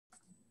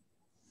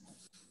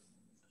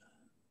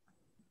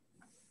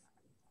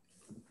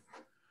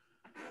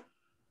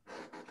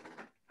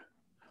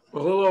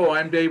Well, hello,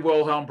 I'm Dave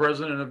Wilhelm,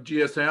 president of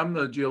GSM,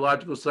 the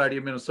Geological Society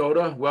of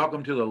Minnesota.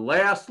 Welcome to the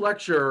last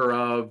lecture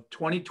of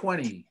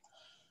 2020.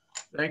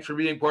 Thanks for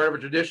being part of a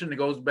tradition that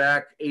goes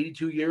back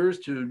 82 years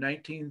to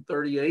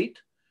 1938.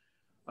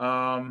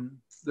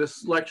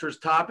 This lecture's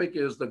topic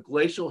is The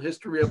Glacial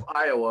History of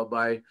Iowa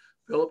by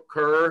Phillip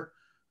Kerr,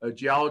 a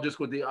geologist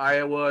with the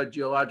Iowa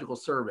Geological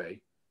Survey.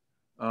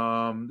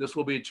 This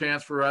will be a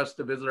chance for us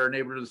to visit our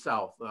neighbor to the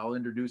south. I'll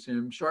introduce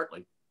him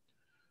shortly.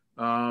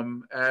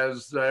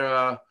 As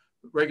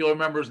regular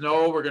members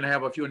know, we're going to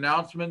have a few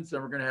announcements,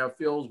 and we're going to have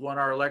Phil's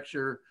 1-hour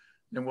lecture,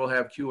 and we'll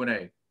have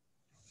Q&A.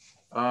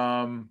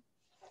 All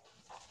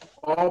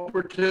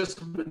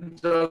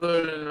participants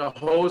other than the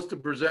host, the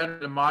presenter,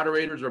 and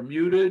moderators are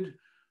muted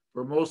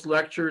for most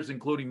lectures,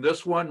 including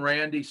this one.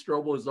 Randy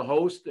Strobel is the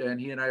host, and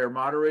he and I are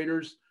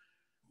moderators.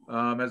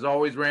 As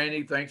always,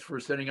 Randy, thanks for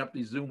setting up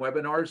these Zoom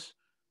webinars.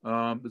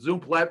 The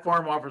Zoom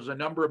platform offers a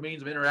number of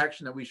means of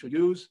interaction that we should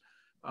use.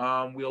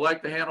 We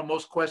like to handle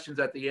most questions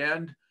at the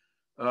end.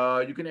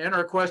 You can enter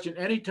a question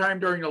anytime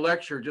during the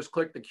lecture. Just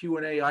click the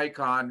Q&A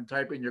icon and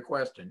type in your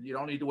question. You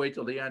don't need to wait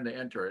till the end to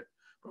enter it,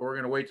 but we're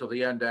going to wait till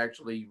the end to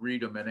actually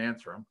read them and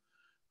answer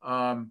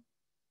them.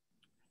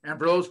 And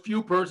for those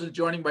few persons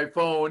joining by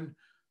phone,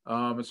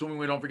 assuming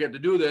we don't forget to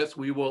do this,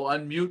 we will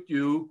unmute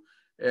you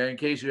in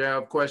case you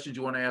have questions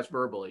you want to ask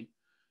verbally.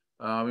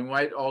 We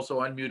might also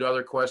unmute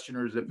other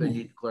questioners if they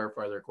need to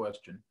clarify their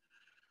question.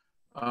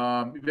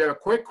 If you have a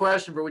quick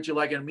question for which you'd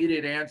like an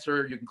immediate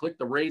answer, you can click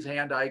the raise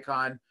hand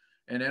icon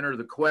and enter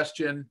the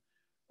question.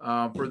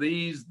 For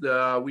these,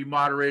 we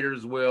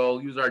moderators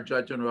will use our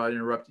judgment without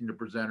interrupting the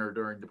presenter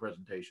during the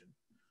presentation.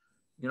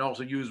 You can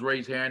also use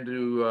raise hand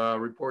to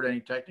report any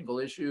technical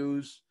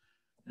issues.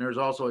 And there's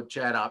also a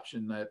chat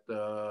option that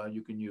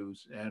you can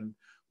use. And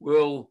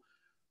we'll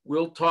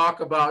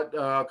talk about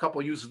a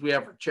couple of uses we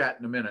have for chat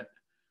in a minute.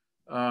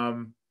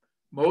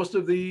 Most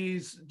of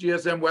these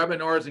GSM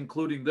webinars,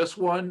 including this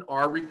one,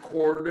 are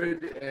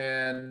recorded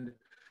and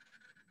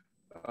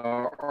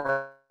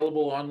are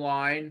available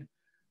online.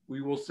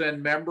 We will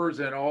send members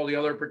and all the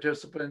other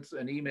participants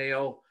an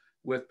email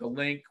with the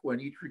link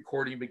when each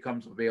recording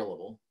becomes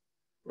available.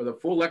 For the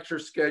full lecture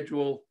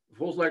schedule,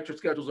 is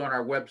on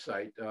our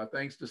website.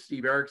 Thanks to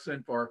Steve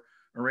Erickson for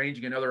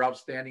arranging another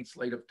outstanding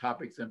slate of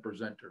topics and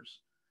presenters.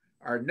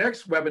 Our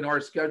next webinar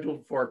is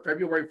scheduled for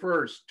February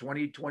 1st,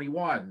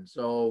 2021.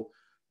 So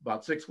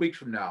about 6 weeks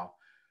from now.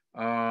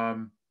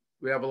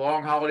 We have a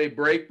long holiday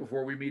break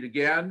before we meet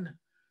again.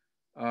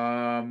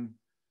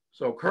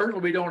 So currently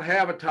we don't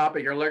have a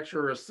topic or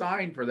lecture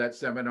assigned for that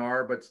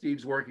seminar, but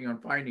Steve's working on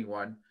finding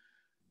one.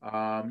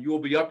 You will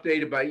be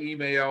updated by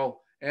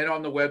email and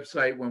on the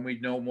website when we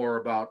know more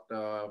about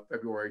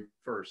February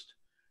 1st.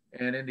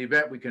 And in the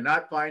event we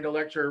cannot find a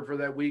lecture for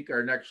that week,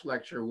 our next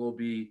lecture will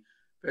be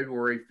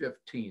February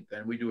 15th.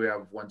 And we do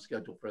have one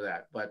scheduled for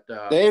that. But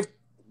Dave?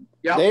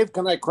 Yeah. Dave,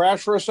 can I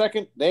crash for a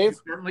second? Dave? You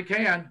certainly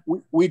can.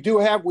 We do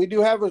have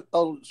a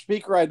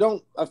speaker. I've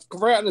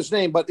forgotten his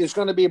name, but it's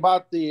going to be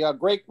about the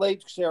Great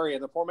Lakes area,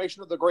 the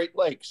formation of the Great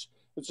Lakes.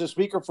 It's a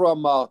speaker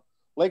from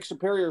Lake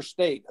Superior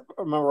State, if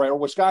I remember right, or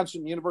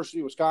Wisconsin, University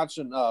of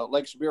Wisconsin,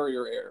 Lake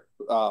Superior area.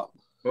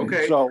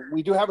 Okay. So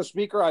we do have a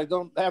speaker. I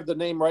don't have the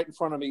name right in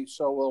front of me,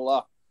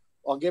 so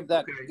I'll give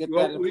that. Okay. Get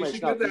Well, that we information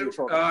should out get to you that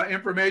shortly.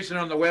 information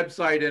on the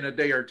website in a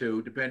day or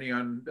two, depending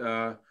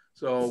on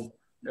so.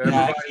 Yeah,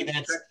 actually,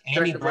 that's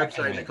Andy check the website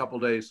in a Breckenridge. couple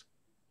of days.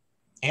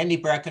 Andy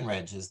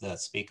Breckenridge is the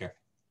speaker.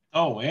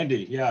 Oh,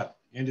 Andy. Yeah,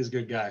 Andy's a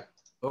good guy.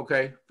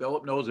 Okay,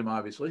 Philip knows him,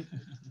 obviously.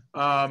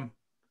 And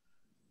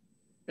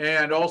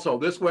also,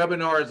 this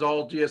webinar is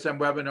all GSM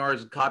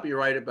webinars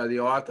copyrighted by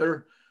the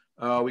author.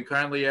 We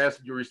kindly ask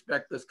that you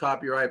respect this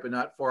copyright, but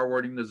not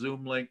forwarding the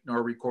Zoom link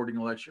nor recording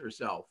the lecture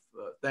yourself.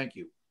 Thank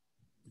you.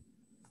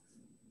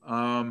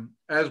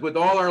 As with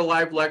all our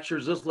live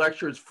lectures, this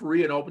lecture is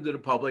free and open to the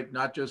public,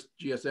 not just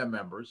GSM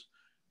members.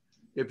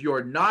 If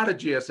you're not a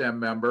GSM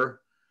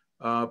member,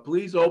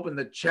 please open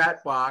the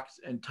chat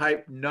box and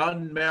type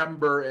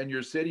non-member and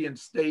your city and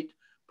state,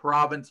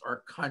 province,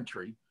 or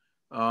country.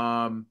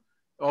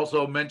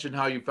 Also mention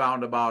how you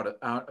found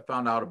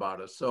out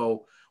about us.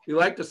 So we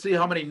like to see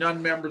how many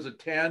non-members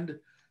attend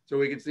so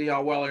we can see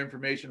how well our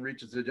information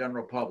reaches the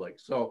general public.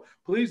 So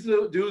please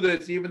do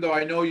this, even though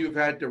I know you've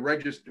had to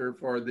register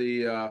for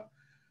the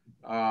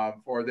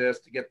for this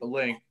to get the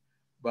link,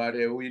 but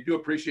we do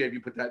appreciate if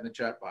you put that in the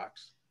chat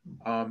box.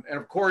 And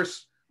of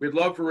course, we'd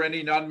love for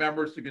any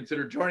non-members to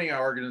consider joining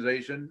our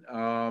organization.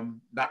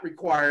 Not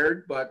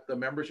required, but the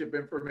membership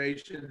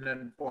information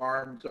and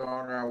forms are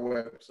on our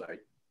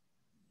website.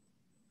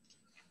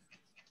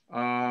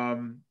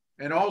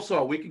 And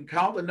also, we can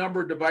count the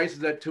number of devices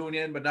that tune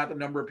in, but not the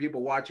number of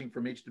people watching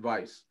from each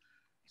device.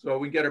 So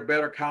we get a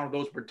better count of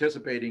those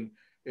participating.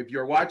 If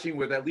you're watching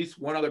with at least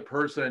one other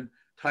person,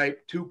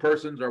 type 2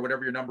 persons or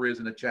whatever your number is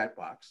in the chat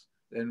box.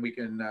 Then we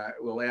can,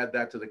 we'll add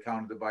that to the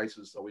count of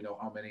devices so we know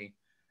how many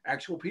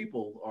actual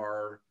people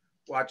are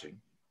watching.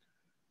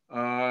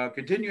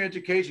 Continuing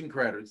education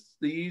credits.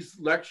 These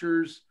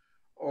lectures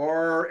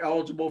are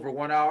eligible for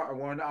 1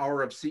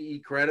 hour of CE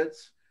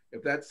credits.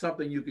 If that's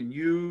something you can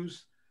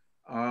use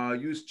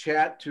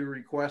chat to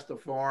request a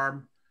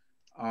farm.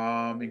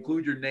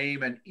 Include your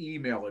name and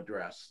email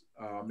address.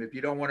 If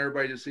you don't want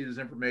everybody to see this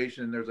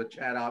information, there's a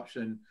chat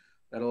option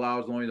that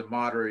allows only the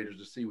moderators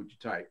to see what you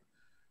type.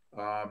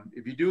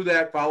 If you do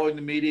that following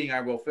the meeting,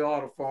 I will fill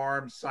out a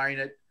form, sign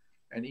it,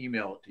 and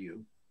email it to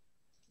you.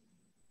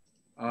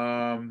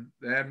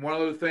 And one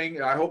other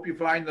thing, I hope you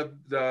find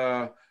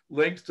the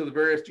links to the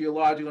various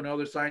geological and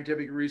other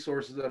scientific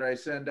resources that I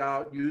send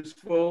out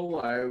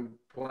useful. I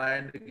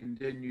plan to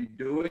continue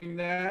doing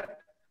that,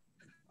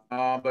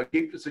 but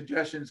keep the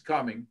suggestions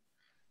coming,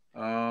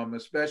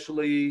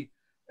 especially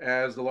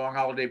as the long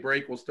holiday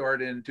break will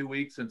start in 2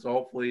 weeks, and so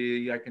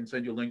hopefully I can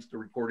send you links to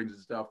recordings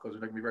and stuff, because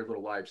there's going to be very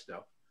little live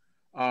stuff.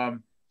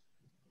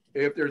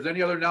 If there's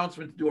any other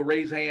announcements, do a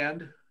raise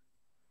hand.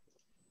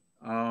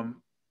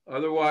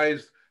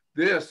 Otherwise,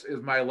 this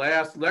is my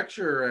last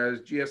lecture as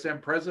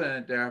GSM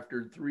president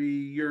after 3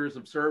 years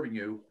of serving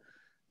you.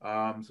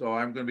 So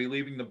I'm going to be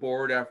leaving the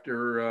board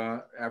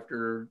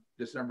after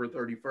December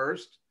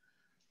 31st.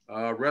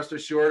 Rest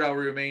assured, I'll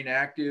remain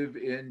active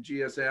in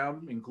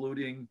GSM,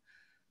 including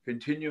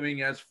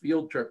continuing as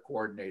field trip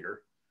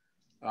coordinator.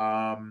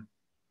 And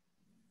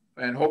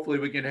hopefully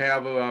we can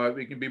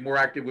be more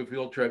active with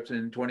field trips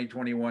in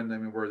 2021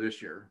 than we were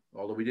this year.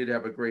 Although we did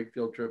have a great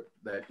field trip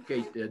that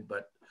Kate did,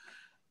 but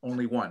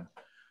only one.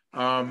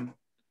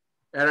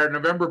 At our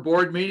November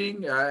board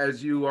meeting,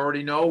 as you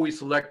already know, we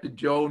selected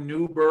Joe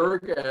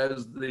Newberg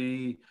as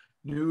the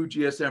new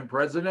GSM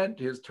president.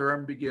 His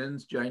term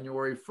begins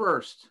January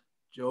 1st.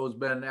 Joe's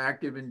been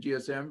active in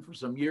GSM for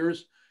some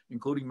years,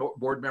 including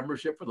board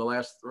membership for the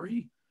last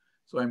 3.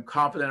 So I'm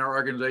confident our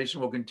organization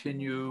will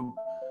continue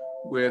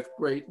with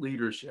great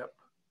leadership.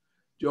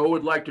 Joe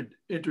would like to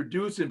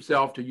introduce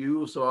himself to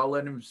you, so I'll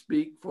let him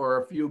speak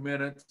for a few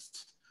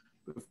minutes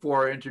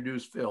before I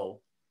introduce Phil.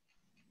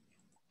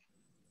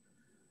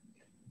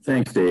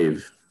 Thanks,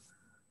 Dave.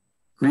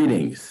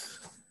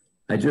 Greetings.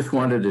 I just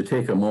wanted to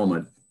take a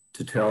moment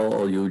to tell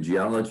all you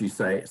Geology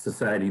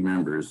Society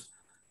members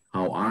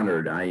how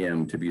honored I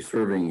am to be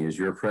serving as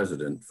your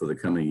president for the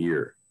coming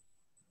year.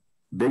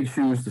 Big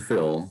shoes to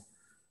fill,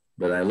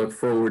 but I look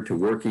forward to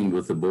working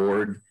with the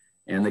board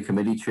and the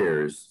committee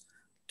chairs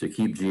to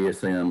keep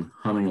GSM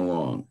humming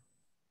along.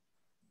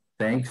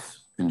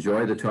 Thanks.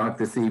 Enjoy the talk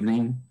this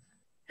evening.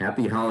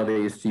 Happy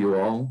holidays to you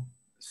all.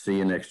 See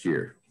you next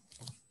year.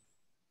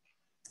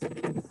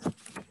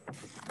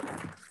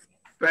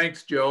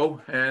 Thanks,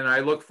 Joe. And I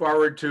look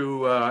forward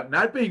to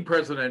not being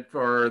president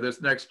for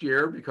this next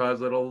year,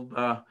 because it'll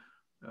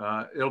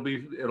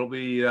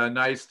be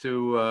nice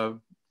to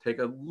take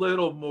a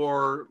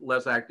little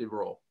less active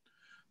role.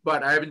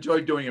 But I've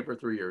enjoyed doing it for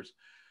 3 years.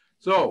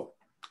 So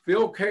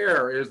Phil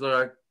Kerr is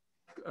a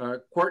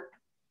quaternary.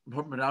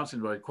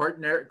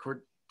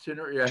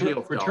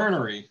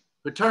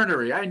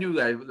 I knew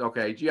that.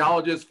 Okay,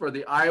 geologist for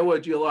the Iowa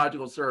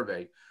Geological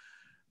Survey.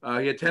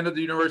 He attended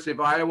the University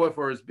of Iowa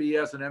for his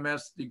BS and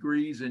MS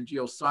degrees in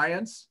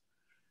geoscience.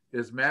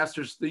 His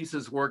master's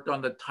thesis worked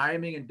on the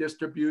timing and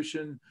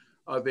distribution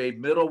of a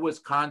middle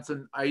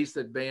Wisconsin ice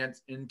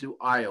advance into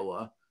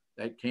Iowa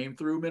that came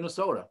through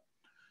Minnesota.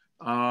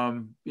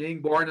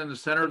 Being born in the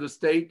center of the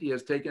state, he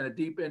has taken a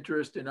deep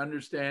interest in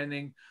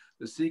understanding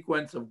the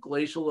sequence of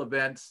glacial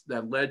events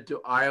that led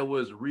to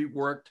Iowa's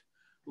reworked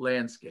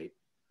landscape.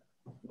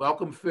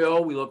 Welcome,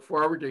 Phil. We look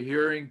forward to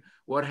hearing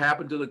what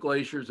happened to the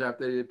glaciers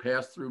after they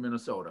passed through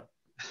Minnesota.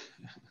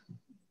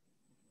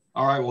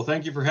 All right, well,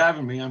 thank you for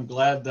having me. I'm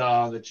glad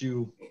that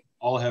you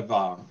all have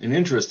an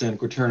interest in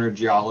quaternary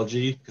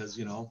geology, because,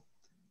 you know,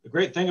 the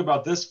great thing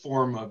about this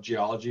form of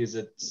geology is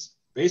it's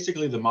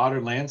basically the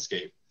modern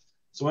landscape.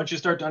 So once you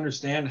start to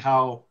understand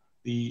how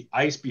the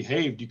ice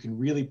behaved, you can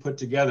really put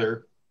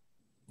together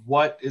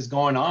what is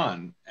going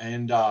on,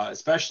 and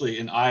especially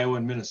in Iowa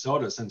and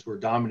Minnesota, since we're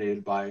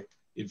dominated by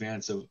the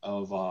advance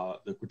of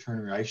the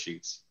quaternary ice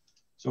sheets.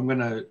 So I'm going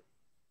to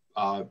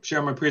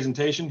share my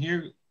presentation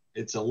here.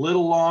 It's a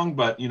little long,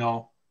 but you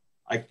know,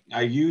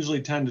 I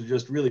usually tend to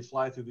just really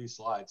fly through these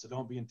slides, so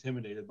don't be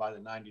intimidated by the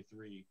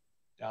 93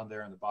 down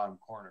there in the bottom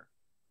corner.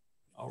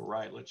 All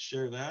right, let's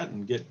share that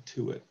and get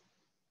to it.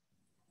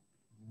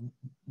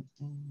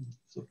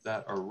 Flip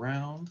that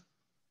around.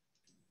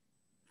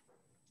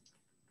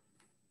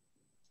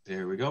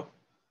 There we go.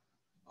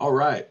 All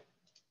right.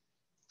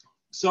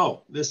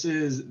 So this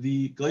is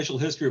the glacial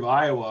history of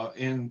Iowa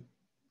and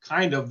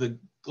kind of the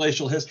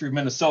glacial history of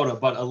Minnesota,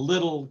 but a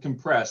little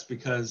compressed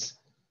because,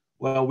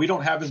 well, we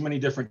don't have as many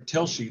different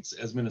till sheets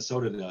as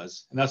Minnesota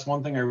does. And that's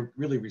one thing I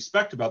really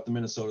respect about the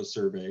Minnesota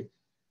survey,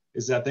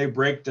 is that they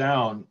break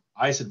down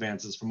ice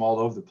advances from all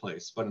over the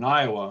place. But in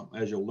Iowa,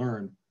 as you'll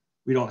learn,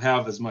 we don't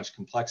have as much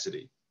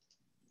complexity.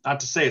 Not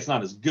to say it's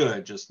not as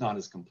good, just not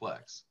as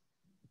complex.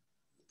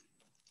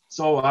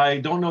 So I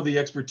don't know the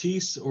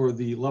expertise or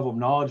the level of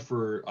knowledge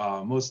for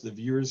most of the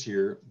viewers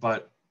here,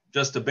 but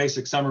just a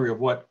basic summary of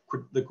what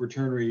the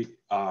quaternary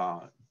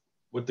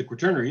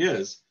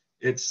is.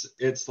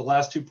 It's the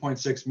last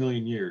 2.6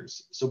 million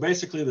years. So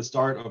basically the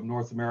start of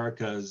North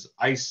America's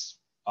ice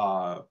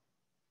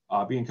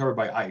being covered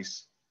by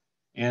ice.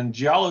 And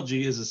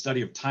geology is a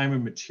study of time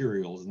and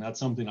materials, and that's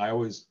something I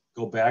always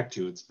go back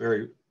to. It's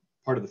very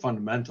part of the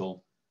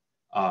fundamental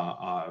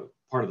part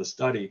of the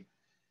study.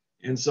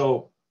 And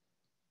so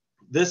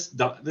this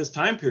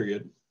time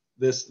period,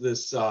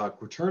 this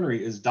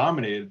quaternary is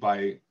dominated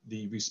by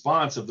the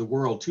response of the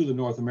world to the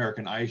North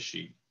American ice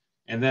sheet.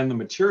 And then the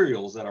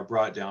materials that are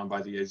brought down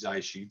by these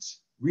ice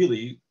sheets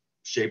really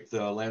shape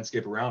the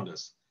landscape around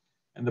us.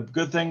 And the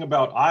good thing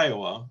about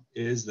Iowa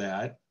is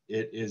that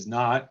it is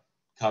not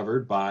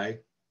covered by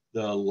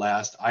the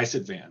last ice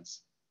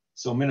advance.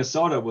 So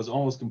Minnesota was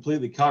almost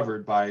completely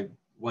covered by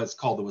what's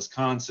called the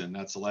Wisconsin.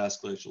 That's the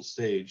last glacial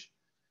stage.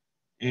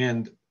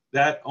 And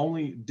that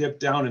only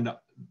dipped down in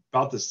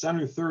about the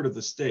center third of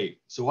the state.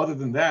 So other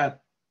than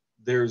that,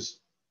 there's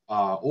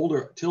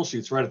older till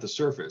sheets right at the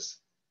surface.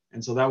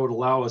 And so that would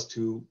allow us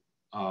to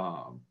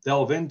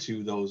delve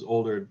into those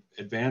older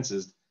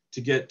advances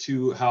to get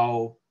to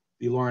how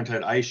the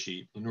Laurentide ice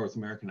sheet, the North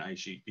American ice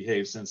sheet,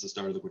 behaves since the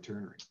start of the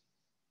quaternary.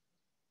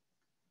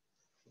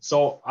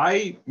 So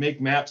I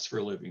make maps for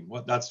a living.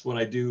 That's what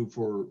I do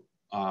for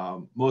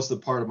most of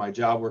the part of my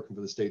job working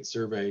for the state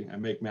survey. I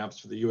make maps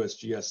for the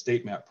USGS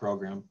state map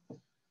program.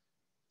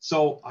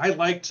 So I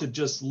like to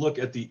just look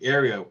at the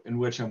area in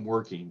which I'm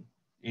working.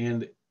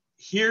 And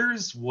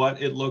here's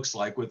what it looks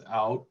like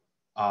without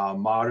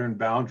modern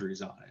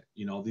boundaries on it.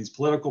 You know, these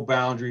political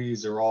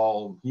boundaries are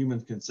all human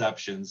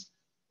conceptions,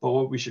 but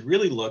what we should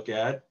really look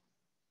at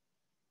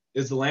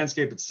is the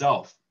landscape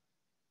itself.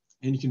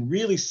 And you can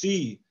really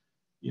see,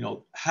 you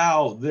know,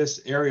 how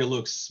this area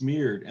looks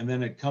smeared, and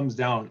then it comes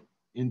down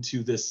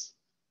into this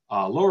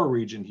lower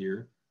region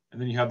here.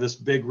 And then you have this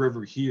big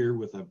river here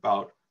with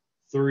about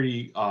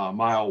 30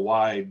 mile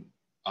wide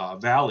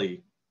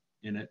valley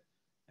in it.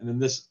 And then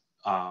this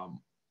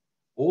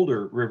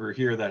older river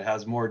here that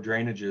has more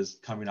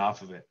drainages coming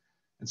off of it.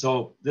 And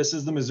so this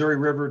is the Missouri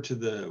River to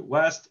the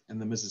west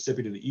and the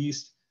Mississippi to the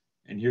east.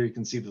 And here you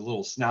can see the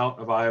little snout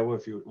of Iowa,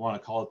 if you want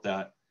to call it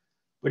that.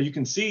 But you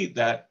can see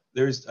that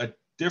there's a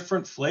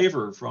different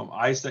flavor from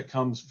ice that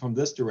comes from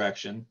this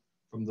direction,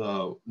 from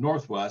the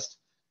northwest,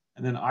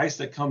 and then ice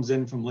that comes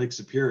in from Lake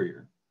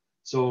Superior.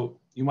 So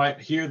you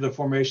might hear the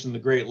formation of the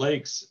Great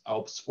Lakes.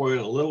 I'll spoil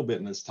it a little bit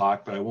in this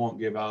talk, but I won't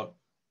give out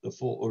the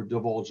full or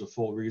divulge the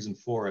full reason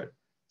for it.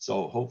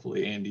 So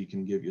hopefully Andy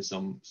can give you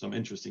some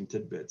interesting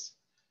tidbits.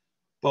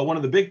 But one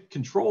of the big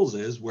controls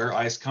is where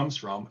ice comes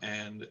from,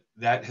 and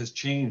that has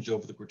changed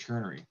over the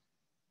quaternary.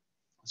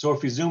 So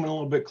if you zoom in a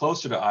little bit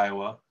closer to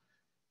Iowa,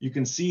 you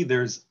can see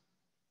there's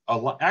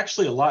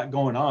actually a lot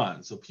going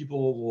on. So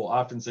people will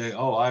often say,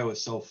 oh,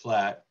 Iowa's so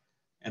flat,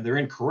 and they're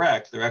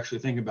incorrect. They're actually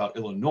thinking about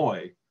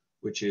Illinois,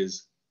 which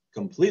is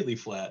completely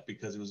flat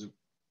because it was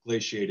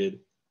glaciated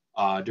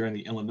during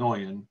the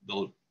Illinoian,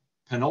 the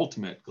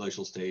penultimate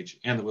glacial stage,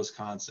 and the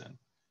Wisconsin.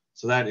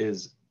 So that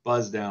is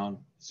buzzed down,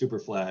 super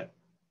flat.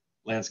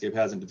 Landscape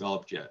hasn't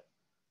developed yet.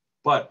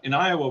 But in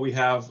Iowa, we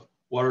have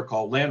what are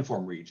called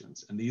landform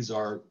regions. And these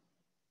are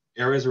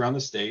areas around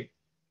the state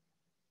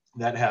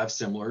that have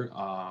similar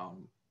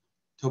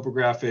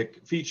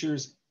topographic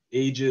features,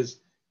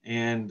 ages,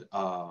 and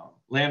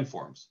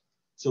landforms.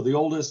 So the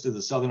oldest is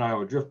the Southern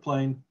Iowa Drift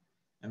Plain,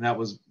 and that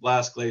was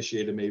last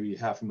glaciated maybe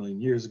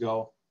 500,000 years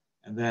ago.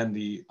 And then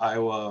the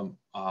Iowa,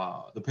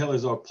 the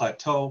Paleozoic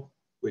Plateau,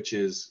 which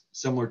is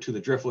similar to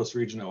the driftless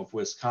region of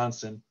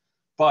Wisconsin,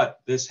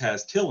 but this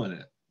has till in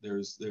it.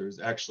 There's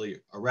actually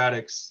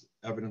erratics,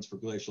 evidence for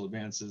glacial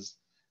advances,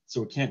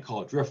 so we can't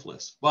call it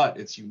driftless, but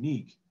it's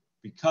unique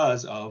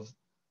because of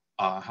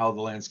how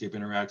the landscape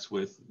interacts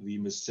with the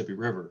Mississippi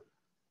River.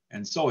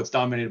 And so it's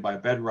dominated by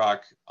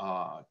bedrock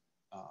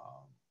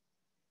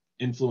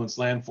influenced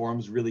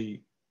landforms,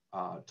 really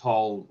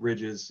tall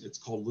ridges. It's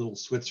called Little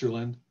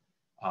Switzerland,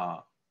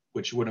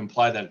 which would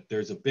imply that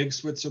there's a big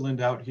Switzerland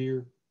out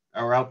here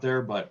or out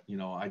there, but you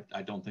know,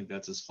 I don't think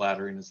that's as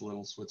flattering as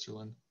Little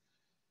Switzerland.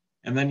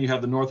 And then you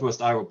have the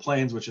Northwest Iowa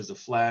Plains, which is a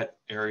flat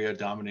area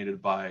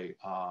dominated by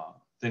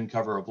thin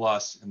cover of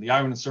loess, and the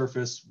Iowan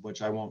surface,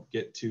 which I won't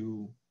get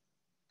to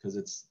because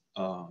it's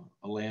a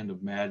land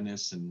of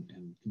madness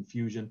and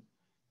confusion.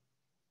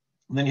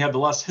 And then you have the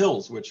Loess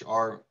Hills, which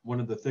are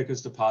one of the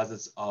thickest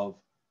deposits of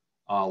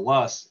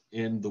loess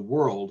in the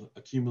world,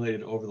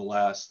 accumulated over the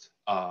last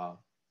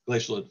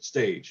glacial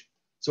stage.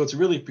 So it's a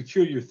really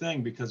peculiar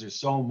thing because there's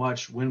so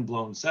much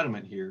windblown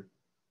sediment here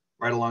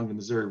right along the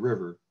Missouri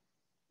River.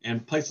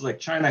 And places like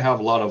China have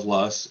a lot of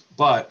loess,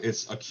 but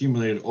it's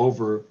accumulated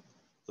over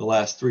the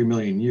last 3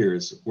 million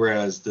years.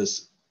 Whereas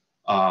this,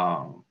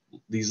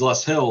 these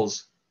Loess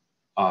Hills,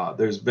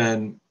 there's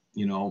been,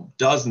 you know,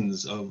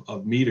 dozens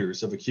of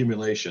meters of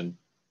accumulation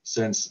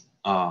since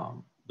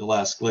the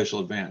last glacial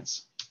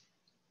advance.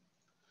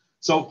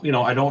 So, you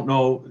know, I don't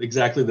know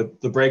exactly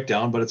the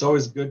breakdown, but it's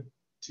always good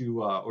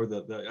to, or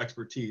the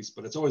expertise,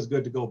 but it's always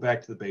good to go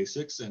back to the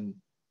basics. And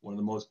one of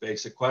the most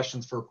basic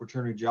questions for a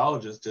quaternary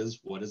geologist is,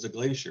 what is a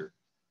glacier?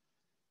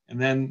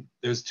 And then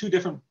there's two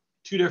different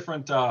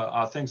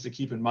things to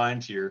keep in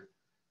mind here.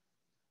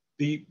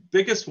 The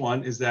biggest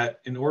one is that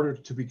in order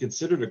to be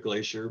considered a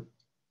glacier,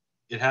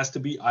 it has to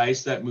be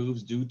ice that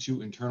moves due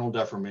to internal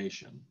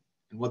deformation.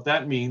 And what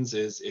that means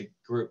is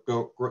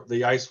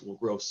the ice will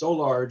grow so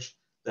large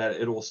that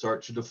it will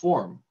start to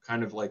deform.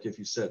 Kind of like if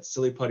you set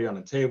silly putty on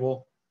a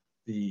table,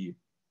 the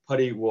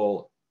putty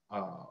will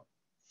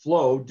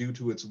flow due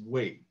to its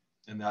weight.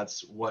 And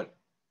that's what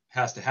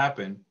has to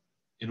happen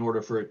in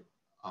order for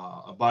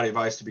a body of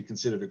ice to be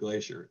considered a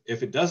glacier.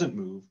 If it doesn't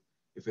move,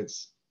 if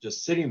it's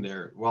just sitting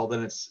there, well,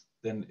 then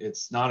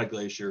it's not a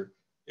glacier,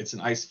 it's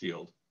an ice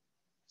field.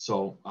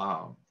 So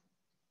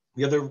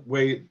the other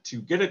way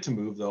to get it to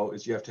move, though,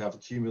 is you have to have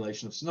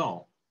accumulation of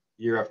snow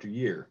year after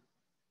year.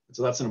 And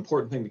so that's an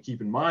important thing to keep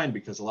in mind,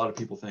 because a lot of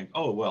people think,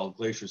 oh, well,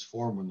 glaciers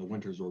form when the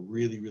winters were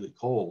really, really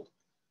cold.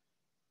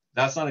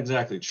 That's not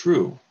exactly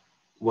true.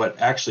 What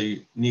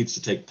actually needs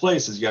to take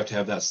place is you have to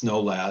have that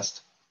snow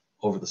last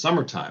over the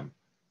summertime.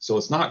 So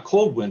it's not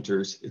cold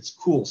winters, it's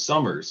cool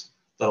summers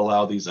that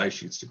allow these ice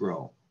sheets to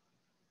grow.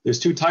 There's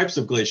two types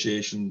of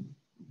glaciation,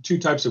 two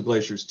types of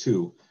glaciers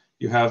too.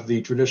 You have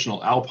the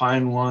traditional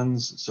alpine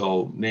ones,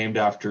 so named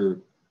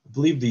after, I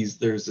believe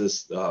there's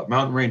this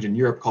mountain range in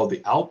Europe called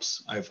the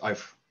Alps.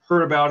 I've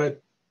heard about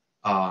it,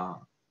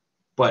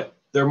 but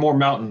they're more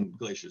mountain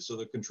glaciers, so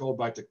they're controlled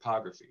by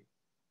topography.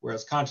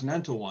 Whereas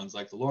continental ones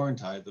like the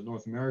Laurentide, the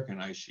North American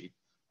ice sheet,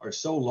 are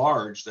so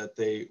large that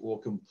they will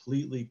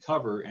completely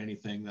cover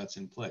anything that's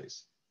in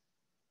place.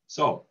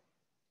 So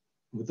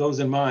with those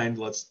in mind,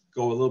 let's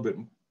go a little bit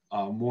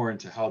more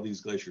into how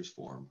these glaciers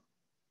form.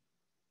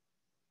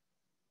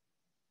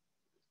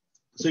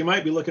 So you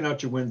might be looking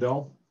out your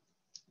window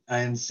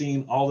and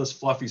seeing all this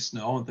fluffy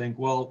snow and think,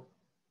 well,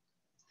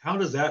 how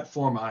does that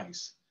form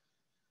ice?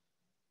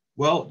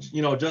 Well,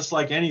 you know, just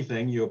like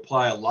anything, you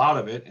apply a lot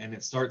of it and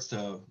it starts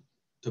to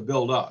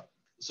build up.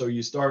 So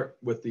you start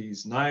with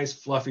these nice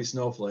fluffy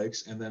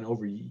snowflakes, and then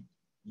over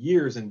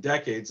years and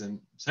decades and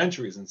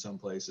centuries in some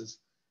places,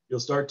 you'll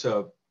start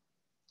to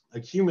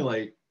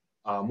accumulate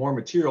more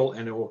material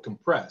and it will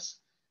compress.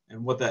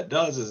 And what that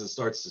does is it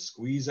starts to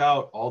squeeze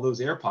out all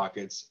those air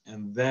pockets,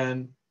 and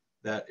then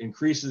that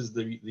increases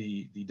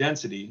the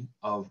density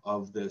of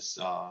the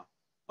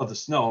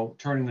snow,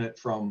 turning it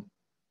from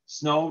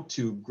snow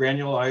to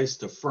granular ice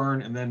to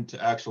firn and then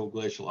to actual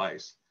glacial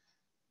ice.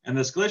 And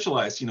this glacial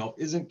ice, you know,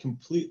 isn't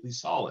completely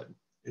solid.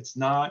 It's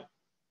not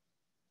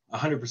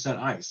 100%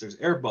 ice. There's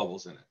air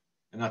bubbles in it.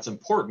 And that's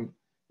important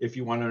if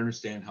you want to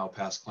understand how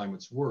past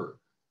climates were.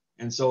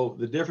 And so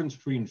the difference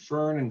between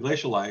firn and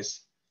glacial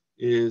ice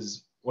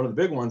is, one of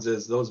the big ones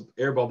is those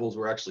air bubbles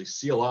will actually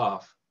seal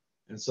off.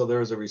 And so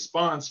there's a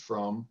response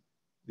from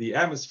the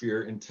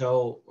atmosphere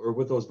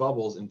with those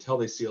bubbles until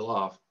they seal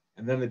off.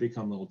 And then they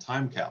become little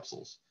time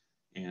capsules.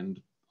 And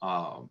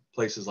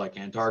places like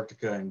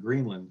Antarctica and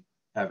Greenland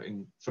have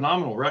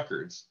phenomenal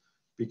records,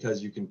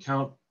 because you can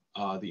count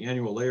the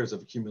annual layers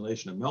of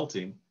accumulation and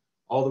melting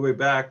all the way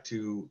back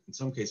to, in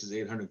some cases,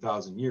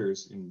 800,000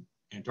 years in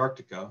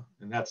Antarctica,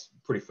 and that's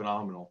pretty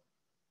phenomenal.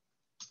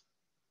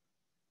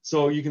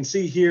 So you can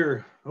see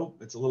here, oh,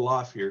 it's a little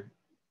off here,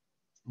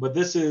 but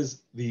this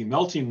is the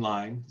melting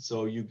line.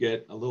 So you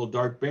get a little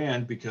dark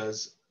band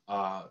because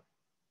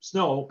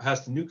snow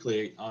has to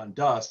nucleate on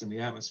dust in the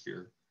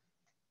atmosphere.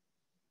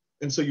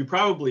 And so you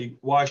probably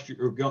washed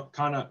or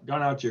gone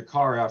out to your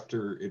car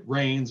after it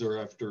rains or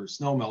after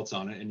snow melts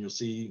on it, and you'll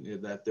see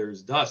that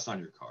there's dust on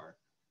your car.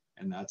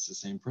 And that's the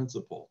same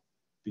principle,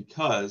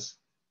 because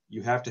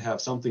you have to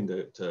have something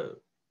to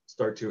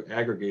start to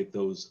aggregate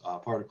those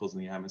particles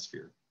in the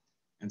atmosphere.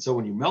 And so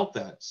when you melt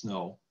that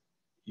snow,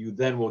 you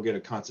then will get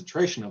a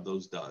concentration of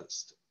those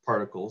dust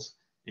particles,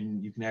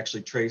 and you can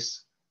actually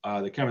trace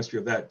the chemistry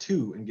of that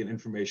too, and get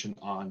information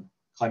on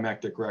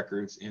climatic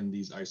records in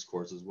these ice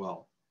cores as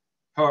well.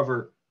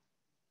 However,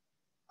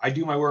 I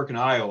do my work in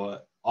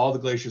Iowa, all the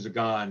glaciers are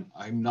gone.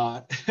 I'm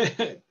not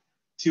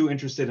too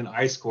interested in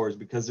ice cores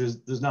because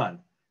there's none.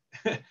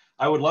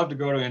 I would love to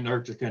go to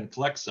Antarctica and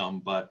collect some,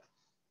 but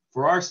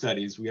for our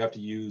studies, we have to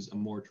use a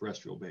more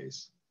terrestrial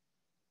base.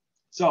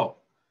 So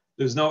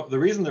the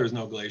reason there's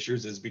no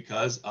glaciers is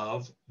because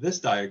of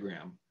this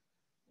diagram.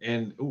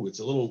 And ooh, it's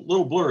a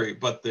little blurry,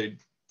 but the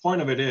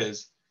point of it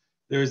is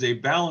there's a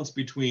balance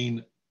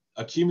between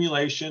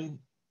accumulation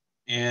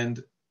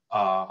and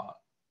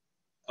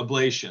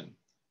ablation.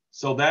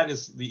 So that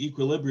is the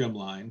equilibrium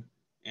line,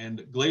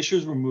 and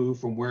glaciers will move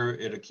from where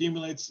it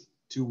accumulates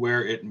to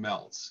where it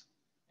melts.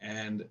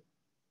 And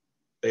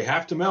they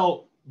have to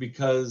melt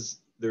because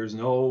there's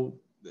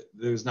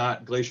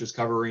not glaciers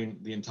covering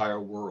the entire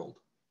world.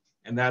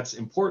 And that's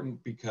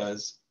important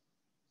because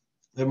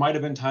there might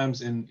have been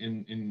times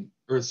in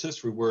Earth's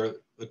history where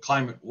the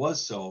climate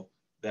was so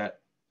that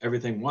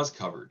everything was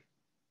covered.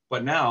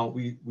 But now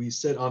we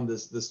sit on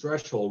this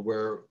threshold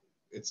where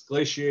it's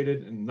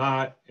glaciated and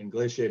not, and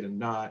glaciated and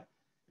not.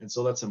 And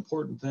so that's an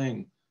important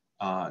thing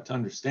to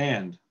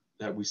understand,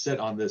 that we sit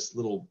on this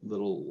little,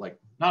 like,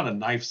 not a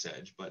knife's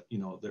edge, but, you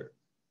know,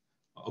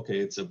 okay,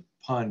 it's a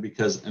pun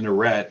because an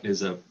erode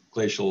is a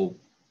glacial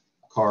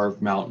carved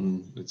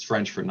mountain. It's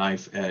French for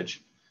knife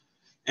edge.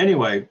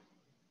 Anyway,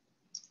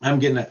 I'm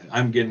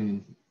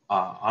getting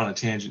on a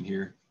tangent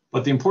here.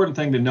 But the important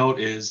thing to note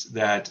is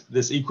that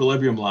this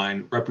equilibrium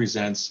line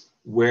represents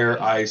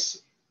where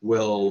ice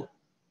will,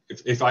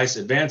 if ice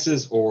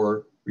advances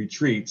or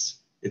retreats,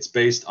 it's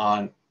based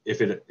on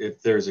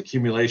if there's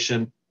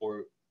accumulation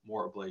or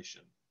more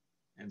ablation.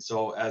 And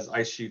so as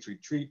ice sheets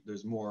retreat,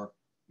 there's more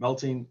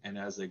melting, and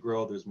as they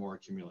grow, there's more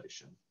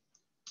accumulation.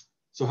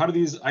 So how do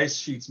these ice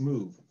sheets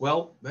move?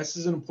 Well, this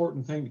is an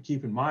important thing to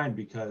keep in mind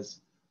because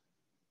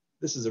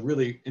this is a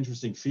really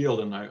interesting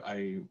field,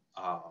 and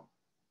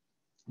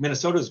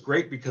Minnesota is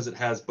great because it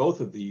has both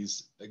of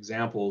these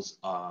examples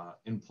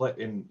in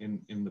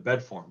the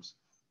bed forms.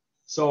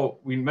 So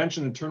we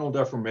mentioned internal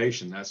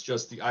deformation. That's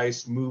just the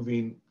ice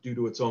moving due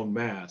to its own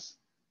mass.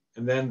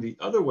 And then the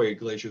other way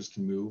glaciers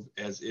can move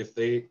as if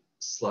they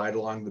slide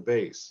along the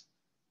base.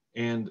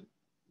 And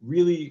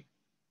really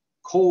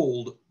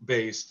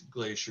cold-based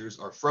glaciers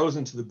are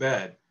frozen to the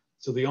bed.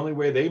 So the only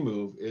way they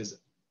move is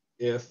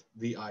if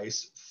the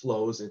ice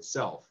flows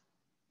itself.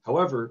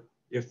 However,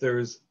 if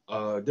there's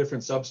a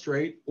different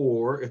substrate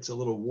or it's a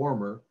little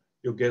warmer,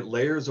 you'll get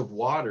layers of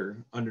water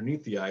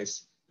underneath the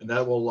ice, and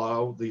that will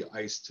allow the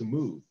ice to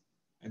move.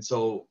 And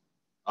so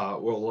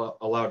will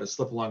allow it to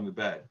slip along the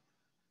bed.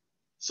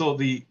 So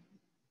the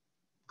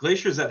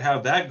glaciers that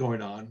have that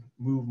going on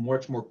move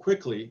much more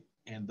quickly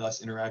and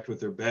thus interact with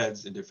their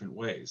beds in different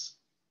ways.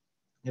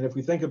 And if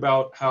we think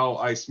about how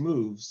ice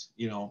moves,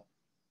 you know,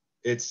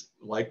 it's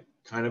like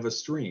kind of a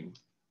stream.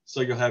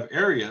 So you'll have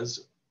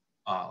areas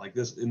like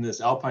this in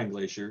this alpine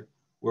glacier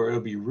where it'll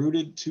be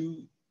rooted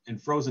to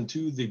and frozen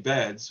to the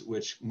beds,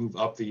 which move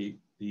up the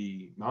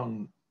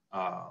mountains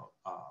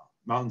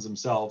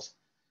themselves.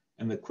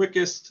 And the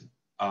quickest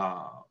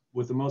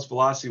with the most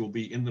velocity will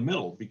be in the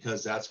middle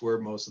because that's where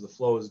most of the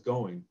flow is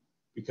going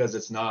because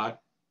it's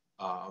not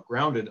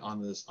grounded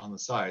on the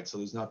side. So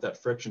there's not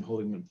that friction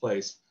holding them in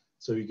place.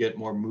 So you get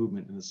more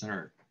movement in the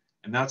center.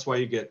 And that's why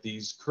you get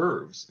these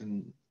curves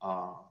in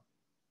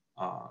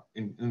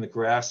the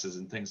grasses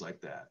and things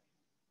like that.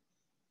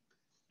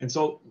 And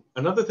so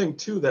another thing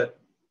too that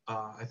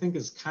I think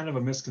is kind of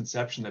a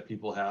misconception that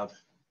people have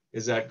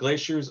is that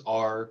glaciers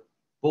are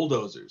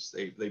bulldozers.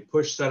 They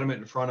push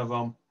sediment in front of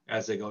them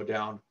as they go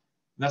down. And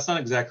that's not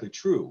exactly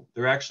true.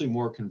 They're actually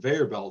more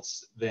conveyor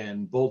belts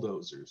than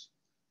bulldozers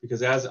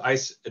because as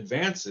ice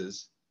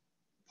advances,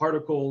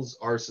 particles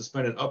are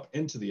suspended up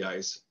into the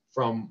ice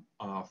from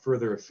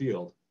further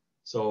afield.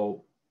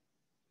 So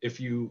if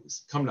you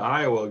come to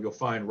Iowa, you'll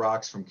find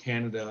rocks from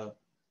Canada,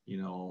 you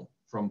know,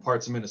 from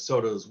parts of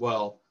Minnesota as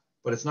well,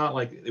 but it's not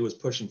like it was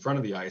pushed in front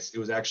of the ice, it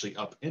was actually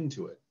up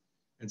into it.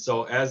 And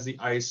so as the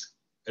ice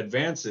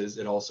advances,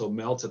 it also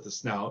melts at the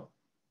snout,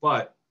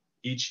 but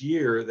each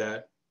year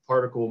that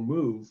particle will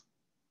move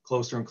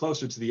closer and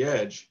closer to the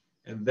edge,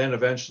 and then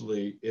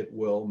eventually it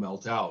will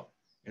melt out.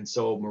 And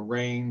so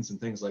moraines and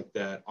things like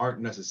that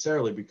aren't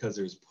necessarily because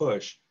there's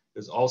push,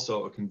 there's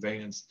also a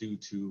conveyance due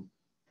to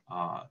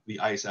the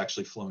ice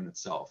actually flowing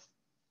itself.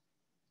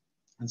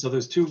 And so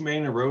there's two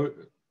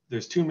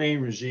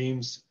main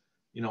regimes.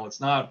 You know,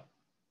 it's not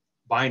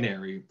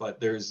binary,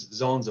 but there's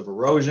zones of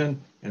erosion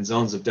and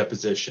zones of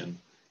deposition.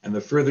 And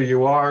the further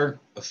you are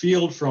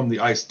afield from the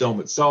ice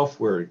dome itself,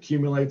 where it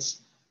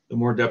accumulates, the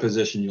more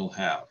deposition you'll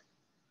have.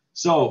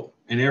 So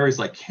in areas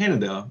like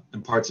Canada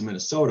and parts of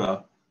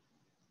Minnesota,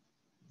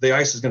 the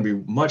ice is going to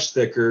be much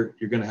thicker.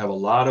 You're going to have a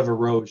lot of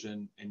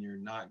erosion, and you're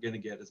not going to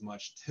get as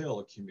much till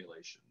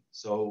accumulation.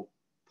 So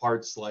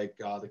parts like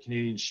the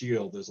Canadian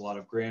Shield, there's a lot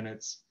of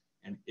granites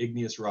and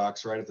igneous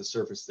rocks right at the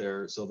surface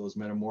there. So those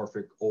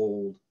metamorphic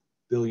old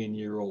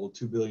billion-year-old,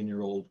 2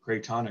 billion-year-old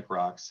cratonic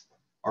rocks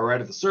are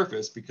right at the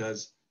surface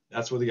because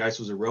that's where the ice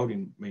was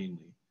eroding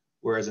mainly.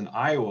 Whereas in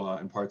Iowa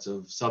and parts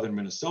of southern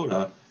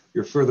Minnesota,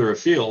 you're further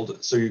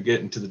afield, so you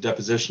get into the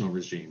depositional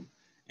regime.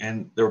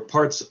 And there are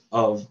parts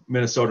of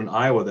Minnesota and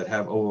Iowa that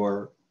have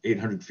over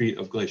 800 feet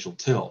of glacial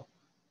till,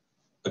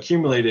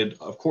 accumulated,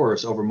 of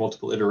course, over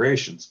multiple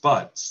iterations,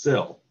 but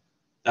still,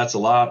 that's a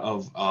lot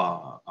of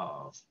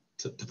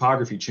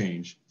topography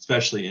change,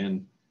 especially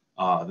in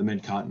the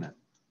mid-continent.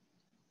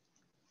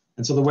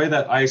 And so the way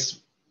that ice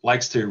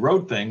likes to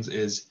erode things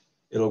is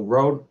it'll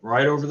erode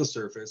right over the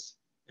surface,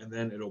 and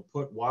then it'll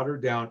put water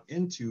down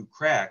into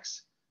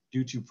cracks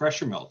due to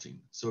pressure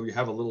melting. So you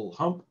have a little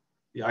hump,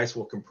 the ice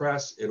will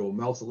compress, it'll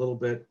melt a little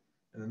bit,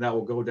 and then that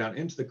will go down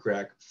into the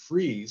crack,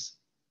 freeze.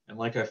 And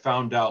like I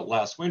found out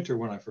last winter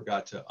when I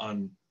forgot to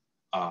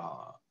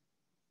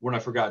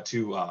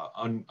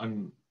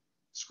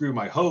unscrew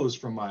my hose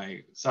from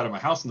my side of my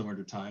house in the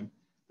wintertime,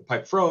 the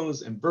pipe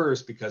froze and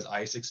burst because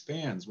ice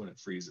expands when it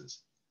freezes.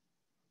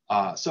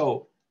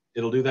 So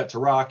it'll do that to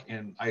rock,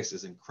 and ice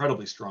is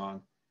incredibly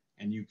strong,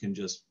 and you can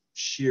just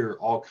shear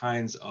all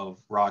kinds of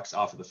rocks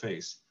off of the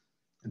face.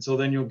 And so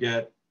then you'll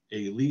get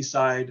a lee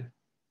side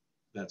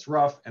that's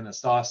rough and a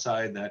saw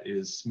side that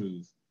is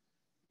smooth.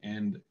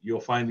 And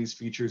you'll find these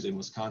features in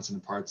Wisconsin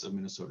and parts of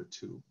Minnesota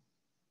too.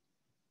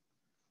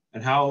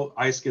 And how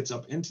ice gets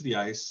up into the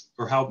ice,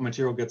 or how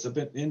material gets up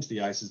into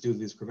the ice, is due to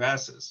these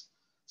crevasses.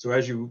 So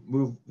as you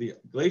move the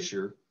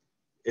glacier,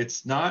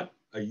 it's not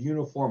a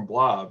uniform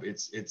blob,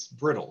 it's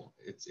brittle,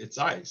 it's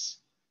ice.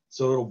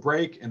 So it'll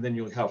break, and then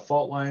you'll have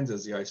fault lines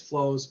as the ice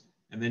flows,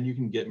 and then you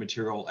can get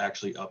material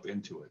actually up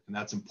into it. And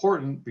that's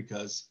important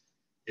because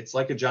it's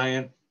like a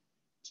giant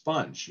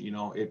sponge. You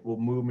know, it will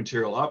move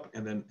material up,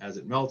 and then as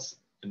it melts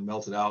and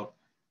melt it out,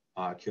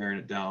 carrying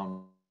it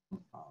down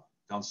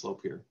slope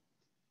here.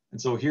 And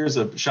so here's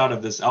a shot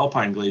of this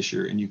alpine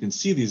glacier, and you can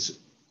see these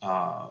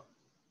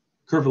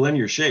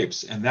curvilinear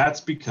shapes, and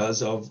that's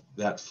because of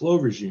that flow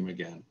regime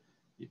again.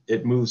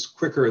 It moves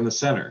quicker in the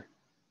center.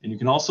 And you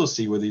can also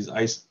see where these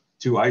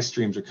two ice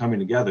streams are coming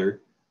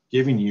together,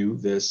 giving you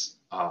this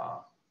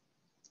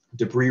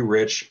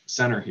debris-rich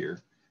center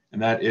here.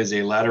 And that is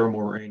a lateral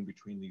moraine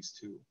between these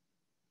two.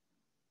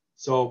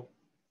 So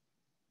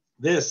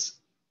this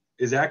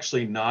is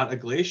actually not a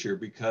glacier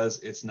because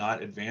it's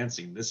not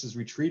advancing. This is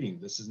retreating.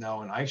 This is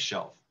now an ice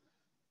shelf.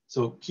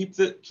 So keep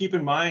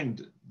in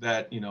mind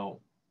that, you know,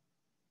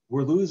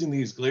 we're losing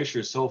these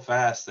glaciers so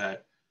fast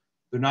that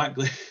they're not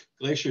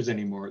glaciers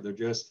anymore. They're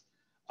just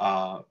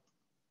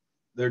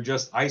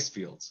ice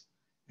fields.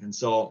 And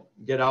so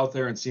get out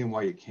there and see them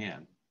while you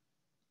can.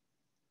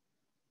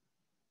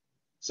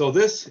 So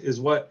this is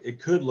what it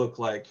could look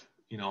like,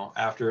 you know,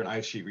 after an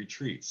ice sheet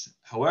retreats.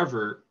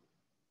 However,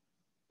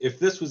 if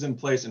this was in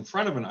place in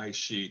front of an ice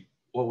sheet,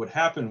 what would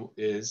happen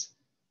is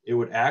it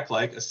would act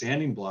like a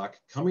sanding block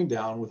coming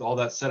down with all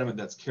that sediment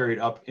that's carried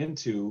up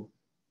into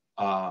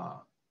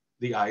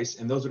the ice,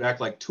 and those would act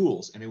like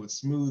tools, and it would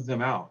smooth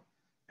them out.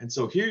 And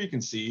so here you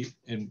can see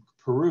in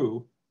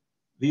Peru,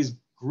 these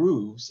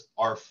grooves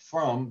are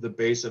from the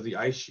base of the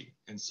ice sheet.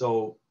 And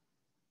so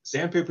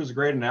sandpaper is a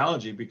great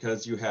analogy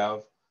because you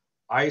have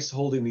ice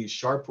holding these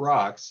sharp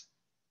rocks,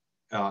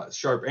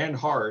 sharp and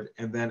hard,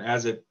 and then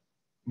as it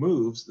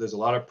moves, there's a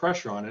lot of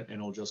pressure on it, and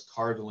it'll just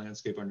carve the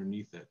landscape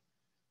underneath it.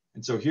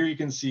 And so here you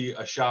can see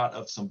a shot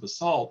of some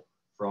basalt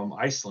from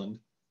Iceland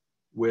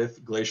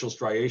with glacial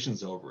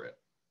striations over it.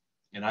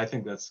 And I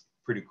think that's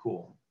pretty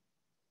cool.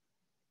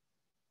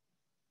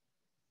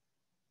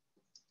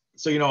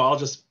 So, you know, I'll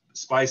just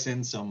spice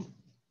in some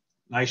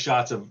nice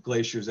shots of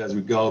glaciers as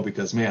we go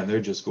because, man,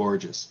 they're just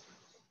gorgeous.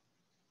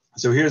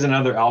 So here's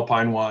another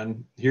alpine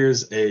one.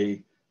 Here's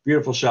a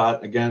beautiful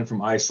shot, again,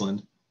 from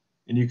Iceland.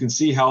 And you can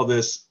see how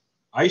this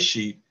ice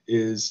sheet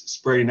is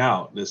spreading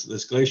out,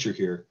 this glacier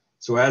here.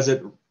 So as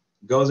it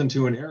goes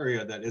into an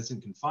area that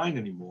isn't confined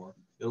anymore,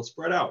 it'll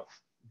spread out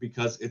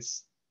because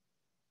it's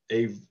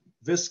a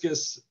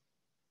viscous,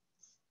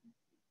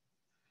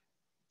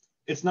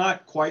 it's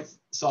not quite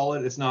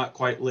solid, it's not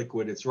quite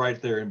liquid, it's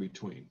right there in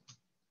between.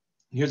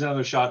 Here's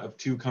another shot of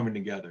two coming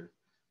together.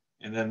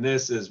 And then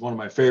this is one of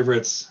my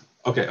favorites.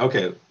 Okay,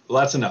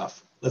 well, that's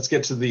enough. Let's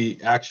get to the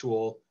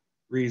actual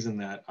reason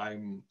that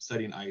I'm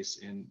studying ice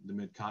in the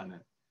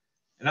mid-continent.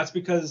 And that's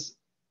because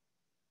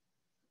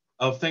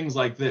of things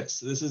like this.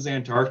 This is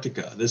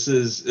Antarctica. This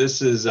is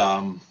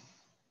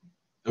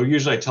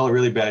usually I tell a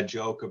really bad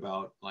joke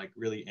about like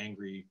really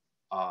angry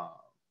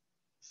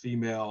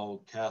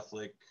female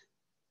Catholic.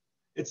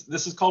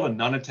 This is called a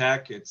nun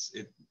attack. It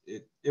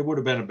would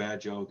have been a bad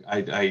joke.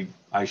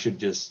 I should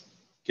just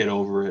get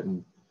over it,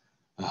 and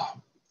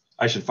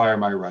I should fire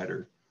my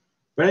writer.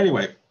 But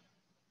anyway,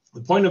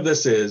 the point of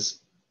this is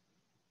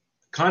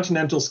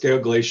continental scale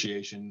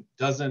glaciation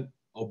doesn't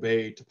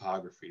obey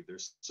topography.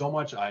 There's so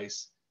much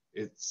ice.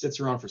 It sits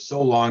around for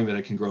so long that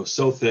it can grow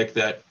so thick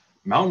that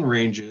mountain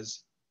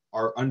ranges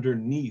are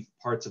underneath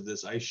parts of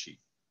this ice sheet.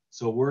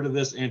 So were to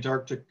this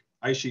Antarctic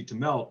ice sheet to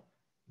melt,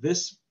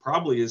 this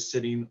probably is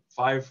sitting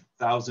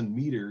 5,000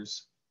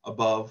 meters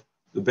above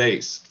the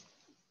base.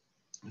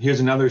 Here's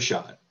another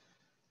shot.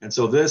 And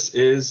so this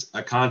is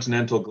a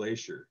continental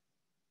glacier.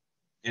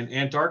 And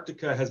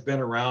Antarctica has been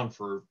around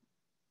for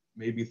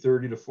maybe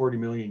 30 to 40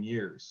 million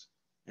years.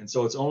 And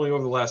so it's only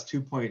over the last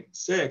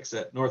 2.6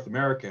 that North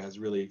America has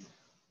really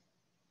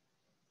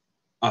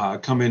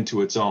come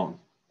into its own.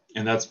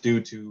 And that's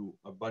due to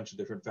a bunch of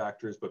different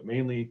factors, but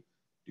mainly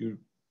due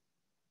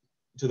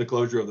to the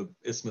closure of the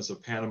Isthmus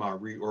of Panama,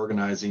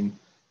 reorganizing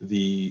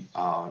the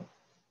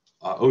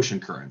ocean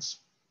currents.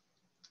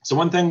 So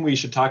one thing we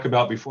should talk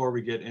about before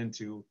we get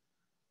into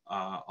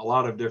a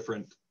lot of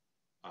different,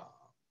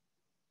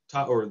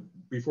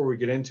 before we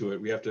get into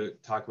it, we have to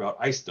talk about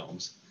ice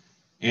domes.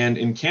 And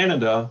in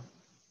Canada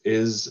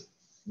is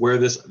where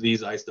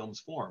these ice domes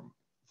form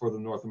for the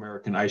North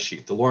American ice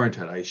sheet, the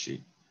Laurentide ice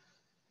sheet.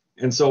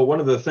 And so one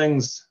of the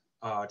things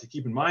to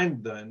keep in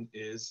mind then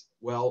is,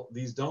 well,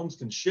 these domes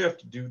can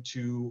shift due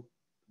to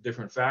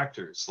different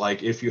factors.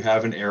 Like if you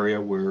have an area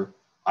where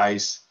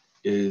ice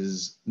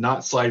is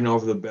not sliding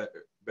over the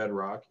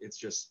bedrock, it's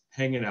just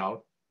hanging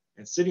out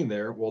and sitting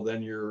there, well,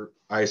 then your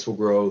ice will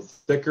grow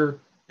thicker.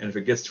 And if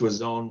it gets to a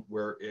zone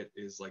where it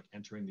is like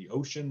entering the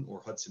ocean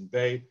or Hudson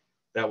Bay,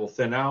 that will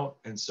thin out.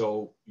 And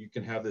so you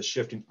can have this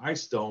shifting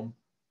ice dome.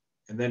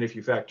 And then if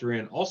you factor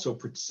in also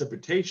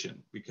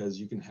precipitation, because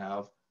you can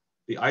have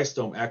the ice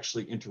dome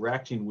actually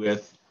interacting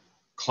with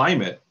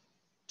climate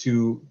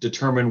to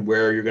determine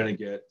where you're going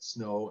to get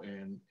snow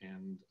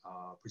and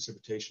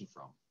precipitation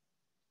from.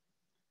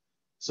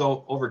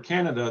 So over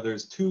Canada,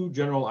 there's two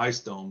general ice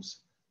domes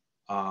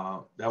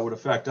that would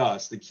affect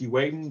us, the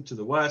Keewatin to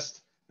the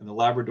west and the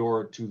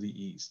Labrador to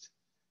the east.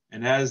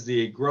 And as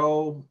they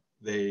grow,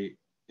 they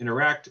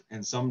interact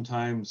and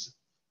sometimes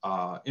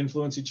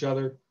influence each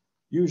other.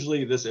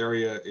 Usually this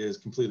area is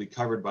completely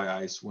covered by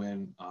ice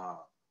when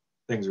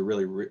things are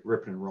really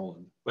ripping and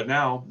rolling. But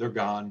now they're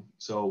gone,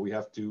 so we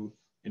have to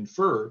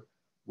infer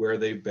where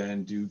they've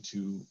been due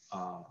to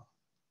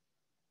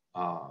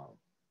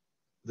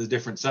the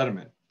different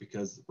sediment,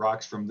 because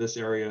rocks from this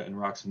area and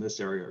rocks from this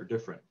area are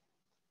different.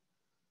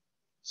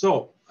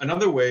 So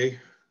another way,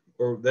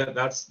 or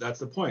that's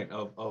the point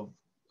of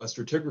a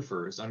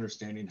stratigrapher, is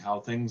understanding how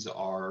things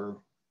are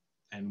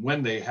and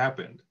when they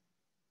happened.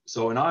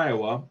 So in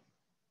Iowa,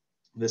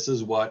 this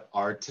is what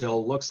our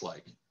till looks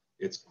like.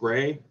 It's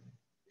gray,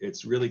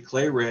 it's really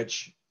clay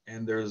rich,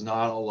 and there's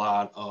not a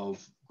lot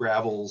of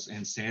gravels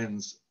and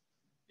sands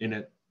in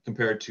it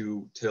compared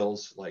to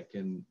tills like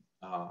in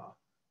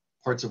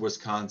parts of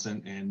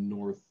Wisconsin and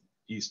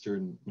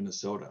northeastern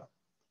Minnesota.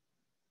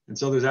 And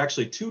so there's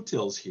actually two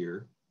tills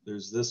here.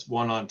 There's this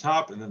one on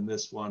top and then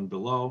this one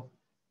below.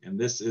 And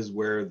this is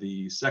where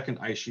the second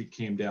ice sheet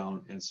came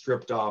down and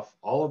stripped off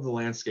all of the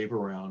landscape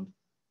around,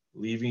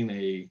 leaving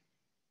a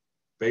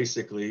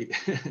basically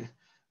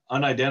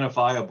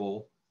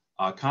unidentifiable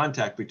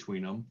contact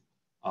between them,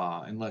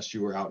 unless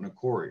you were out in a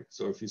quarry.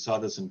 So if you saw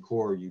this in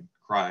core, you'd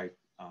cry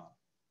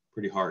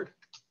pretty hard.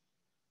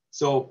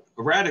 So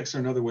erratics are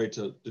another way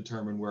to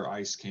determine where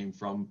ice came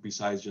from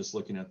besides just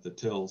looking at the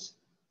tills.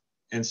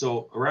 And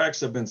so erratics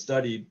have been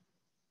studied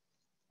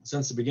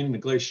since the beginning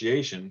of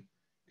glaciation.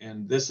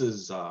 And this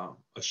is a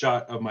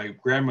shot of my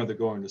grandmother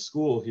going to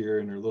school here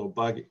in her little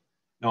buggy.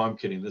 No, I'm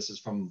kidding. This is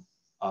from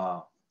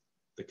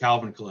the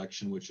Calvin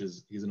collection, which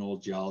is, he's an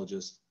old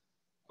geologist,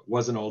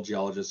 was an old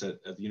geologist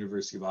at the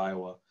University of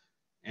Iowa.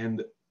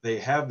 And they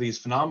have these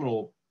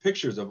phenomenal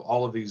pictures of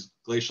all of these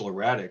glacial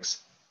erratics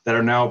that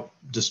are now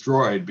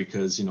destroyed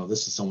because, you know,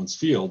 this is someone's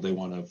field. They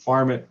want to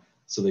farm it,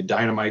 so they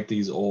dynamite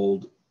these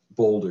old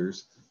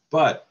boulders.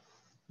 But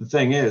the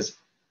thing is,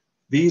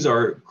 these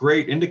are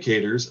great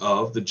indicators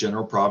of the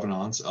general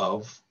provenance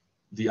of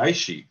the ice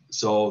sheet.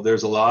 So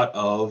there's a lot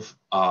of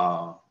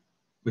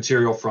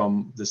material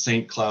from the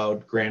St.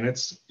 Cloud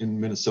granites in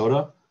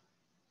Minnesota.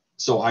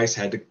 So ice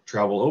had to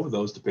travel over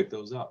those to pick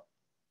those up.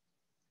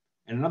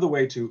 And another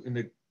way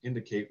to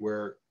indicate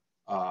where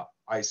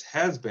ice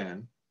has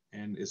been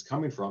and is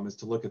coming from is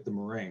to look at the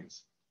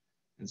moraines.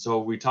 And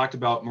so we talked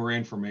about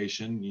moraine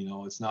formation. You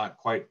know, it's not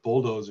quite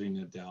bulldozing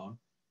it down.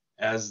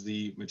 As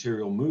the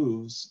material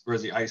moves, or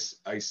as the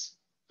ice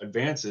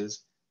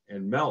advances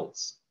and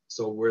melts,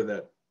 so where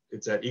that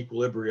it's at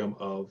equilibrium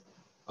of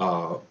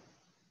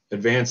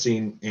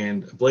advancing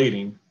and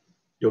ablating,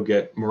 you'll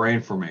get moraine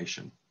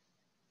formation.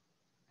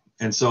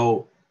 And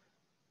so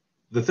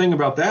the thing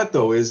about that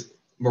though is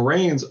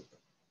moraines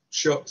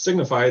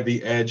signify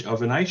the edge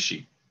of an ice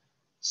sheet.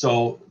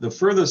 So the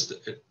furthest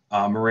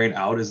moraine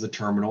out is the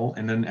terminal,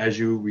 and then as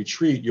you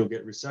retreat, you'll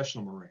get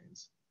recessional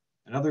moraines.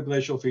 And other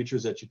glacial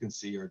features that you can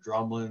see are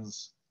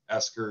drumlins,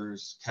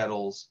 eskers,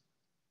 kettles,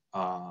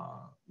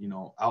 you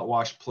know,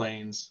 outwash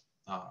plains.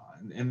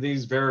 And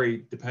these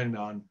vary depending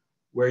on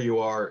where you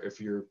are, if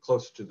you're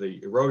closer to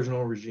the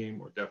erosional regime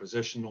or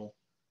depositional.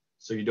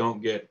 So you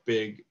don't get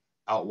big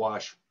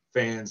outwash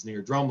fans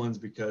near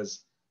drumlins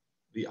because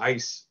the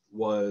ice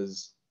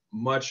was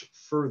much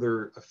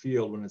further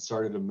afield when it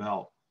started to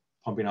melt,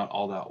 pumping out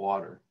all that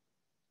water.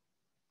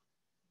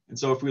 And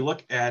so if we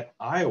look at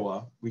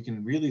Iowa, we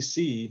can really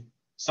see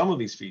some of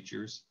these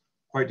features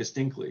quite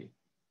distinctly.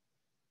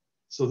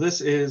 So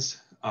this is,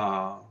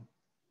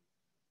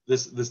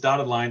 this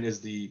dotted line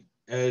is the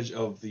edge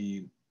of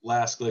the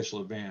last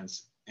glacial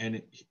advance.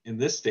 And in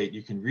this state,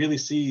 you can really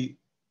see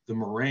the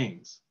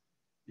moraines.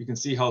 You can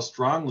see how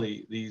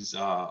strongly these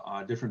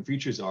different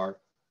features are.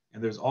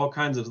 And there's all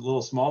kinds of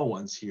little small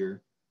ones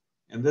here.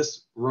 And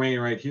this moraine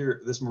right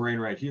here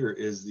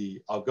is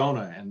the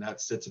Algona, and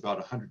that sits about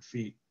 100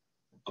 feet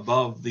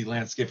above the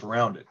landscape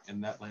around it.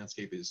 And that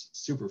landscape is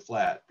super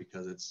flat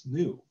because it's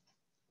new.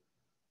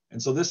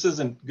 And so this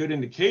is a good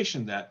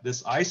indication that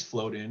this ice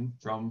flowed in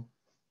from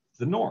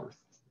the north,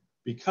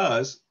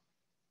 because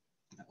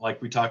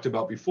like we talked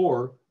about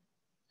before,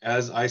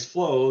 as ice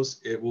flows,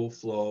 it will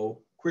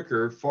flow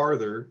quicker,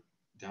 farther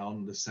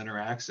down the center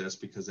axis,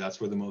 because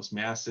that's where the most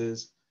mass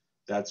is.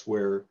 That's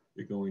where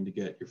you're going to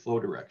get your flow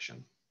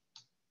direction.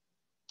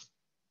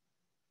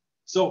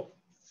 So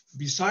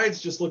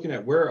besides just looking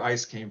at where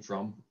ice came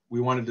from, we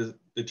wanted to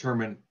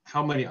determine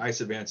how many ice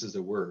advances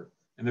there were.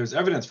 And there's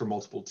evidence for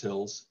multiple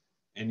tills,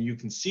 and you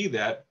can see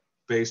that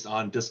based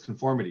on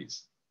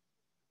disconformities.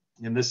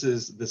 And this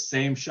is the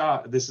same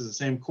shot. This is the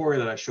same quarry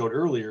that I showed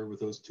earlier with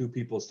those two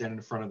people standing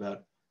in front of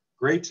that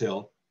gray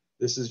till.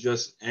 This is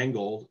just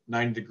angled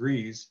 90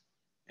 degrees.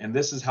 And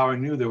this is how I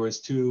knew there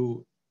was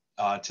two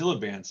till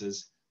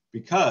advances,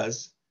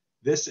 because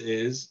this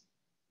is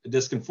a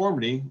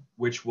disconformity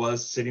which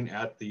was sitting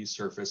at the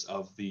surface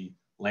of the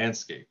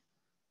landscape.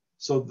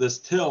 So this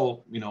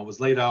till, you know, was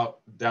laid out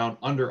down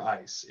under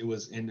ice. It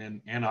was in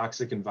an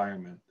anoxic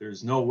environment.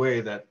 There's no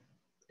way that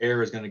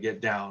air is going to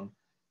get down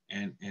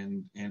and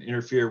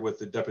interfere with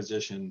the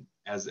deposition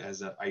as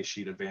that ice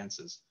sheet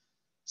advances.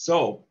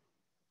 So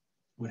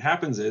what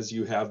happens is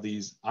you have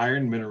these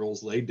iron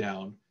minerals laid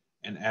down,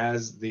 and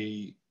as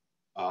they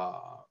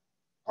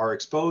are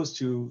exposed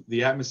to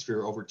the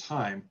atmosphere over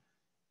time,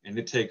 and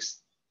it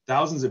takes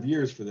thousands of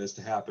years for this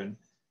to happen,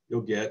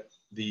 you'll get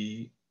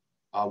the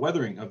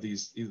weathering of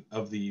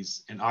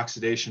these and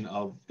oxidation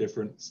of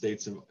different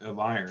states of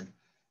iron.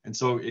 And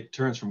so it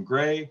turns from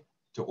gray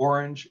to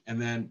orange.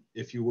 And then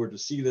if you were to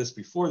see this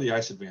before the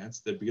ice advance,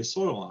 there'd be a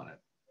soil on it.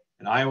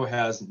 And Iowa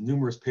has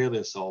numerous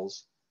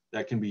paleosols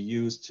that can be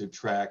used to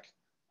track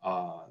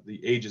the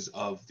ages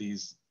of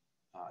these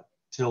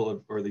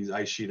till or these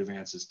ice sheet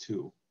advances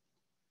too.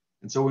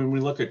 And so when we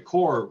look at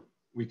core,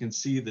 we can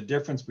see the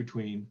difference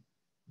between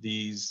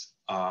these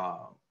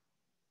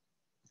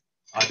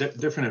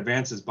different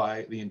advances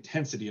by the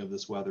intensity of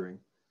this weathering.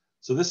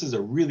 So this is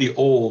a really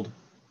old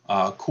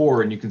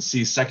core, and you can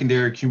see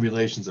secondary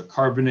accumulations of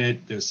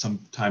carbonate. There's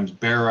sometimes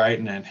barite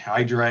and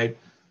anhydrite,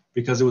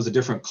 because it was a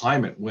different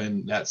climate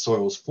when that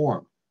soil was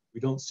formed.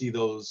 We don't see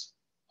those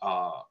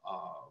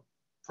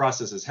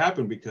processes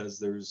happen because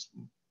there's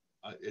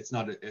it's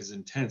not as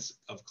intense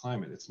of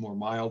climate. It's more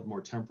mild,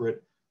 more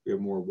temperate. We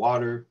have more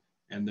water,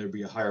 and there'd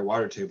be a higher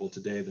water table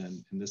today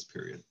than in this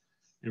period.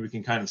 And we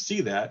can kind of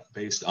see that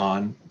based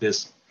on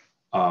this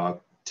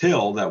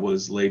till that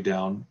was laid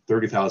down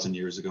 30,000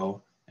 years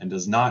ago and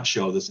does not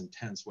show this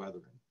intense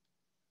weathering.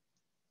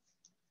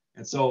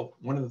 And so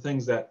one of the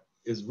things that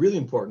is really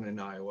important in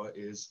Iowa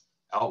is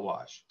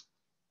outwash.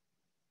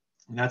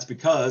 And that's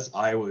because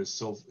Iowa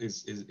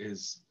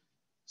is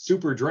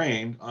super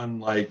drained,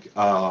 unlike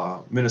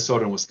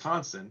Minnesota and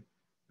Wisconsin.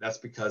 That's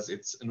because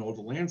it's an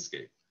older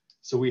landscape.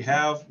 So we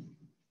have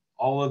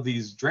all of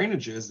these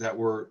drainages that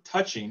were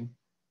touching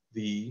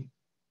the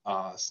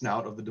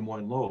snout of the Des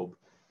Moines lobe.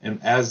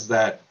 And as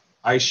that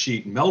ice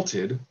sheet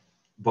melted,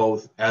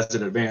 both as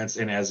it advanced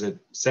and as it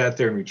sat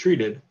there and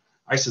retreated,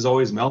 ice is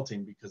always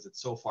melting because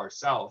it's so far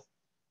south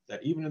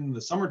that even in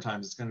the summer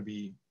times, it's going to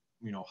be,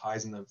 you know,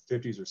 highs in the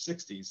 50s or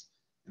 60s,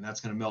 and that's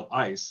going to melt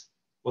ice.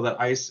 Well, that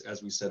ice,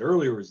 as we said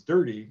earlier, is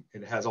dirty.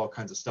 It has all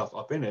kinds of stuff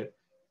up in it,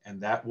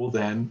 and that will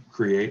then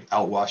create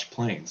outwash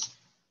plains.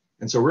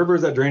 And so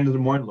rivers that drain the Des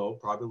Moines lobe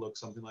probably look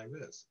something like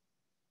this.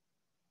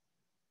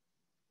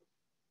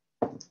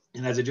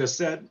 And as I just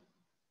said,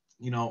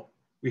 you know,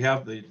 we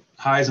have the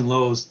highs and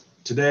lows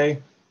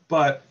today,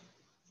 but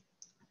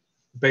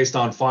based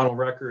on faunal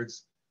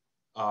records,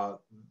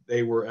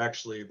 they were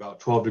actually about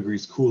 12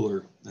 degrees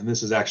cooler. And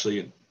this is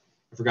actually,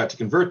 I forgot to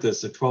convert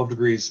this, to 12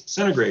 degrees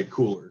centigrade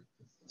cooler.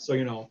 So,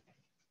 you know,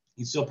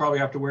 you still probably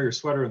have to wear your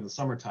sweater in the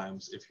summer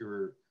times if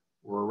you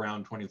were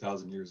around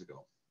 20,000 years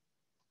ago.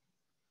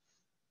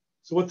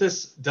 So what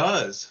this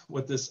does,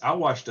 what this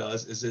outwash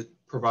does, is it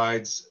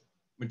provides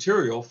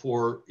material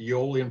for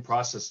Aeolian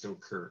process to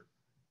occur.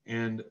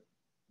 And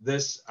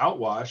this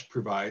outwash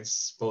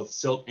provides both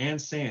silt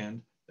and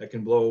sand that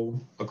can blow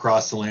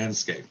across the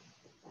landscape.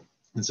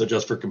 And so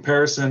just for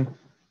comparison,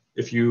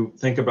 if you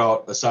think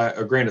about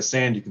a grain of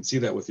sand, you can see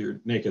that with your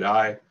naked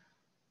eye.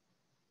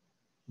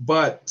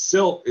 But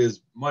silt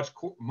is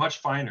much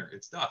finer.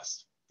 It's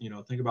dust. You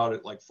know, think about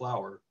it like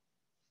flour.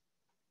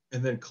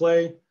 And then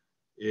clay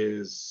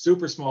is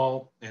super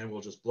small and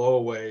will just blow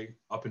away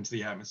up into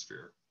the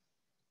atmosphere.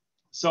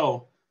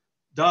 So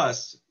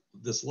dust,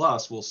 this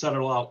loess, will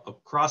settle out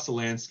across the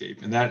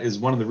landscape. And that is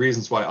one of the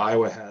reasons why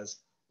Iowa has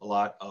a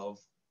lot of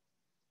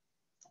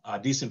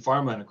decent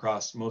farmland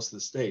across most of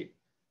the state,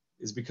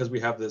 is because we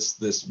have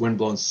this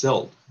windblown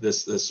silt,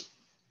 this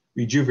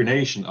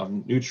rejuvenation of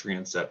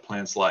nutrients that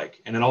plants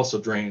like, and it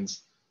also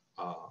drains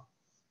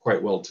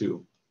quite well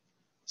too.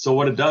 So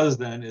what it does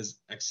then is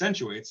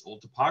accentuates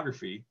old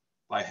topography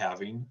by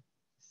having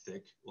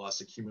thick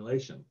loess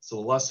accumulation. So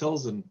the loess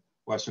hills in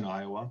Western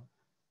Iowa,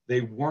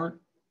 they weren't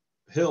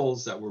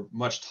hills that were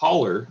much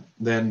taller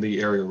than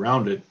the area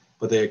around it,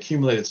 but they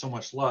accumulated so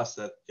much loess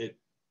that it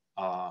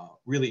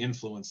really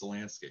influenced the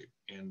landscape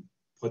and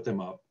put them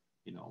up,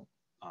 you know,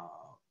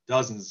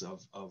 dozens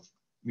of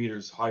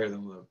meters higher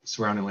than the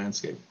surrounding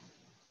landscape.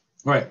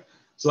 All right,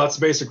 so that's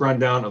the basic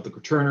rundown of the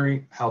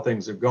Quaternary, how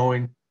things are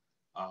going.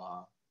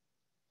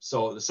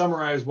 So to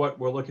summarize what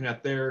we're looking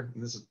at there,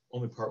 and this is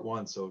only part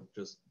one, so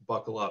just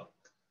buckle up.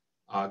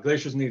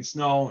 Glaciers need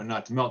snow and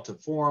not to melt to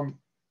form.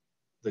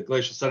 The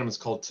glacial sediment is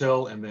called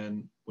till, and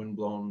then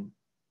windblown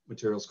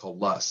materials called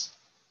loess.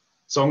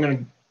 So I'm going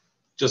to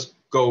just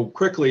go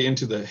quickly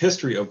into the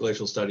history of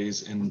glacial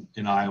studies in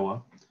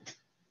Iowa.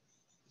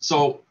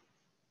 So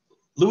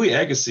Louis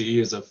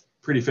Agassiz is a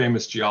pretty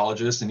famous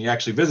geologist, and he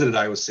actually visited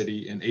Iowa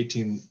City in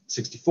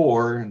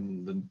 1864,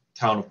 and the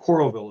town of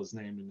Coralville is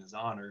named in his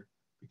honor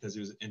because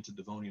he was into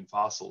Devonian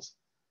fossils.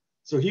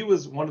 So he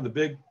was one of the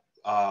big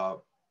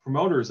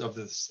promoters of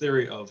this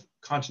theory of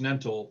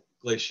continental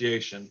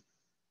glaciation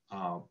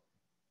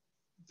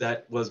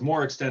that was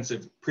more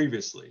extensive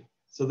previously.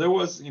 So there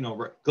was, you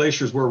know,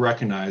 glaciers were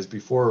recognized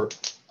before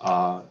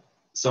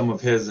some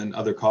of his and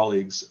other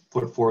colleagues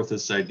put forth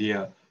this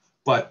idea,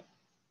 but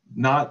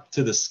not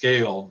to the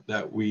scale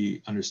that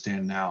we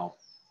understand now.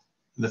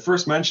 The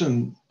first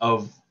mention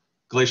of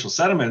glacial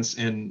sediments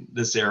in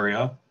this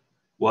area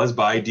was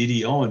by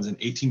D.D. Owens in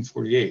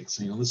 1848.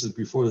 So, this is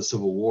before the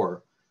Civil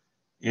War.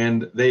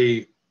 And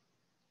they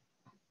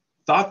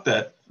thought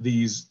that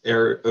this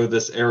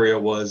area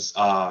was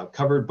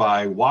covered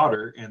by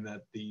water, and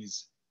that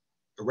these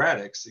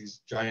erratics,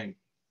 these giant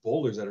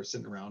boulders that are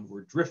sitting around,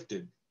 were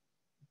drifted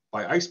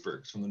by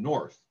icebergs from the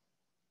north.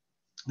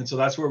 And so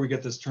that's where we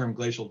get this term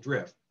glacial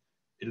drift.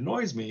 It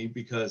annoys me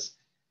because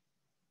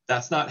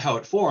that's not how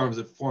it forms.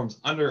 It forms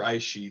under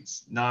ice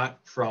sheets, not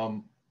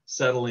from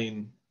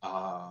settling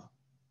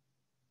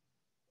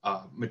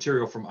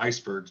material from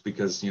icebergs,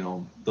 because,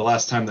 the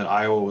last time that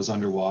Iowa was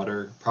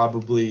underwater,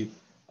 probably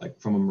like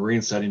from a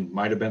marine setting,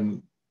 might have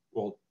been,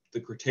 well,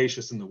 the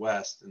Cretaceous in the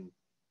West. And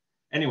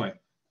anyway,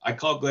 I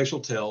call it glacial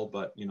till,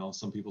 but,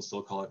 some people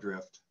still call it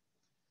drift.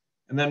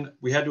 And then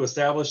we had to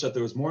establish that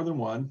there was more than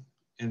one.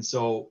 And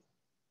so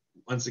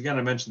once again,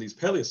 I mentioned these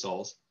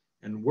paleosols,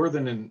 and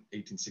Worthen in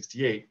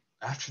 1868,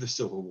 after the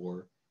Civil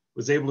War,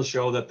 was able to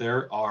show that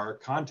there are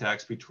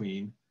contacts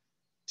between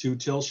two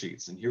till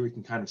sheets. And here we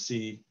can kind of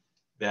see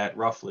that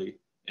roughly.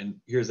 And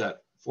here's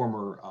that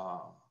former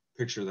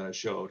picture that I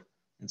showed.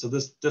 And so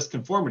this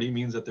disconformity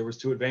means that there was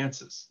two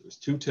advances. There's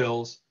two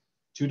tills,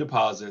 two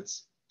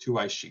deposits, two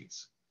ice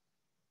sheets.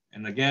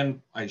 And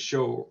again, I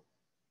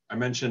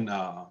mentioned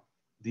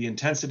the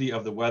intensity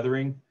of the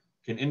weathering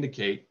can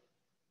indicate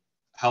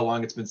how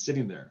long it's been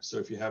sitting there. So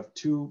if you have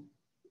two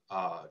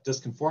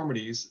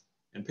disconformities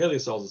and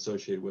paleosols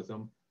associated with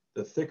them,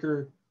 the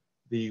thicker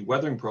the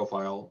weathering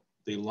profile,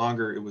 the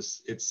longer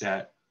it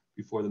sat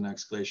before the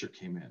next glacier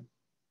came in.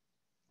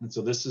 And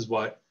so this is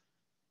what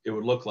it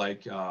would look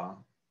like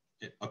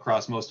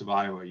across most of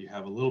Iowa. You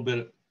have a little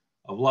bit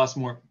of loess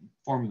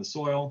forming the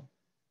soil,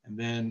 and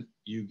then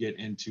you get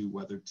into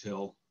weathered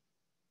till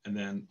and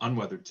then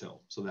unweathered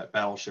till, so that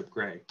battleship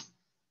gray.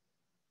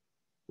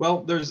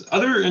 Well, there's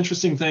other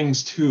interesting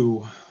things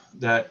too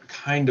that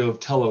kind of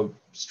tell a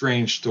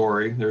strange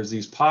story. There's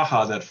these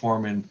paha that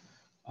form in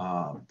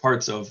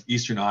parts of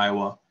eastern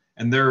Iowa,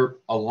 and they're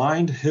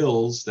aligned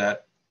hills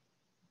that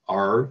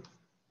are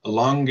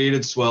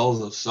elongated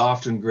swells of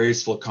soft and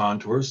graceful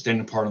contours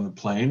standing apart on the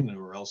plain,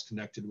 or else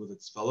connected with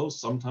its fellows,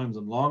 sometimes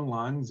in long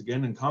lines,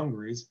 again in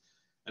congeries,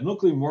 and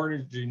locally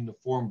merging to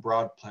form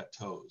broad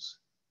plateaus.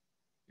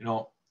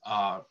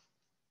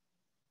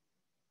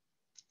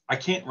 I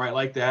can't write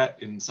like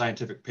that in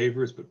scientific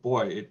papers, but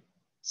boy, it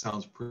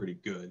sounds pretty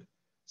good.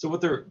 So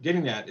what they're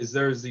getting at is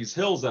there's these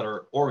hills that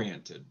are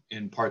oriented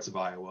in parts of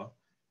Iowa,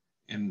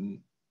 and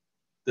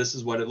this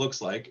is what it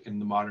looks like in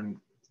the modern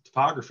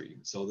topography.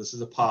 So this is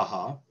a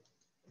paha,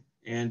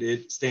 and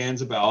it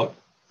stands about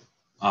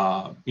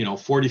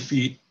 40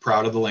 feet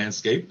proud of the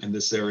landscape, and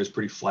this area is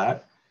pretty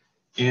flat.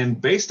 And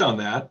based on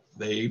that,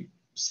 they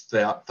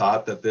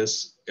thought that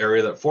this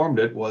area that formed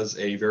it was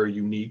a very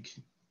unique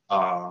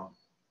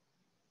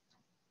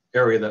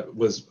area that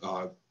was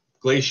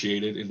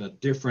glaciated in a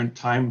different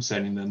time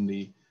setting than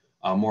the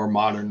more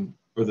modern,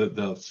 or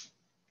the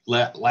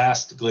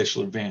last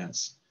glacial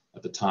advance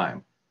at the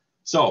time.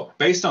 So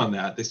based on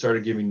that, they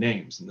started giving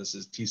names, and this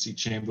is T.C.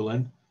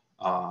 Chamberlain.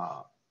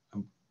 I'm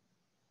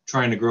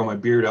trying to grow my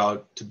beard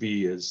out to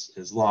be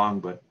as long,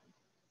 but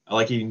I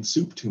like eating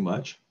soup too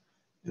much.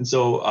 And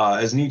so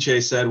as Nietzsche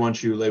said,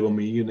 once you label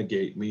me, you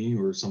negate me,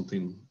 or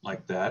something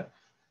like that.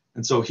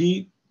 And so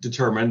he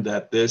determined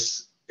that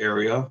this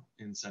area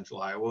in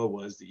central Iowa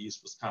was the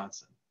East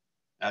Wisconsin.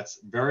 That's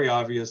very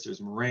obvious.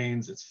 There's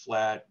moraines, it's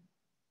flat,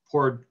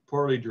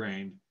 poorly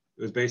drained.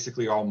 It was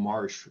basically all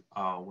marsh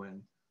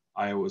when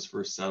Iowa was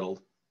first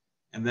settled.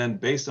 And then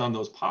based on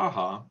those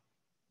paha,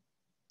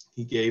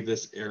 he gave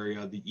this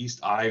area the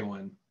East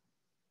Iowan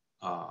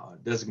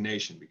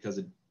designation, because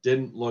it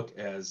didn't look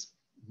as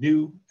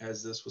new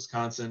as this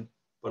Wisconsin,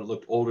 but it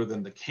looked older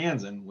than the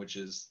Kansan, which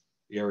is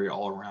the area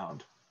all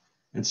around.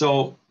 And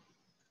so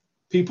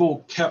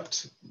people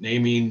kept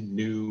naming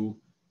new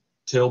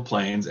till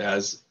plains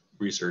as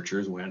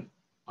researchers went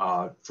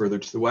further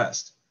to the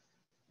west.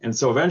 And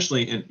so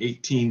eventually in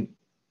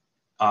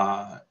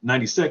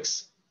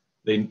 1896,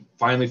 they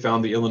finally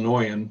found the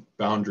Illinoisan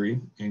boundary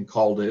and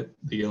called it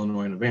the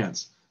Illinoisan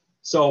Advance.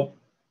 So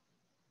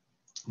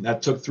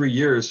that took 3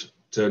 years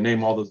to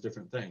name all those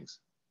different things.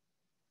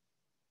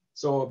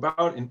 So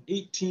about in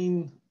late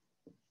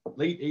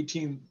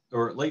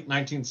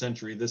 19th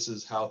century, this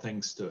is how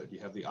things stood. You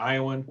have the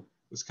Iowan,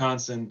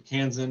 Wisconsin,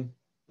 Kansan,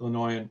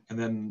 Illinoisan, and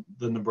then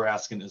the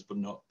Nebraskan is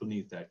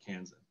beneath that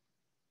Kansan.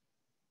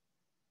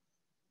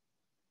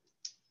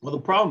 Well,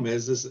 the problem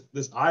is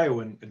this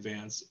Iowan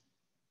advance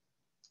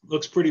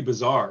looks pretty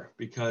bizarre,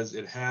 because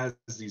it has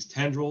these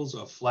tendrils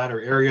of flatter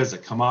areas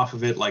that come off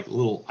of it like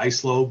little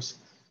ice lobes,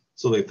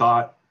 so they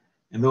thought,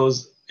 and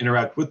those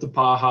interact with the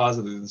pahas,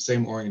 and they're the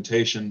same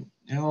orientation.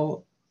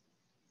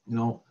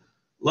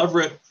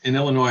 Leverett in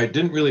Illinois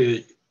didn't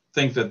really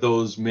think that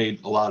those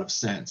made a lot of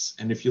sense.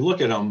 And if you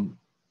look at them,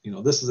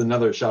 this is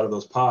another shot of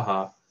those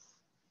paha.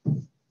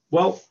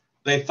 Well,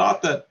 they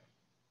thought that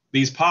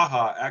these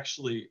paha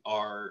actually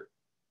are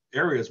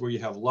areas where you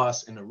have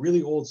loess in a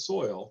really old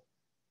soil,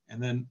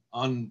 and then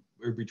on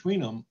or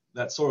between them,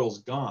 that soil's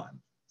gone.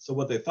 So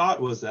what they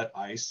thought was that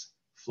ice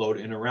flowed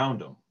in around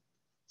them.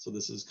 So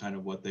this is kind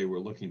of what they were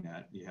looking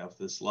at. You have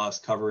this loess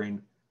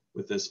covering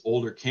with this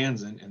older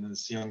Kansan and then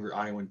this younger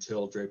Iowan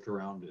till draped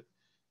around it.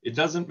 It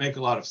doesn't make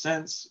a lot of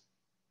sense,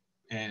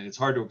 and it's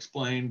hard to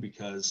explain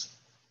because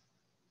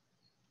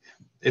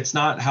it's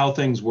not how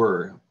things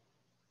were.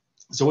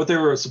 So what they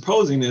were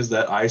supposing is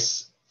that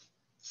ice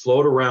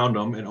flowed around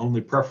them and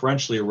only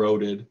preferentially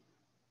eroded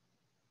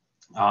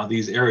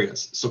these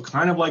areas. So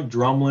kind of like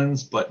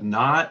drumlins, but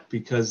not,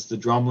 because the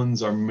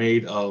drumlins are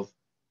made of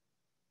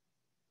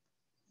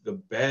the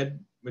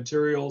bed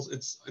materials.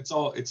 It's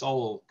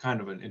all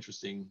kind of an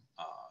interesting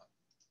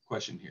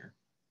question here.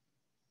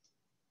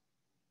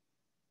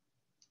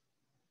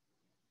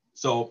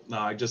 So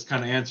I just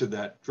kind of answered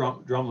that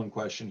drumlin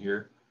question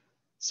here.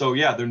 So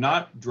yeah, they're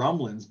not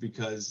drumlins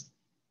because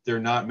they're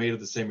not made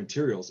of the same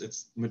materials.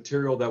 It's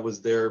material that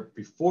was there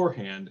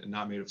beforehand and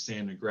not made of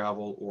sand and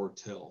gravel or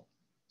till.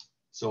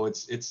 So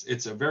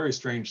it's a very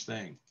strange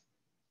thing.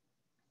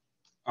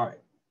 All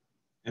right,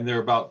 and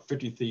they're about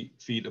 50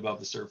 feet above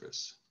the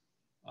surface.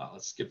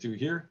 Let's skip through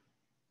here.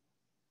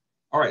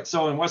 All right,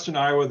 so in Western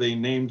Iowa, they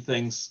named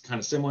things kind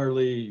of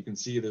similarly. You can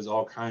see there's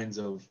all kinds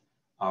of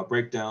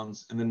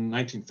breakdowns. And then in the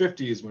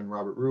 1950s, when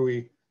Robert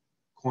Ruy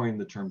coined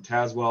the term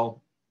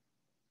Tazewell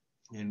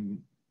and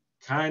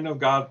kind of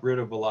got rid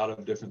of a lot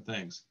of different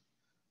things.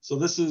 So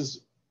this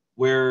is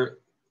where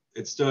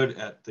it stood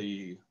at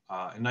the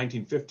in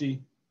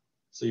 1950.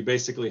 So you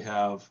basically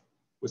have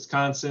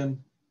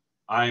Wisconsin,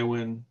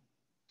 Iowan,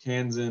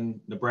 Kansan,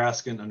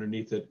 Nebraskan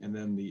underneath it, and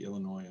then the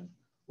Illinoisan.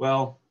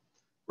 Well,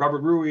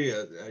 Robert Ruy,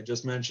 I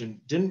just mentioned,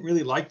 didn't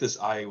really like this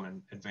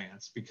Iowan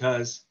advance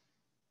because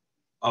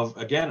of,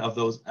 again, of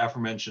those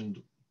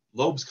aforementioned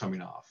lobes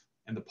coming off.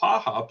 And the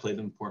paha played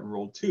an important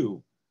role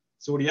too.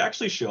 So what he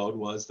actually showed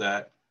was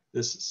that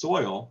this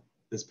soil,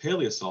 this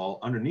paleosol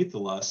underneath the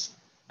loess,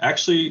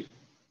 actually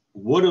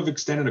would have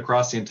extended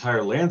across the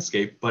entire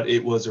landscape, but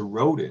it was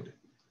eroded.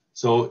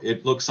 So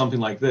it looks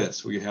something like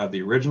this, where you have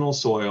the original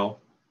soil,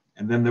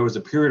 and then there was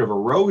a period of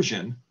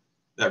erosion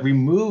that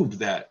removed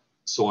that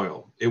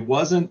soil. It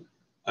wasn't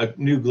a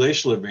new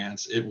glacial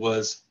advance, it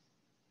was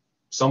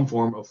some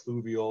form of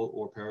fluvial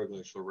or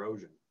paraglacial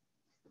erosion.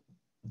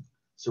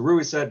 So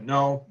Ruy said,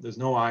 no, there's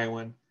no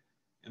Iowan.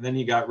 And then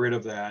he got rid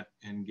of that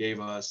and gave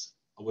us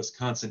a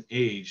Wisconsin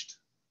aged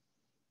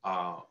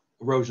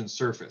erosion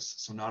surface,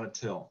 so not a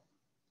till.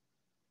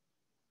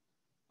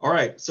 All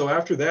right, so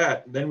after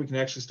that, then we can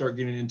actually start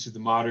getting into the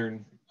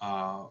modern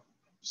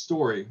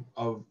story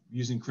of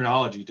using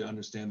chronology to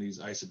understand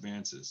these ice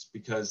advances,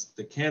 because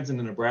the Kansan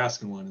and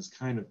Nebraskan one is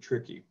kind of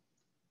tricky.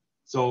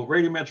 So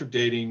radiometric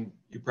dating,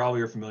 you probably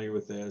are familiar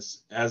with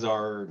this, as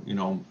are, you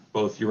know,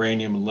 both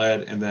uranium and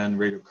lead, and then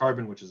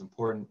radiocarbon, which is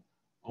important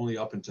only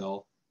up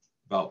until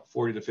about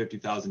 40 to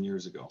 50,000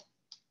 years ago.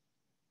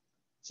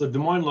 So Des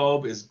Moines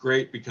lobe is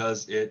great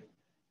because it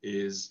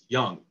is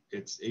young.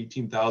 It's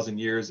 18,000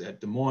 years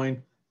at Des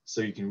Moines,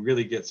 so you can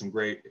really get some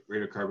great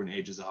radiocarbon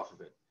ages off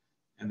of it.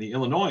 And the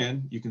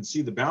Illinoisan, you can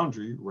see the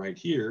boundary right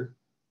here,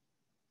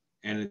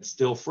 and it's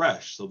still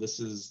fresh. So this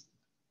is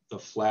the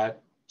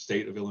flat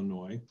state of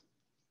Illinois.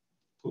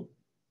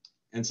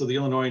 And so the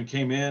Illinoisan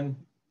came in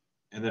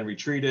and then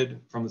retreated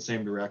from the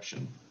same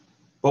direction.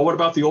 But what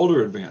about the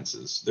older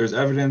advances? There's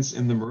evidence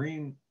in the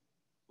marine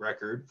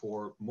record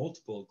for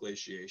multiple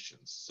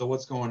glaciations. So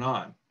what's going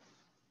on?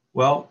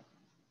 Well,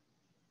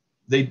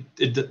 the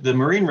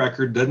marine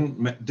record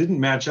didn't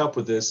match up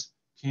with this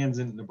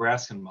Kansan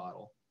Nebraskan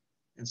model.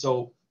 And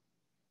so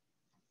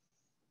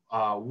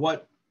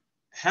what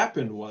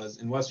happened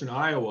was in Western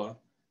Iowa,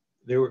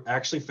 they were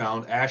actually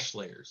found ash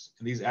layers.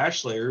 And these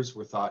ash layers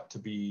were thought to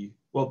be,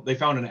 well, they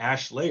found an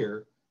ash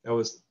layer that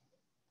was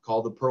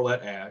called the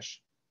Perlette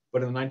ash.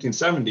 But in the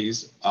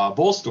 1970s,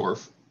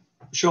 Bolstorff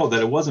showed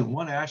that it wasn't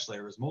one ash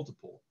layer, it was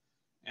multiple.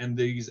 And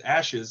these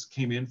ashes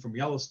came in from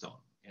Yellowstone.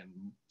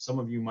 And some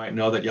of you might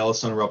know that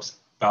Yellowstone erupts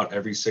about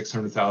every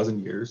 600,000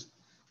 years,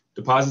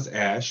 deposits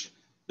ash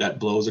that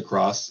blows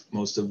across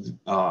most of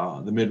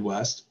the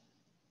Midwest,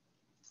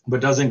 but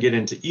doesn't get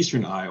into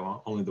eastern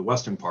Iowa, only the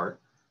western part.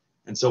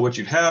 And so what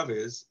you'd have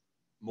is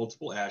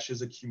multiple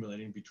ashes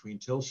accumulating between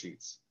till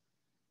sheets.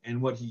 And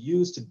what he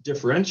used to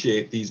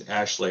differentiate these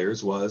ash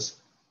layers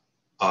was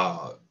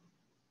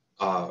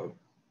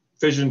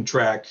fission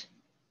track.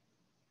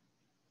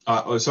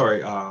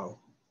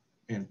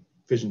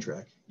 Fission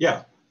track.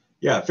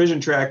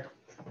 Fission track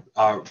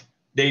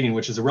dating,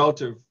 which is a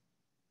relative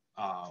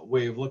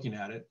way of looking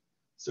at it.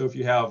 So if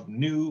you have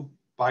new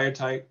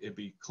biotite, it'd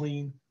be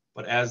clean,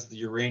 but as the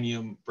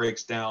uranium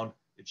breaks down,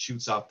 it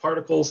shoots off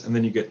particles, and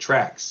then you get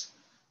tracks.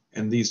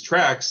 And these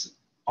tracks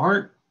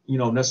aren't,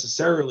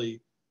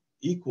 necessarily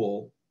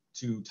equal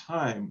to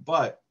time,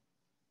 but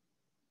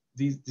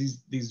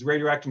these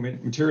radioactive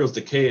materials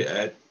decay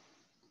at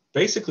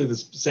basically the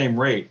same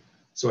rate.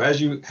 So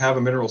as you have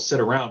a mineral sit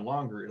around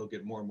longer, it'll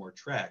get more and more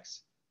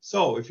tracks.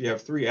 So if you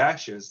have three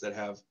ashes that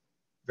have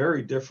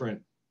very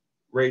different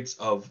rates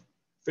of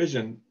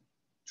fission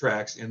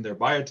tracks in their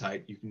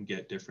biotite, you can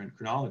get different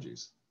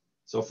chronologies.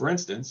 So for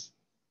instance,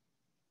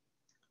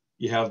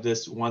 you have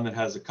this one that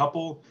has a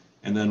couple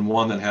and then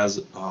one that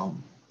has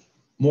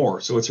more.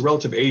 So it's a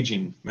relative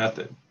aging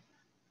method.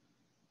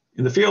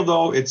 In the field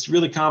though, it's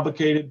really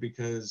complicated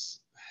because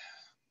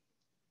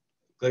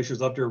glaciers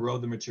love to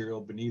erode the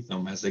material beneath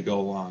them as they go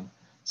along.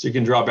 So you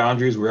can draw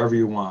boundaries wherever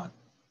you want.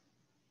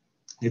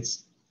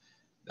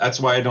 That's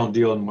why I don't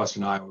deal in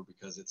Western Iowa,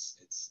 because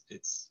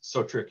it's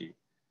so tricky.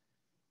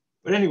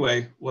 But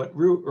anyway, what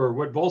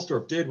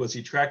Volstorff did was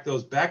he tracked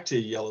those back to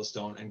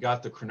Yellowstone and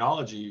got the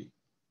chronology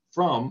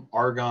from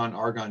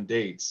argon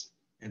dates.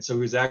 And so he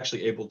was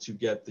actually able to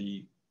get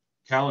the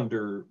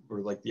calendar, or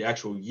like the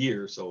actual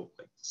year, so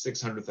like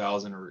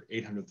 600,000 or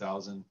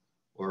 800,000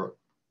 or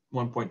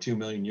 1.2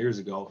 million years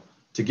ago,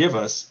 to give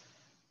us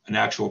an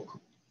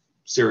actual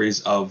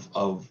series of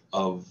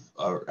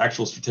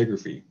actual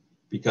stratigraphy,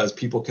 because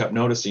people kept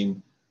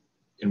noticing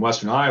in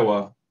Western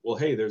Iowa, well,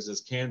 hey, there's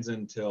this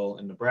Kansan till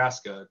in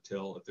Nebraska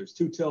till. If there's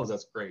 2 tills,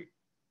 that's great.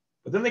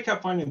 But then they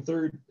kept finding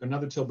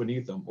another till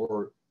beneath them,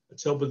 or a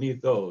till beneath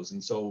those.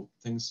 And so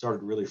things started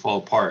to really fall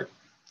apart.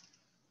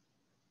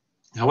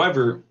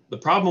 However, the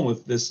problem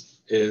with this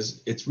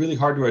is it's really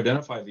hard to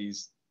identify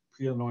these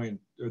pre-Illinois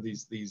or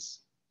these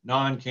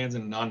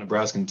non-Kansan and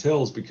non-Nebraskan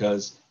tills,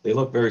 because they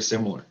look very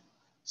similar.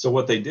 So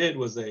what they did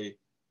was they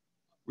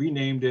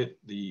renamed it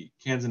the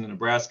Kansan and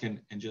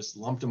Nebraskan and just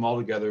lumped them all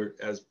together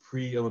as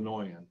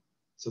pre-Illinoian.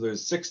 So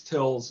there's 6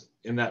 tills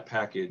in that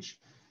package,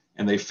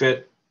 and they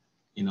fit,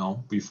 you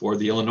know, before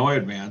the Illinois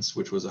advance,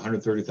 which was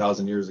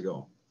 130,000 years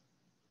ago.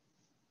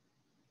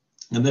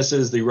 And this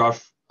is the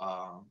rough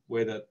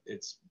way that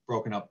it's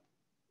broken up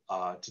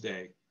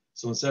today.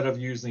 So instead of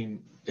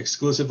using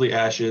exclusively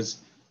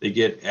ashes, they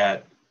get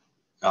at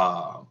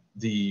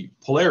the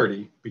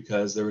polarity,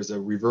 because there was a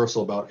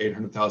reversal about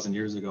 800,000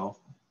 years ago,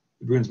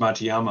 the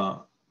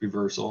Bruns-Matayama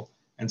reversal.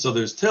 And so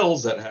there's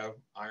tills that have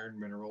iron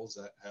minerals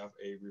that have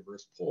a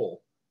reverse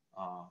pole,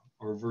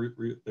 or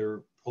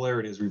their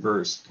polarity is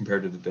reversed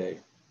compared to today.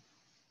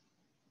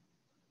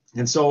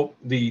 And so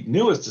the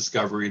newest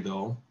discovery,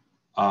 though,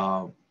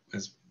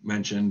 as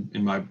mentioned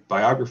in my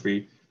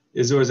biography,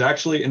 is there was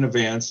actually an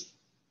advance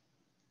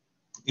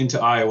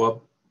into Iowa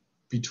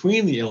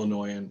between the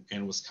Illinois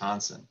and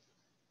Wisconsin.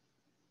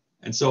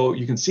 And so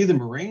you can see the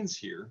moraines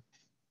here.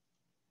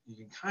 You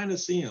can kind of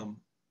see them,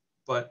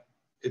 but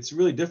it's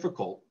really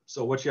difficult.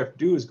 So what you have to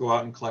do is go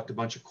out and collect a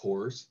bunch of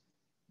cores,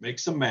 make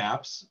some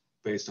maps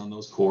based on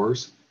those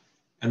cores,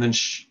 and then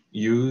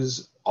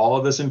use all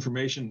of this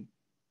information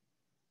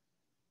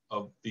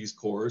of these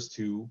cores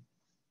to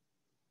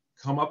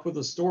come up with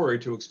a story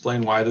to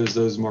explain why there's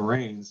those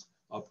moraines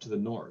up to the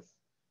north.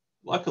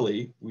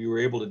 Luckily, we were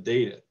able to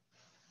date it.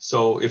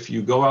 So if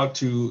you go out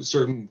to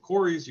certain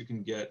quarries, you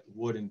can get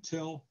wood and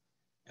till,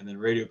 and then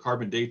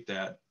radiocarbon date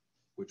that,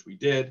 which we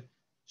did,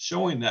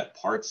 showing that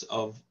parts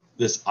of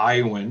this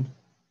Iowan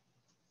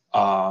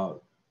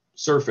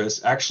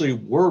surface actually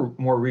were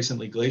more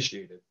recently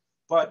glaciated,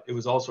 but it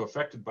was also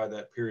affected by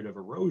that period of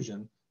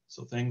erosion.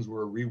 So things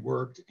were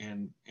reworked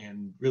and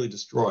really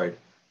destroyed.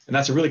 And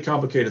that's a really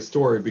complicated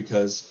story,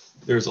 because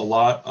there's a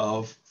lot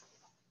of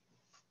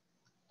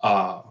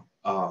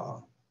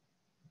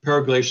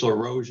paraglacial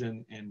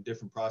erosion and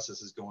different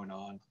processes going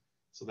on.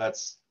 So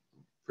that's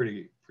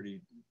pretty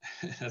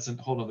that's a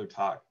whole nother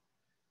talk.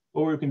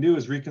 What we can do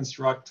is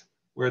reconstruct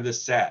where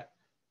this sat.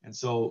 And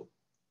so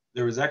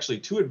there was actually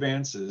 2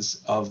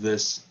 advances of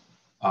this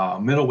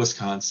middle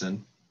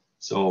Wisconsin.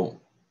 So,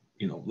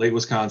 you know, late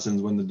Wisconsin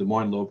is when the Des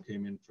Moines lobe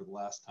came in for the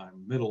last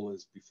time. Middle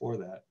is before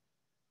that.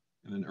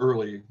 And then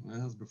early, well,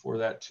 it was before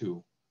that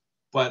too.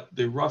 But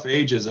the rough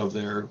ages of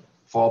there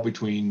fall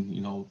between,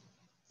 you know,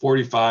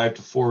 45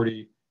 to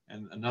 40,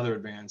 and another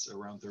advance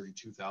around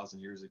 32,000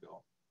 years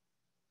ago.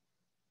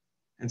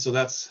 And so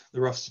that's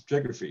the rough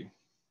stratigraphy.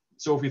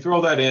 So if we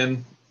throw that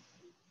in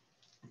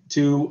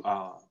to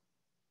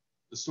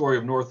the story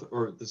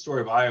of the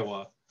story of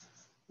Iowa,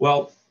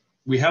 well,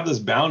 we have this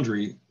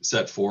boundary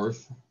set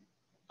forth,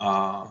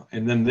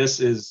 and then this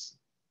is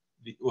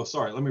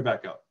let me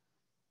back up.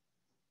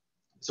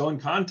 So in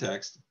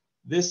context,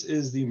 this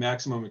is the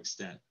maximum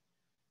extent,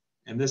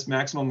 and this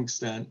maximum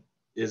extent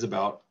is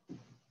about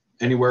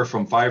anywhere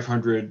from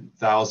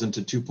 500,000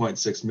 to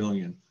 2.6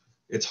 million.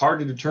 It's hard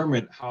to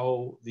determine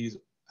how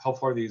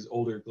far these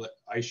older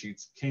ice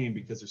sheets came,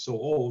 because they're so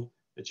old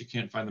that you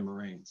can't find the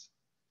moraines.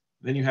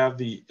 Then you have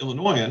the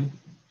Illinoisan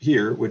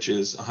here, which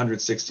is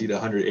 160 to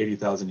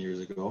 180,000 years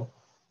ago,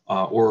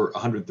 or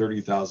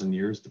 130,000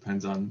 years,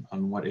 depends on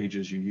what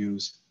ages you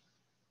use.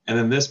 And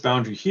then this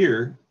boundary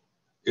here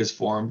is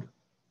formed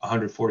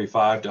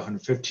 145 to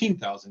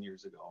 115,000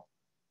 years ago.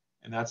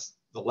 And that's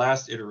the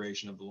last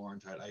iteration of the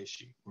Laurentide ice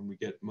sheet, when we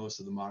get most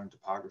of the modern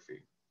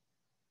topography.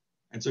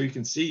 And so you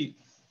can see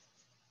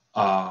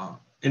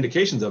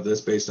indications of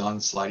this based on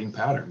sliding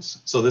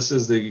patterns. So this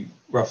is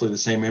roughly the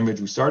same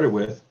image we started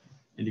with,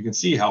 and you can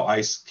see how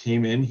ice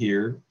came in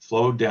here,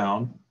 flowed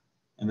down,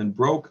 and then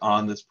broke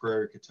on this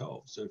prairie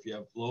coteau. So if you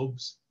have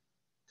lobes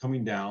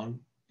coming down,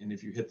 and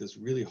if you hit this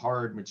really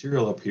hard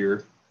material up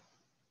here,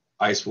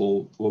 ice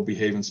will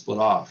behave and split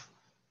off.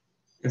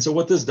 And so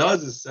what this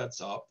does is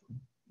sets up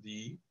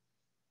the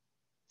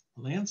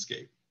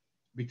landscape,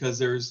 because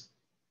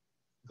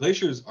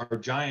glaciers are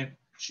giant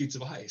sheets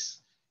of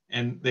ice,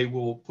 and they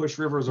will push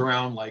rivers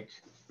around like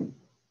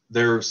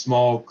they're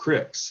small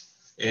cricks,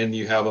 and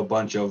you have a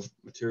bunch of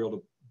material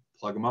to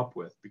plug them up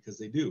with, because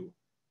they do.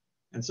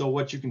 And so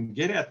what you can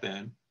get at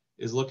then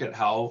is look at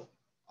how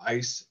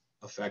ice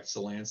affects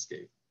the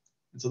landscape.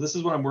 And so this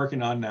is what I'm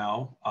working on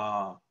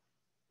now,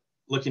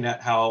 looking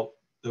at how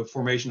the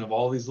formation of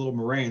all these little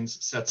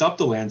moraines sets up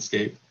the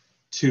landscape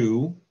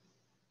to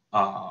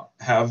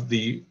have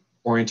the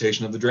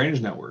orientation of the drainage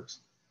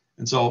networks.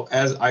 And so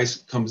as ice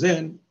comes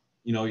in,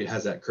 you know, it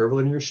has that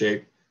curvilinear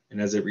shape,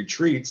 and as it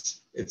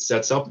retreats, it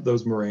sets up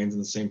those moraines in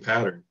the same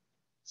pattern.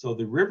 So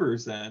the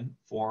rivers then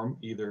form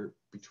either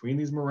between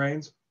these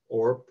moraines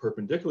or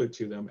perpendicular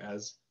to them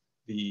as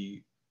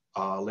the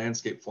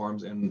landscape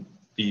forms and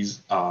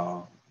these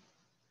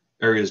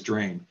areas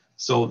drain.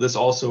 So this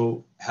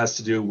also has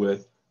to do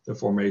with the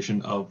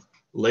formation of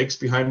lakes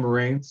behind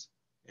moraines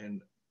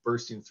and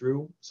bursting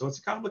through. So it's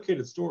a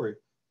complicated story,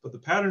 but the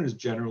pattern is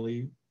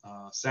generally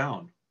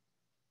sound.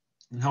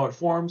 And how it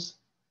forms,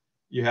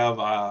 you have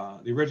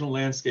the original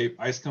landscape,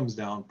 ice comes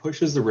down,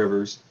 pushes the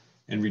rivers,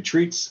 and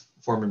retreats,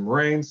 forming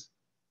moraines,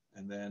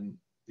 and then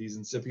these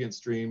incipient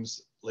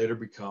streams later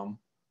become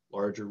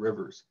larger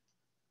rivers.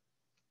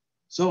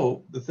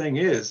 So the thing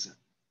is,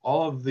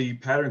 all of the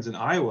patterns in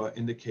Iowa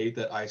indicate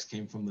that ice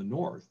came from the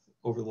north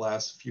over the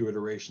last few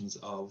iterations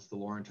of the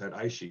Laurentide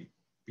ice sheet,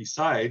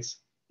 besides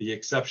the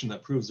exception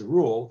that proves the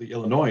rule, the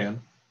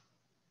Illinoisan.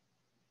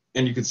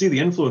 And you can see the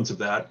influence of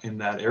that in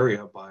that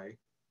area by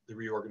the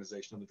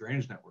reorganization of the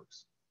drainage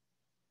networks.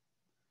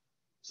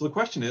 So the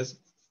question is,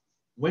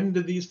 when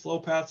did these flow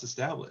paths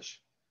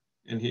establish?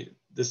 And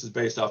this is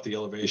based off the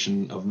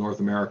elevation of North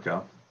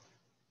America.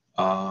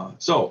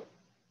 So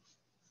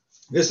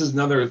this is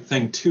another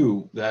thing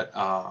too that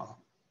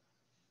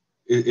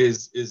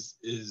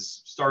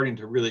is starting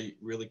to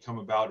really come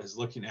about, is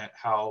looking at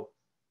how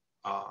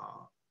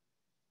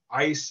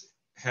ice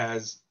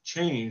has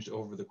changed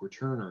over the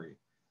Quaternary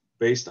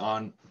based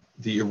on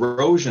the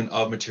erosion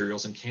of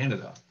materials in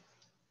Canada.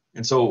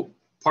 And so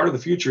part of the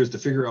future is to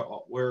figure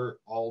out where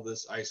all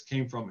this ice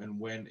came from and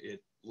when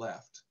it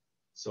left.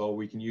 So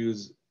we can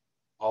use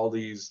all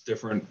these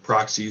different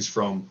proxies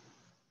from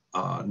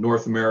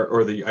North America,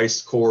 or the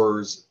ice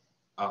cores,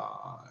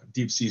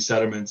 deep sea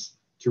sediments,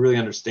 to really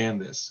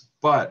understand this.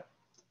 But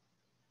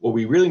what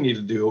we really need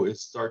to do is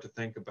start to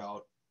think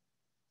about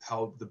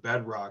how the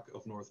bedrock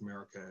of North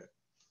America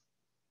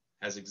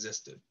has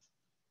existed.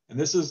 And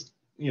this is,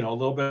 you know, a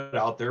little bit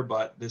out there,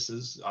 but this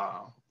is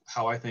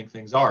how I think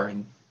things are.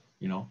 And,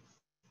 you know,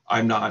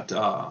 I'm not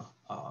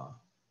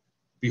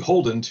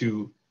beholden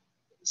to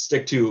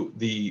stick to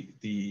the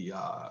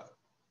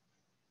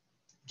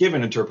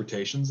given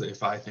interpretations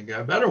if I think I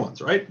have better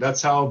ones, right?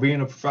 That's how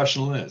being a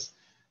professional is,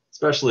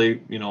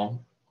 especially, you know,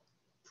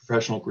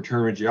 professional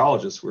quaternary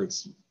geologists, where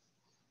it's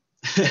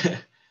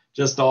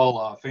just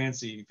all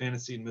fancy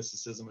and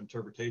mysticism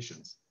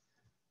interpretations.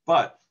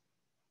 But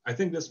I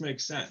think this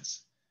makes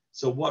sense.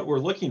 So what we're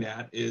looking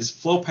at is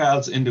flow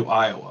paths into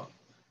Iowa.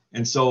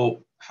 And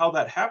so how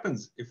that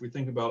happens, if we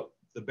think about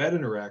the bed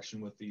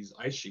interaction with these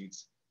ice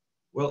sheets,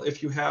 well,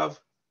 if you have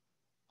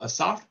a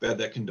soft bed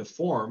that can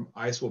deform,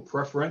 ice will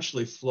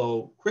preferentially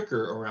flow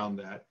quicker around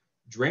that,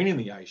 draining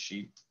the ice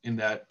sheet in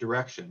that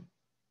direction.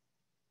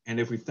 And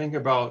if we think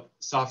about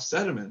soft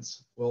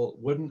sediments, well,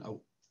 wouldn't a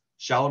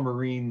shallow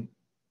marine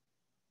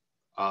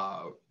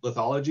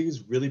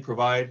lithologies really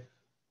provide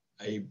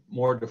a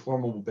more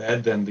deformable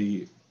bed than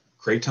the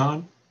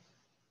craton?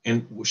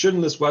 And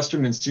shouldn't this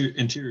western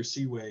interior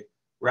seaway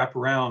wrap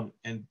around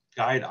and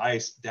guide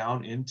ice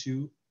down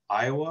into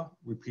Iowa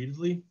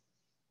repeatedly?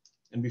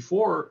 And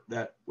before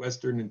that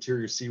western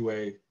interior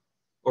seaway,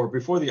 or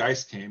before the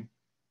ice came,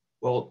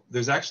 well,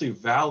 there's actually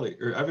valley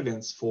or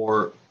evidence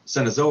for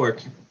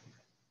Cenozoic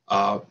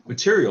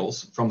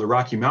materials from the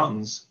Rocky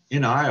Mountains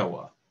in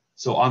Iowa.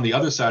 So on the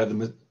other side of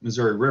the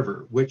Missouri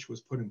River, which was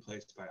put in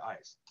place by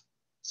ice.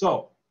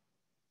 So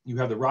you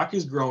have the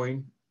Rockies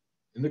growing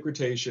in the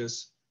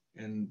Cretaceous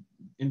and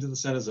into the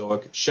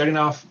Cenozoic, shedding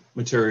off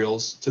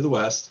materials to the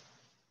west.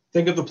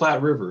 Think of the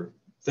Platte River.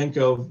 Think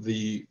of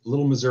the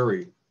Little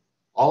Missouri.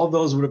 All of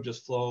those would have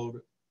just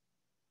flowed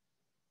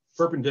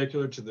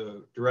perpendicular to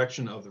the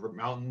direction of the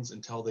mountains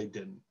until they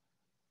didn't.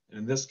 And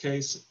in this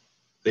case,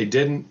 they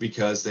didn't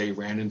because they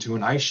ran into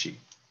an ice sheet.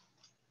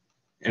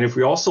 And if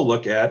we also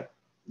look at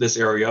this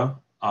area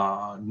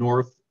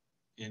north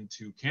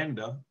into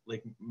Canada,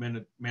 Lake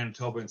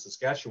Manitoba and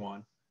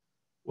Saskatchewan,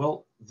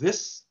 well,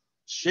 this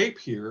shape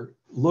here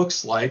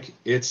looks like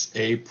it's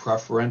a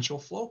preferential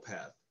flow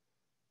path,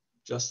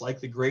 just like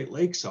the Great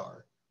Lakes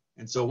are.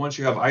 And so once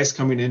you have ice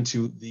coming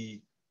into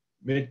the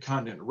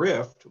mid-continent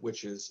rift,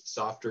 which is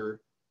softer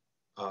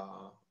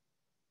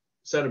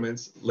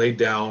sediments laid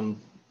down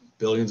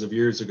billions of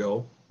years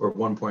ago, or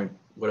 1 point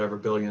whatever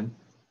billion,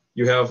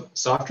 you have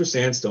softer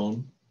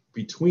sandstone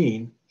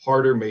between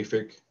harder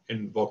mafic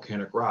and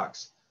volcanic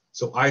rocks.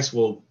 So ice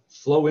will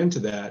flow into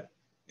that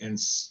and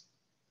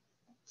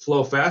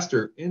flow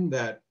faster in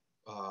that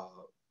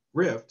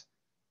rift,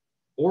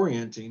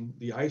 orienting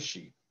the ice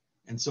sheet.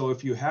 And so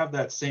if you have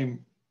that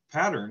same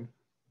pattern,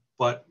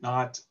 but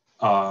not,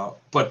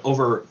 but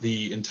over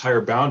the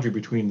entire boundary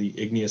between the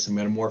igneous and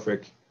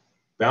metamorphic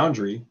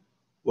boundary,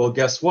 well,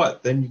 guess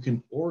what? Then you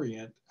can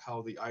orient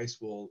how the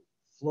ice will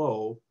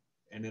flow,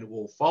 and it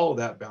will follow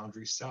that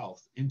boundary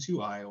south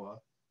into Iowa,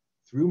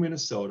 through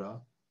Minnesota,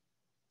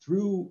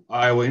 through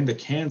Iowa into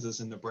Kansas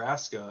and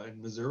Nebraska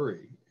and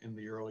Missouri in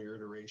the earlier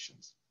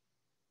iterations.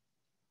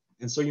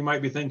 And so you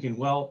might be thinking,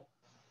 well,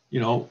 you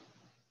know,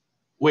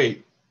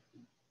 wait,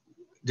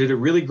 did it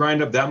really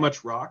grind up that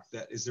much rock?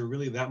 Is there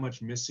really that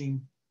much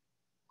missing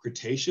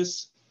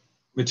Cretaceous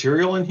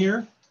material in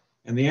here?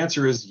 And the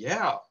answer is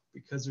yeah,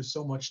 because there's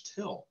so much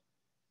till.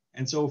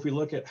 And so if we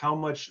look at how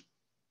much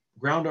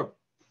ground up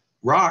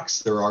rocks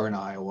there are in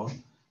Iowa,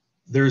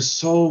 there's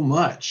so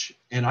much.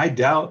 And I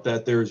doubt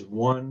that there's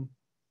one.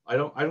 I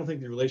don't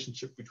think the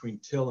relationship between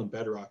till and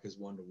bedrock is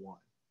 1-to-1.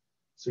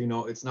 So, you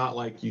know, it's not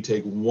like you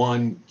take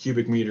 1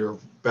 cubic meter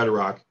of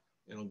bedrock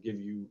and it'll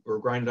give you, or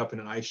grind it up in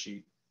an ice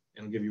sheet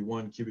and it'll give you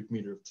 1 cubic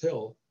meter of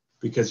till,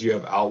 because you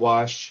have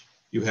outwash,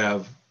 you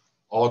have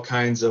all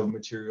kinds of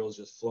materials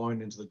just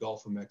flowing into the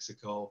Gulf of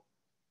Mexico.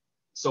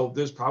 So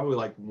there's probably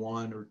like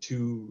 1 or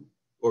 2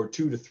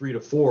 to 3 to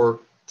 4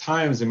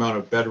 times the amount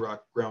of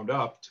bedrock ground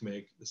up to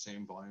make the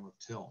same volume of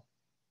till.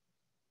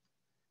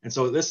 And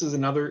so this is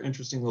another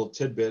interesting little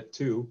tidbit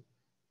too.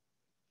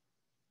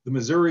 The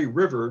Missouri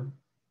River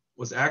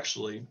was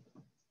actually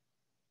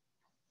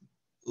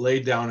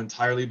laid down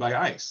entirely by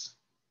ice.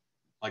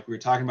 Like we were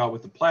talking about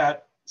with the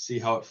Platte, see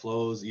how it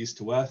flows east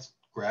to west,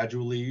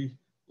 gradually,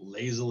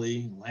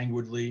 lazily,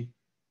 languidly.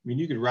 I mean,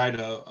 you could ride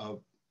a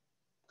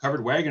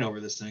covered wagon over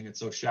this thing. It's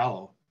so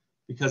shallow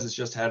because it's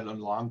just had a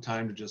long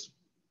time to just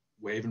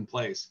wave in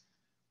place.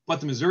 But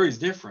the Missouri is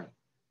different,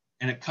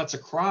 and it cuts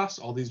across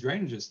all these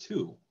drainages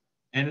too.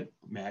 And it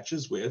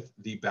matches with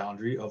the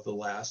boundary of the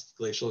last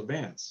glacial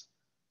advance.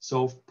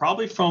 So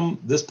probably from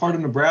this part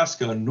of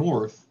Nebraska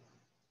north,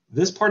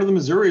 this part of the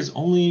Missouri is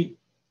only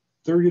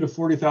 30 to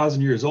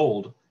 40,000 years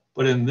old.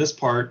 But in this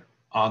part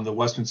on the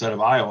western side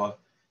of Iowa,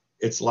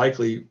 it's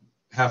likely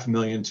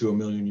 500,000 to 1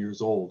 million years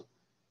old.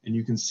 And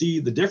you can see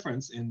the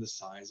difference in the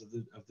size of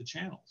the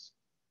channels.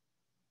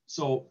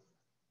 So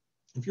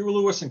if you were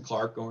Lewis and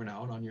Clark going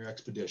out on your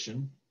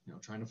expedition, you know,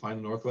 trying to find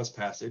the Northwest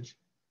Passage,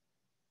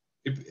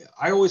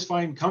 I always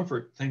find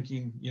comfort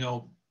thinking, you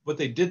know, what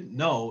they didn't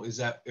know is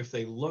that if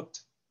they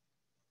looked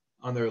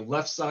on their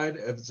left side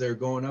as they're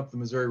going up the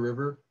Missouri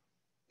River,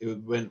 it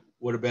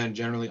would have been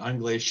generally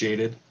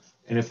unglaciated.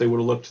 And if they would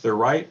have looked to their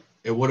right,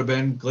 it would have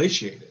been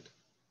glaciated,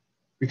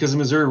 because the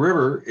Missouri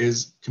River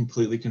is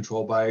completely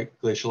controlled by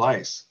glacial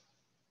ice.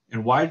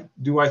 And why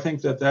do I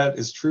think that that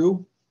is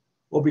true?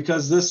 Well,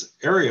 because this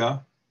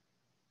area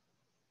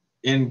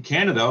in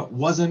Canada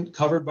wasn't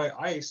covered by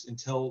ice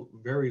until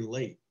very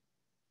late.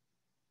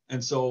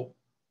 And so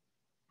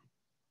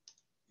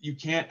you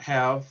can't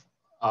have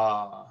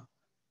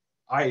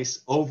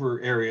ice over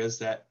areas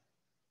that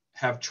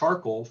have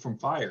charcoal from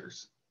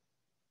fires.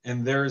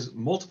 And there's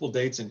multiple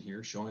dates in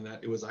here showing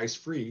that it was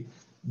ice-free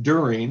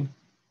during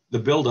the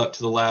buildup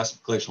to the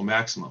last glacial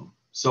maximum.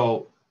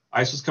 So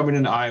ice was coming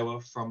into Iowa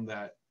from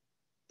that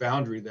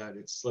boundary that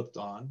it slipped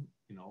on,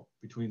 you know,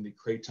 between the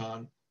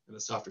craton and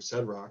the softer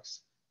sed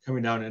rocks,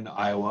 coming down into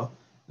Iowa.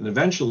 And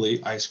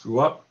eventually ice grew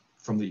up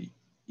from the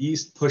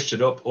east, pushed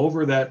it up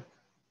over that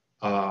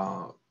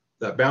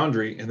that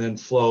boundary, and then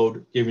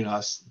flowed, giving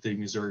us the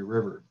Missouri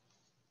River.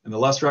 And the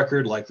Loess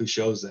record likely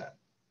shows that.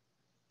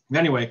 And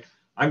anyway,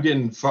 I'm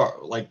getting far,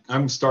 like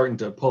I'm starting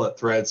to pull at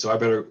thread, so I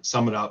better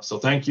sum it up. So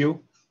thank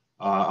you.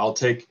 I'll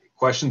take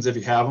questions if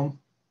you have them.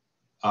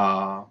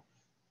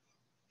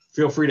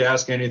 Feel free to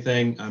ask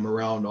anything. I'm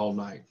around all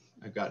night.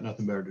 I've got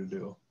nothing better to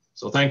do.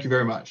 So thank you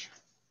very much.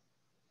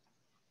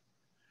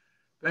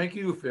 Thank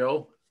you,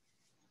 Phil.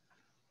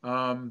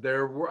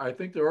 I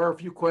think there are a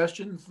few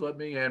questions.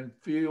 And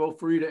feel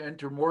free to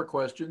enter more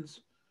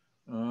questions.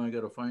 I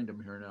got to find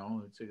them here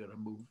now. I got to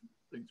move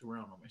things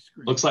around on my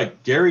screen. Looks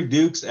like Gary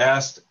Dukes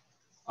asked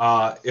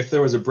if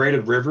there was a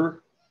braided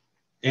river,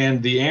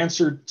 and the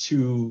answer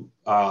to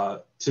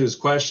his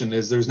question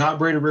is there's not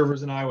braided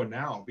rivers in Iowa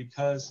now,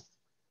 because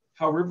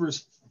how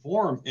rivers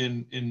form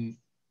in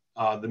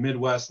the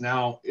Midwest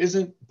now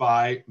isn't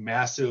by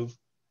massive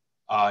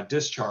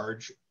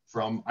discharge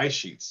from ice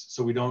sheets.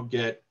 So we don't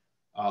get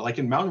like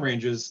in mountain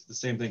ranges, the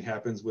same thing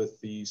happens with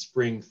the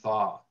spring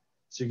thaw.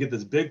 So you get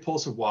this big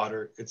pulse of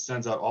water, it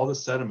sends out all the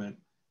sediment,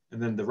 and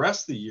then the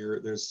rest of the year,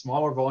 there's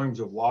smaller volumes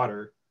of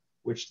water,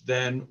 which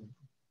then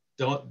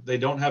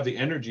don't have the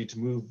energy to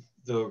move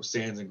the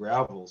sands and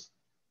gravels.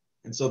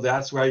 And so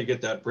that's why you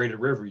get that braided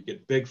river. You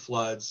get big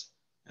floods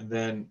and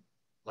then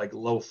like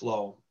low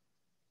flow.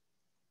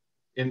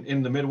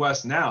 In the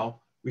Midwest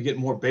now, we get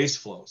more base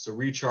flow, so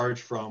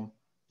recharge from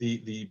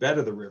the bed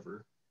of the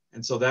river.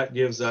 And so that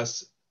gives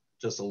us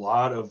just a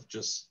lot of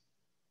just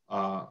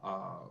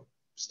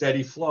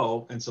steady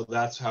flow. And so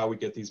that's how we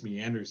get these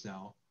meanders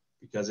now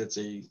because it's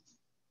a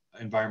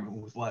environment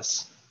with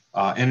less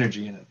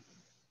energy in it.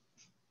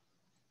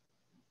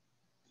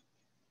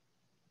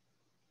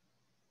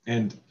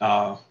 And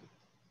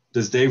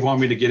does Dave want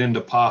me to get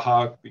into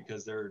PAHA,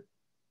 because there's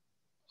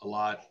a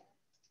lot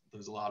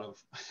of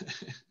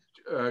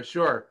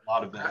Sure. a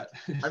lot of that.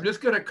 I'm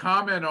just going to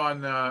comment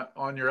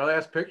on your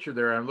last picture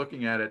there. I'm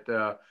looking at it.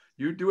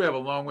 You do have a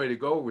long way to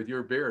go with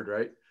your beard,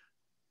 right?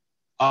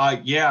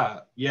 Yeah.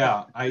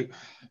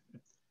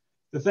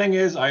 The thing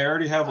is, I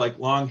already have like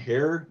long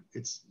hair.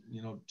 It's,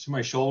 you know, to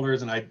my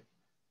shoulders, and I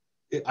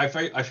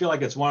feel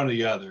like it's one or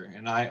the other.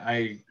 And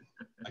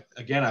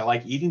again, I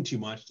like eating too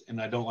much,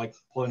 and I don't like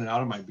pulling it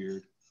out of my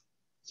beard.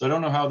 So I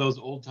don't know how those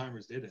old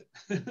timers did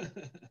it.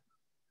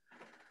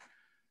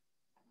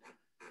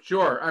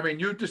 Sure. I mean,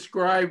 you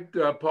described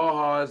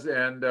PAHAs,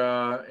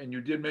 and you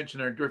did mention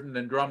they're different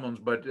than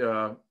drumlins, but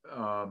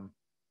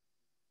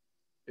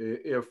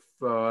if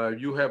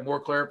you have more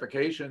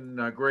clarification,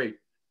 great.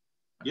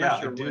 Yeah,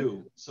 I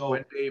do. So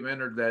when Dave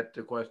entered that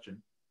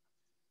question.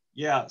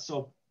 Yeah,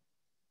 so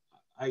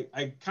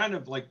I kind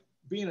of like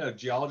being a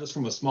geologist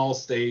from a small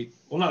state,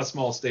 well, not a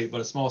small state, but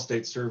a small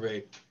state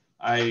survey.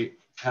 I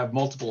have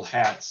multiple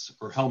hats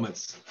or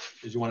helmets,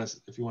 if you want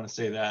to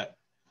say that.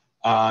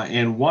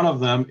 And one of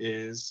them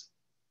is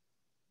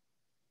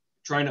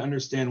trying to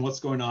understand what's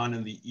going on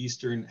in the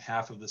eastern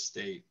half of the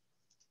state.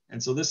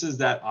 And so this is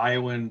that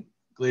Iowan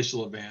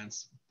glacial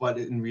advance, but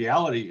in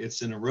reality,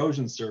 it's an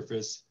erosion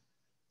surface,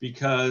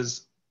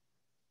 because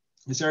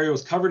this area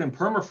was covered in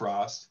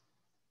permafrost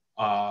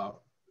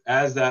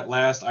as that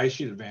last ice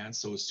sheet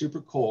advanced. So it was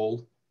super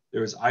cold.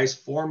 There was ice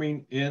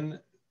forming in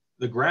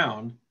the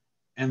ground,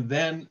 and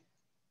then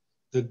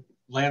the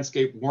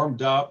landscape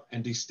warmed up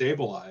and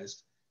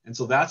destabilized. And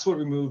so that's what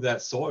removed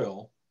that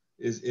soil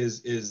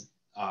is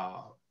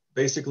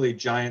basically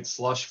giant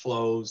slush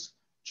flows,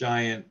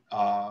 giant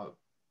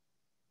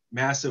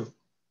massive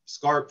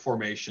scarp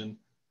formation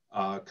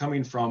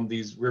coming from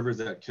these rivers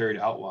that carried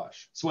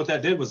outwash. So what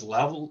that did was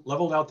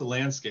leveled out the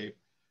landscape,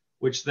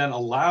 which then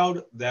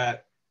allowed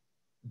that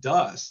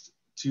dust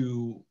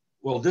to,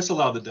 well,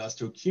 disallowed the dust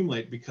to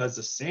accumulate, because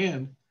the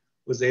sand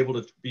was able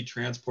to be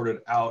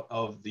transported out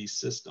of the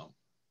system.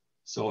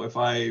 So if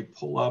I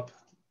pull up,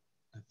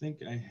 I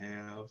think I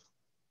have,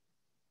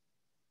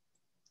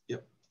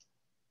 yep.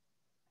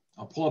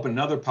 I'll pull up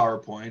another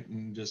PowerPoint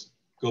and just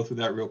go through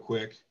that real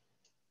quick.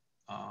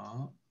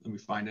 Let me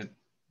find it,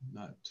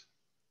 not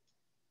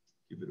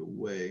give it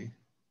away.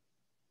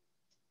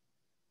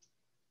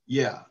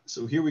 Yeah,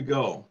 so here we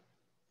go.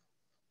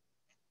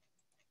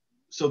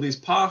 So these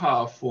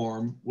PAHA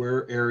form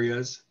where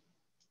areas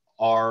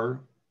are,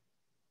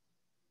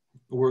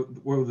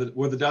 where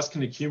the dust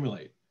can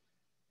accumulate.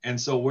 And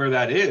so where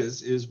that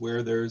is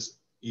where there's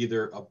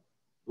either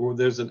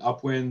there's an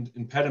upwind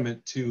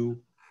impediment to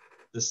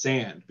the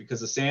sand, because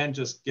the sand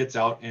just gets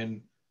out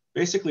and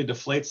basically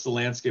deflates the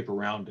landscape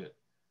around it.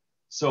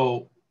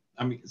 So,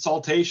 I mean,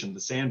 saltation,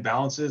 the sand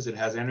balances, it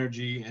has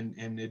energy,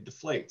 and it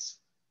deflates.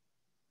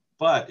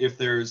 But if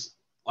there's,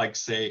 like,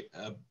 say,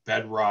 a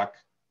bedrock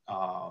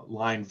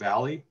lined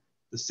valley,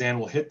 the sand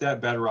will hit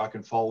that bedrock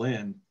and fall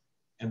in,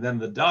 and then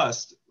the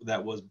dust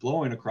that was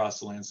blowing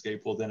across the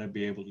landscape will then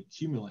be able to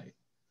accumulate.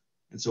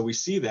 And so we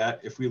see that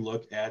if we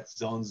look at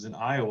zones in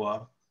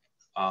Iowa.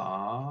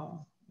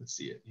 Let's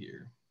see it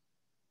here.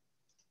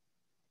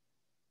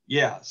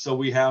 Yeah, so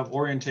we have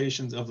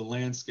orientations of the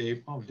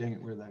landscape. Oh, dang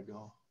it, where'd that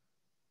go?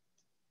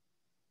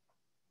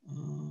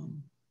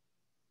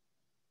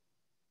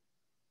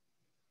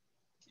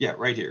 Yeah,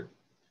 right here.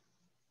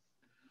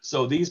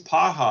 So these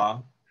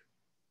PAHA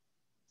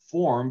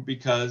form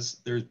because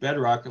there's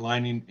bedrock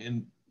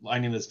lining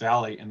this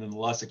valley, and then the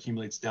loess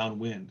accumulates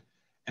downwind.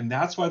 And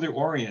that's why they're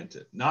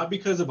oriented, not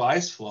because of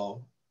ice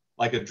flow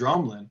like a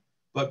drumlin,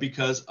 but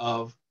because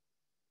of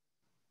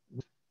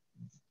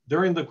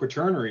during the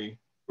Quaternary,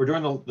 or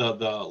during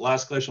the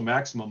last glacial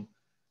maximum,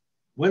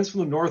 winds from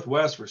the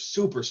northwest were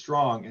super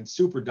strong and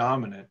super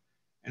dominant.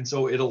 And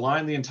so it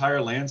aligned the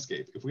entire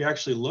landscape. If we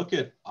actually look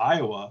at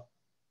Iowa,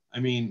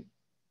 I mean,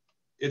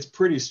 it's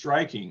pretty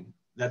striking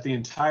that the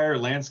entire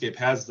landscape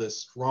has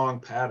this strong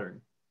pattern.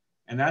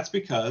 And that's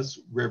because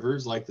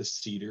rivers like the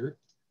Cedar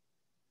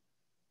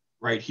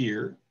right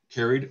here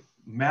carried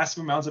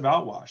massive amounts of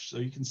outwash. So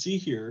you can see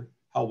here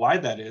how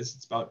wide that is.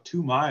 It's about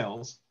 2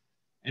 miles.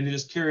 And it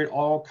just carried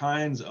all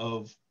kinds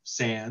of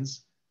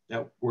sands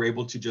that were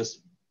able to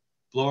just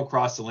blow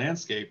across the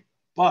landscape.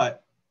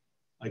 But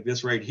like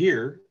this right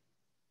here,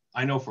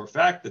 I know for a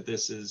fact that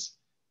this is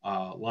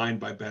lined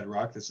by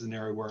bedrock. This is an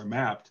area where I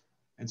mapped.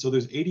 And so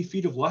there's 80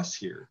 feet of loess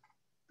here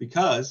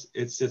because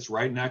it sits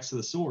right next to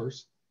the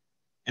source,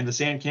 and the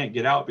sand can't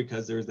get out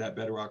because there's that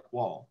bedrock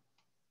wall.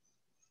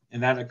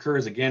 And that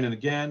occurs again and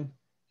again.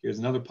 Here's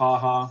another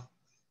PAHA.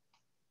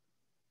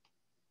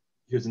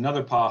 Here's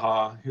another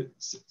PAHA.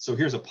 So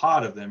here's a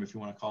pod of them, if you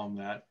want to call them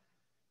that.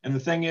 And the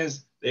thing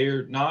is, they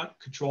are not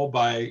controlled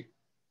by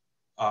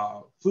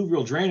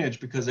fluvial drainage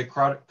because they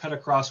cut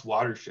across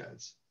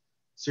watersheds.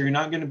 So you're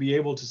not going to be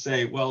able to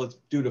say, well, it's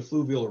due to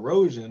fluvial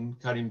erosion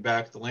cutting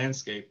back the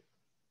landscape.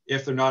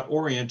 if they're not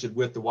oriented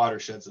with the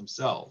watersheds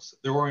themselves.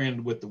 They're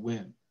oriented with the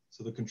wind.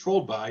 So they're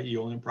controlled by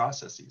aeolian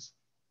processes.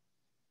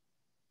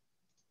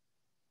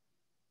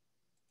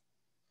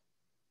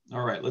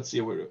 All right, let's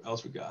see what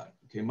else we got.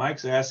 Okay,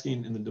 Mike's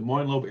asking, in the Des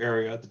Moines Lobe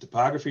area, the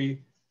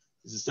topography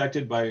is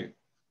dissected by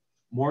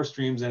more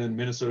streams than in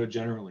Minnesota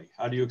generally.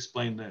 How do you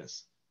explain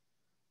this?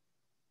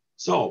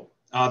 So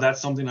that's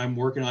something I'm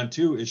working on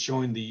too, is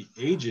showing the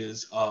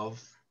ages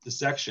of the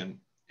section.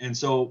 And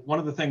so one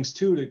of the things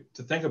too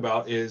to think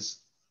about is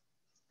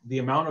the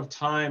amount of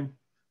time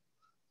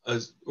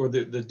or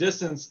the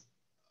distance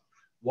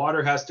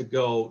water has to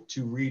go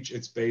to reach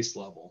its base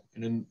level.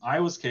 And in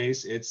Iowa's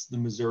case, it's the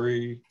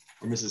Missouri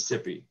or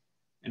Mississippi.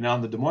 And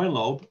on the Des Moines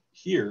Lobe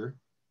here,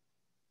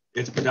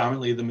 it's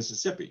predominantly the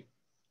Mississippi.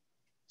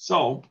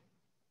 So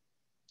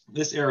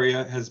this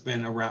area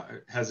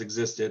has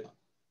existed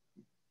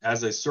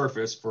as a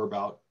surface for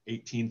about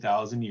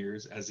 18,000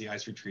 years as the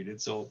ice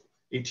retreated, so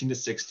 18 to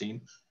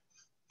 16.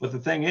 But the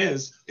thing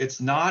is, it's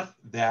not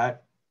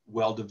that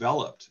well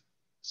developed.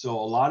 So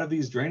a lot of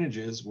these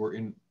drainages were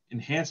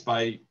enhanced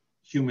by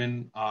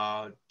human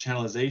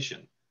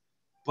channelization.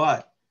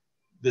 But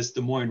this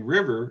Des Moines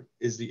River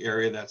is the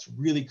area that's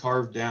really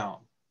carved down.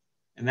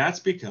 And that's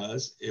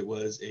because it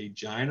was a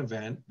giant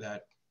event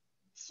that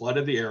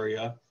flooded the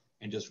area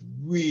and just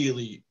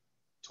really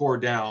tore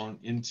down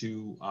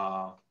into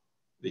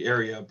the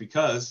area,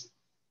 because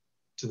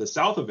to the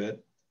south of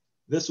it,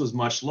 this was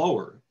much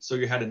lower. So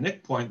you had a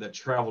nick point that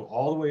traveled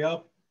all the way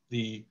up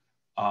the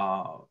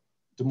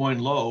Des Moines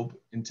Lobe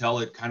until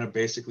it kind of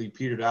basically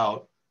petered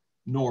out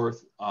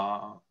north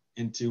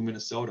into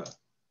Minnesota.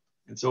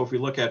 And so if we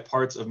look at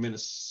parts of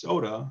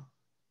Minnesota,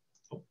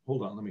 oh,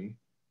 hold on, let me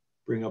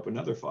bring up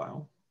another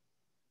file.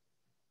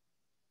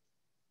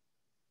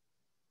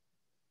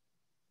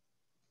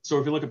 So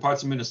if you look at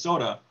parts of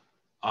Minnesota,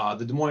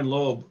 the Des Moines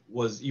Lobe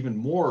was even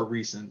more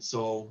recent,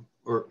 so,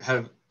 or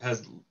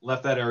has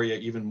left that area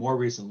even more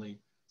recently.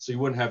 So you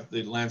wouldn't have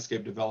the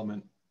landscape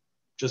development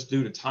just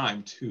due to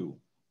time too.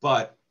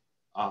 But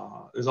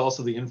there's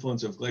also the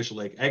influence of glacial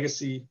lake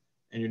Agassiz,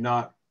 and you're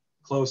not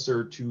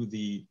closer to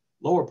the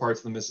lower parts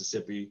of the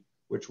Mississippi,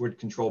 which would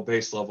control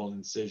base level and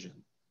incision.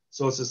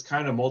 So it's this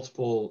kind of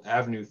multiple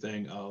avenue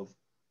thing of,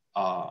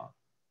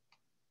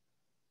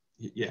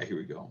 yeah, here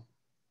we go,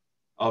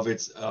 of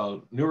its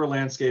newer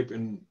landscape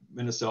in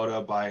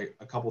Minnesota by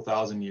a couple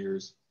thousand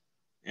years.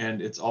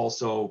 And it's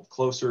also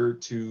closer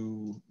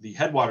to the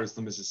headwaters of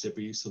the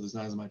Mississippi, so there's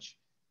not as much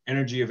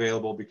energy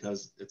available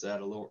because it's at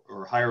a lower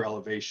or higher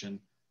elevation,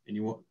 and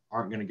you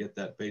aren't going to get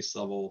that base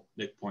level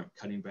nick point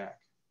cutting back.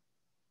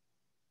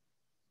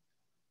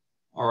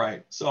 All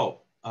right, so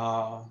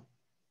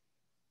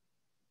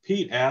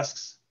Pete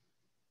asks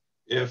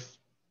if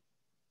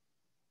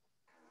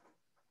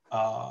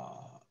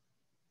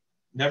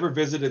never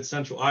visited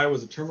central Iowa,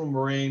 is a terminal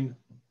moraine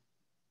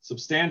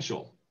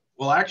substantial?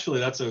 Well, actually,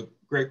 that's a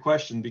great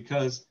question,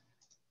 because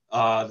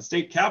the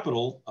state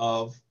capital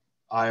of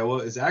Iowa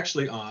is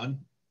actually on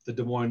the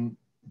Des Moines,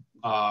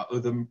 or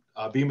the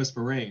Bemis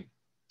Moraine.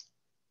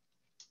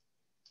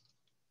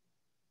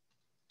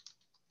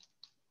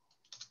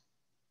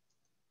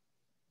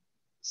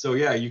 So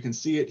yeah, you can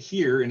see it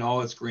here in all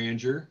its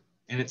grandeur,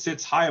 and it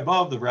sits high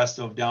above the rest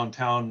of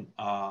downtown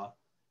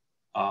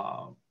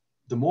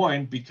Des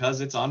Moines because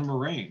it's on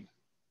moraine.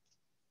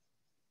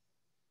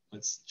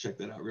 Let's check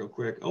that out real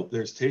quick. Oh,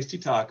 there's Tasty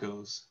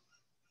Tacos.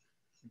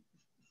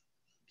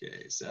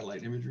 Okay,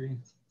 satellite imagery.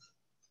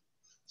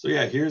 So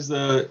yeah, here's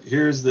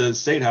the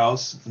State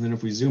House, and then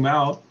if we zoom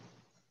out,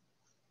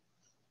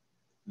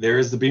 there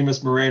is the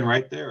Bemis Moraine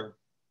right there.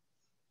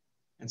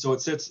 And so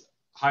it sits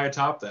high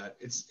atop that.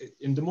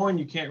 In Des Moines,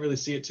 you can't really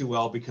see it too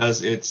well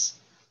because it's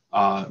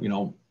you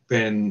know,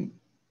 been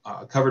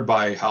covered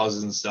by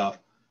houses and stuff,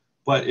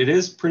 but it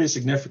is pretty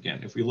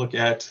significant. If we look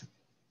at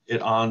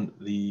it on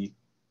the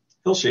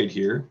hillshade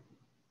here,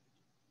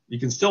 you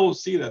can still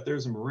see that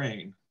there's a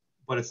moraine,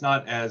 but it's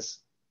not as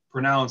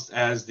pronounced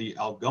as the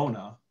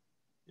Algona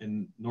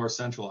in north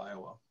central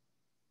Iowa.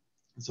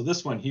 And so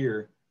this one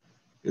here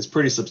is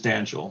pretty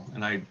substantial,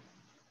 and I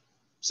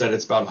said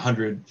it's about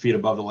 100 feet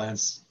above the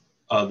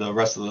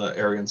rest of the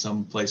area in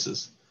some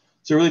places.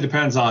 So it really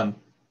depends on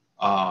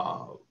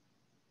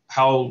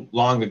how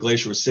long the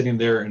glacier was sitting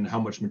there and how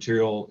much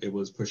material it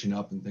was pushing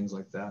up and things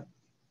like that.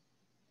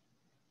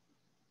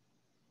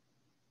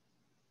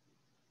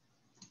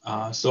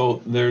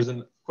 So there's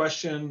a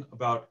question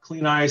about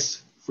clean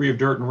ice free of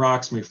dirt and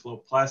rocks may flow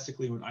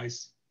plastically when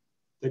ice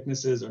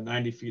thicknesses are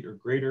 90 feet or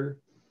greater.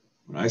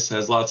 When ice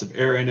has lots of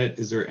air in it,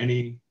 is there ever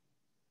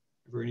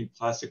any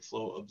plastic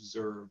flow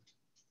observed?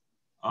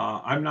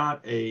 I'm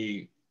not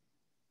a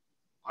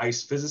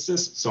ice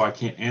physicist, so I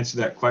can't answer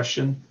that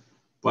question,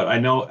 but I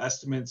know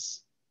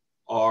estimates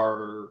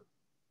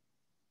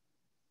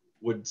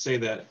would say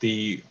that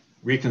the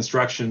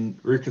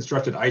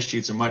reconstructed ice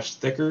sheets are much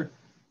thicker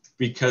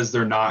because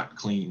they're not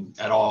clean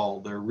at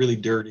all. They're really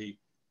dirty,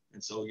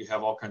 and so you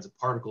have all kinds of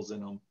particles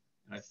in them.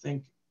 And I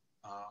think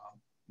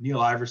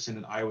Neil Iverson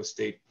at Iowa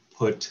State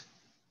put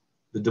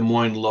the Des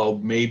Moines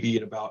lobe may be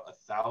at about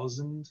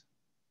 1,000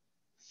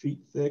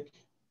 feet thick.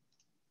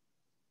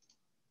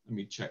 Let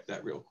me check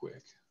that real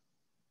quick.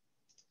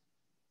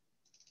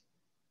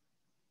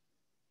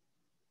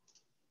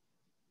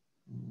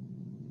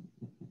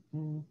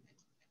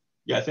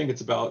 Yeah, I think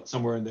it's about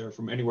somewhere in there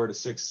from anywhere to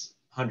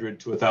 600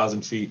 to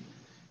 1,000 feet.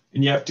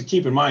 And you have to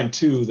keep in mind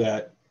too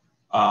that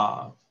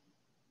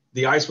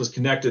the ice was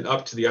connected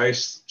up to the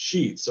ice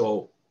sheet.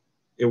 So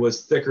it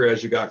was thicker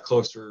as you got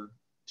closer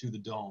to the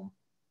dome.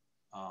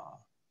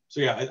 So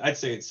yeah, I'd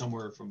say it's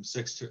somewhere from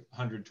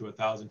 600 to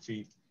 1,000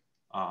 feet.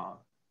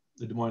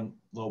 The Des Moines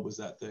lobe was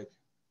that thick.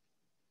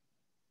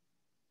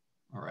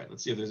 All right,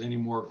 let's see if there's any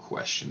more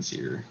questions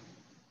here.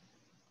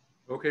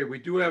 Okay, we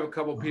do have a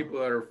couple people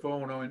that are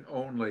phone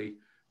only.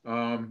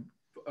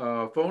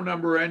 Phone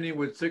number ending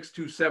with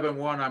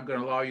 6271, I'm going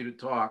to allow you to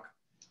talk.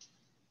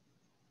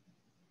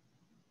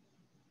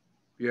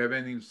 If you have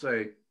anything to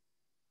say.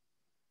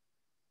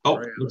 Oh,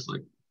 right. Looks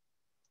like.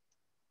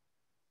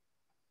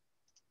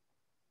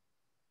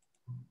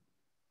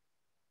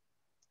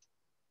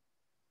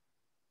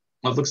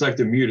 Well, it looks like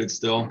they're muted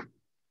still.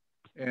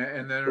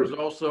 And then there's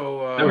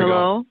also There we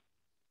Hello? go.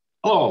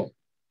 Oh,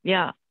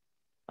 Yeah.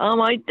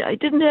 I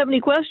didn't have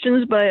any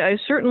questions, but I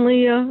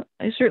certainly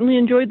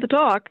enjoyed the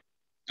talk.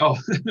 oh,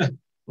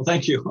 well,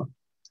 thank you.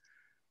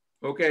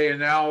 okay, and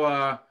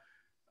now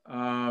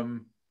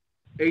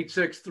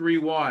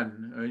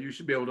 8631, you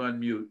should be able to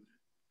unmute.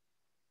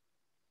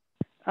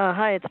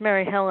 Hi, it's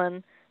Mary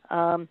Helen.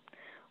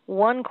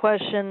 One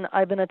question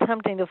I've been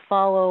attempting to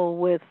follow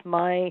with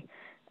my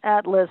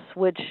atlas,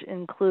 which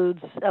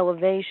includes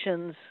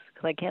elevations,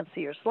 because I can't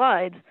see your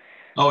slides.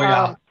 Oh,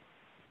 yeah.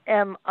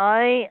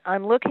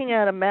 I'm looking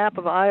at a map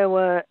of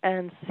Iowa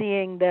and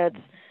seeing that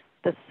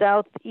the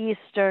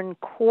southeastern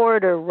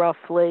quarter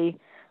roughly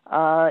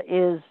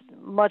is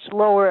much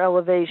lower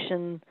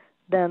elevation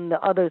than the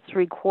other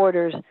 3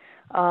 quarters,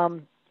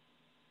 and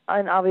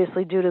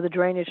obviously due to the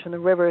drainage from the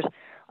rivers.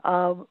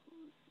 Does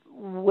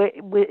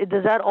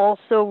that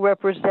also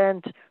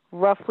represent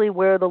roughly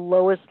where the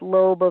lowest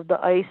lobe of the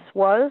ice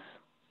was?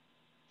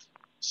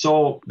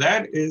 So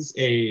that is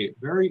a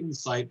very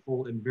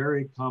insightful and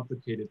very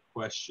complicated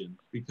question,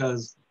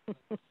 because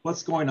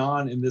what's going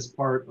on in this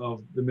part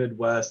of the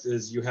Midwest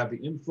is you have the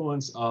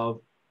influence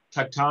of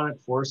tectonic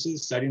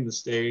forces setting the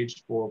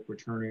stage for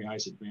Quaternary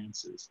ice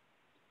advances.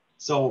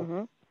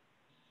 So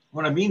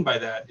what I mean by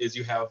that is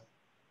you have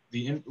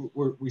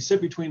we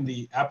sit between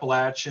the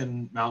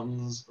Appalachian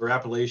Mountains or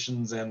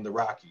Appalachians and the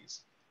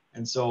Rockies.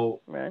 And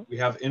so we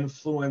have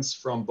influence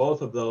from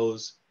both of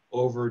those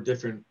over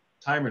different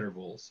time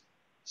intervals.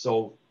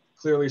 So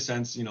clearly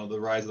since, the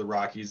rise of the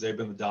Rockies, they've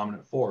been the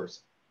dominant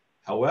force.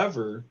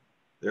 However,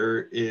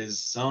 there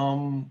is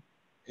some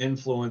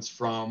influence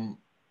from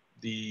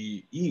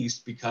the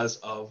east because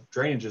of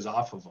drainages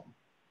off of them.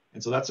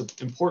 And so that's an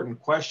important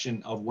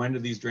question of when do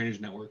these drainage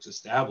networks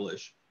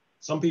establish?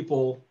 Some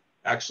people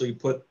actually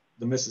put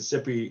the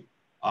Mississippi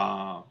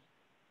to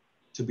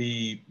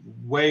be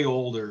way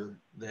older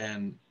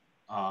than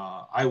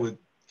I would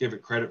give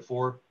it credit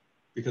for,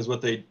 because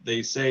what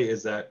they say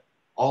is that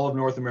all of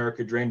North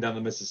America drained down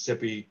the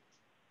Mississippi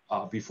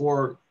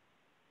before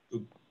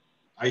the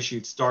ice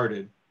sheet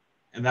started.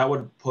 And that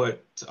would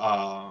put,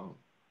 I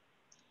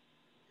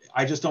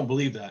just don't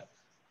believe that.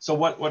 So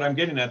what I'm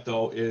getting at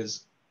though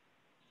is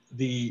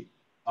the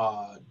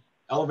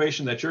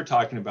elevation that you're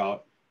talking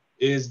about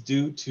is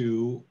due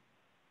to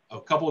a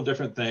couple of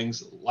different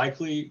things.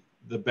 Likely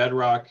the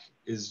bedrock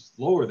is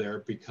lower there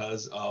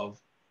because of,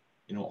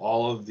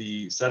 all of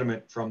the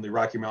sediment from the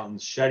Rocky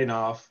Mountains shedding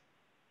off,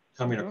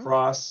 coming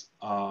across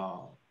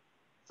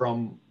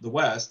from the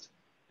west,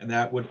 and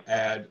that would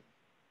add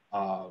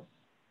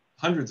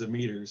hundreds of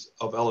meters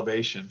of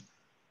elevation.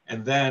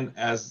 And then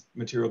as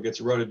material gets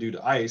eroded due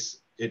to ice,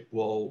 it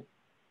will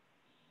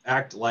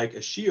act like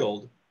a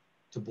shield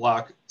to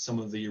block some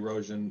of the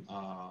erosion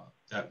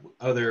that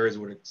other areas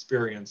would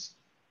experience.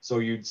 So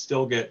you'd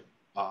still get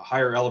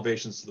higher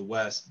elevations to the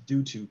west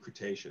due to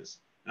Cretaceous.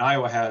 And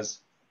Iowa has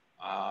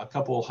a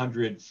couple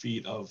hundred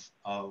feet of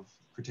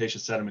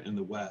Cretaceous sediment in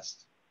the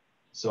west.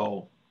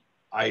 So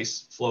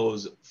ice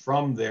flows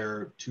from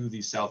there to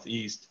the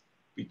southeast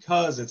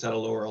because it's at a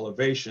lower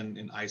elevation,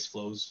 and ice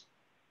flows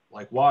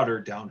like water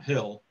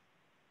downhill,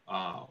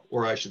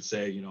 or I should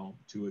say,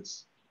 to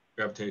its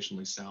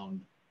gravitationally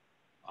sound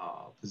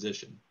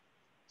position.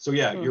 So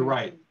yeah, you're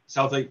right.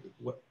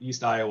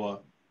 Southeast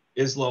Iowa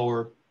is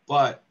lower,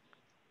 but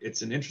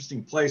it's an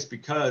interesting place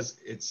because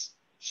it's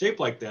shaped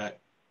like that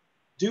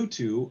due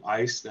to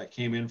ice that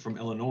came in from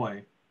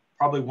Illinois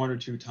probably 1 or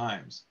 2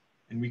 times.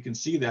 And we can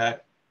see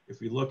that if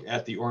we look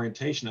at the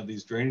orientation of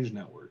these drainage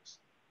networks.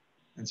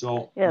 And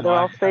so they're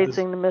all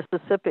facing the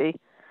Mississippi,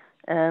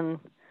 and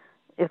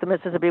if the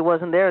Mississippi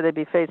wasn't there, they'd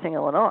be facing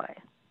Illinois.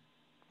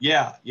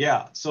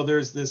 Yeah. So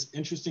there's this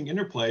interesting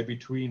interplay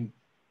between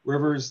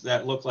rivers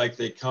that look like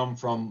they come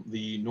from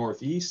the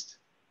northeast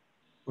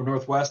or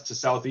northwest to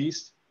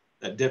southeast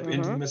that dip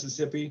into the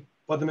Mississippi,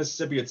 but the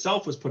Mississippi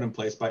itself was put in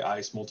place by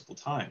ice multiple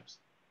times.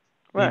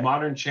 The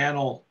modern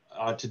channel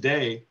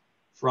today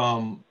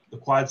from the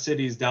Quad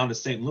Cities down to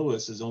St.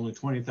 Louis is only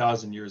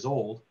 20,000 years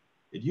old.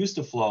 It used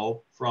to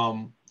flow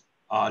from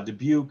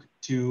Dubuque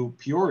to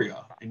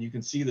Peoria, and you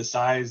can see the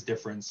size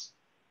difference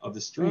of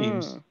the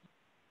streams,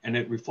 and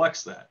it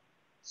reflects that.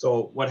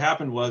 So what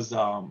happened was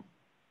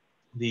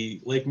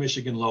the Lake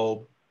Michigan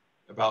lobe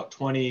about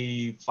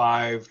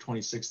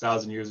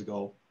 26,000 years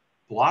ago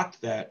blocked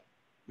that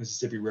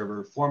Mississippi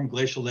River, formed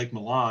glacial Lake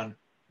Milan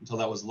until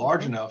that was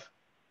large enough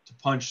to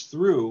punch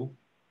through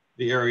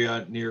the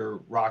area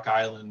near Rock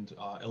Island,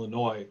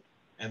 Illinois,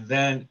 and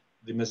then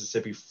the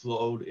Mississippi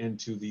flowed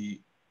into the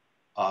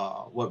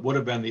what would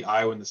have been the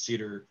Iowa and the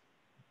Cedar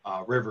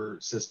River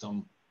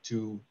system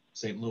to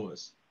St.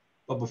 Louis.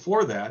 But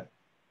before that,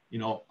 you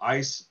know,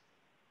 ice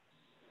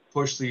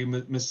pushed the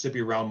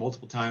Mississippi around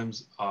multiple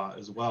times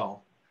as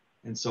well.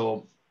 And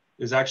so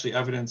there's actually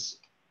evidence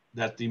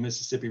that the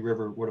Mississippi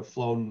River would have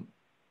flowed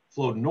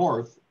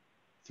north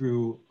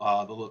through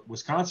the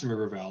Wisconsin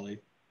River Valley.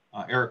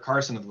 Eric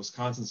Carson of the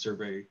Wisconsin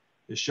Survey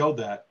has showed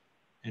that.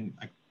 And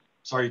I'm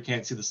sorry you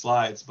can't see the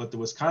slides, but the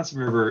Wisconsin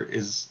River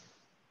is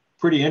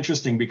pretty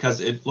interesting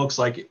because it looks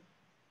like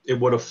it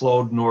would have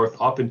flowed north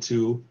up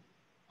into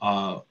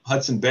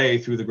Hudson Bay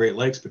through the Great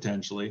Lakes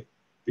potentially,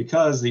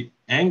 because the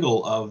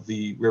angle of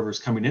the rivers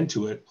coming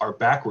into it are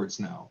backwards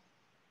now.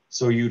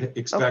 So you'd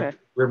expect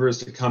rivers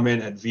to come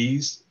in at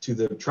V's to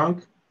the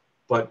trunk,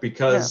 but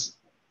because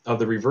of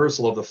the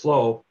reversal of the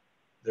flow,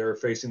 they're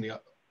facing the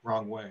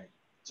wrong way.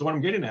 So what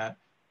I'm getting at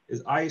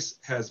is ice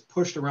has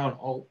pushed around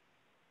all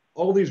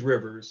these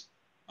rivers,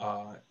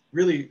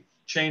 really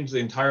changed the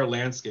entire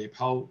landscape,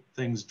 how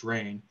things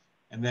drain.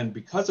 And then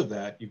because of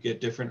that, you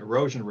get different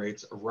erosion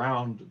rates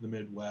around the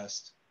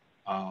Midwest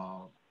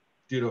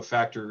due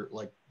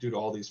to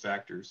all these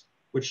factors,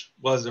 which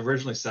was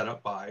originally set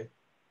up by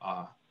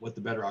what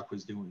the bedrock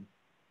was doing.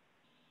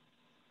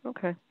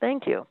 Okay,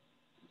 thank you.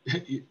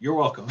 You're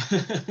welcome.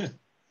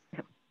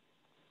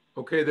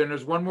 Okay, then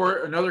there's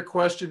another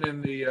question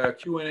in the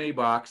Q&A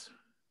box.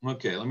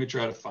 Okay, let me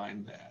try to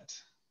find that.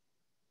 This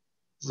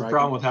is the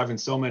problem with having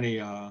so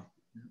many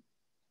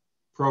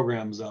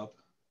programs up.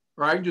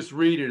 Or I can just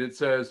read it. It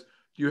says,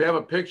 do you have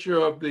a picture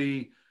of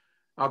the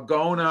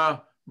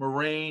Algona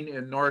moraine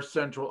in north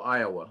central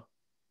Iowa?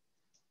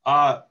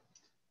 I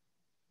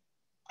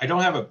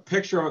don't have a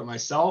picture of it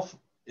myself.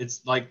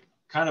 It's like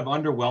kind of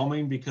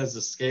underwhelming because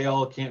the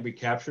scale can't be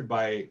captured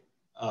by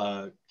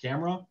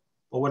camera.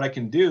 But what I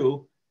can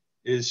do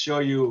is show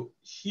you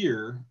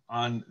here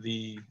on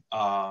the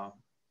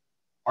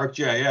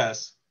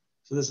ArcGIS.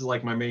 So this is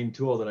like my main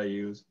tool that I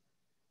use.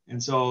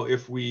 And so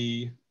if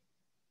we,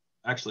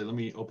 actually, let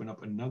me open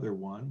up another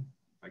one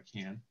if I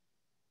can.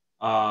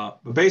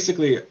 But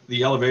basically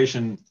the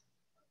elevation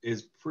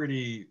is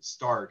pretty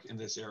stark in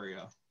this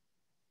area.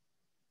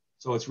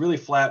 So it's really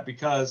flat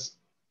because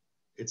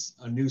it's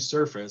a new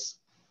surface,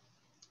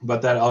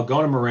 but that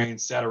Algona moraine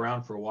sat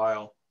around for a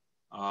while.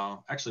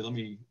 Actually, let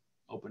me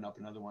open up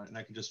another one and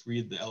I can just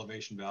read the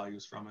elevation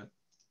values from it.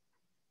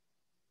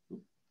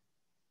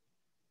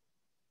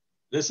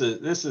 This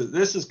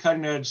is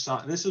cutting edge.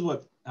 This is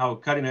how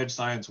cutting edge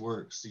science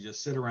works. You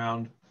just sit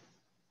around,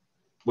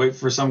 wait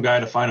for some guy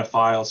to find a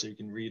file so you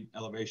can read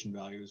elevation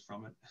values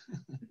from it.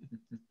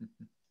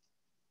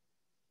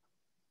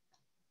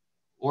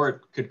 Or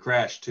it could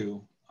crash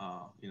too,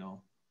 you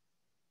know,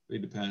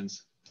 it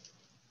depends.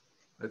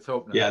 Let's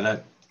hope not.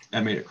 Yeah,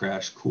 that made it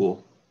crash,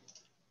 cool.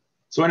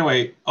 So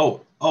anyway,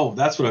 oh,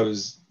 that's what I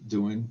was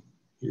doing.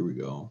 Here we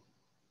go.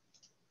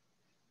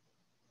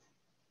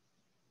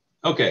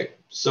 Okay,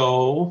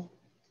 so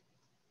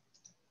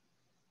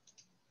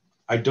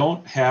I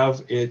don't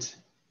have it.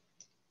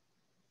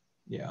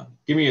 Yeah,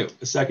 give me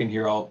a second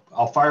here.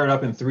 I'll fire it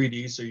up in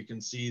 3D so you can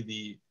see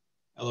the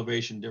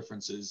elevation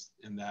differences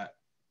in that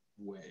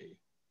way,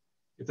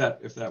 if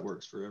that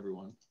works for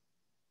everyone.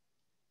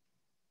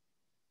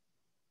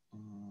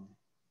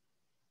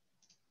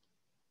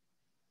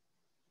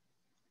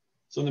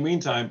 So in the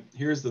meantime,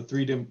 here's the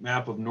 3D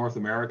map of North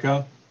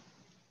America.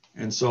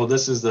 And so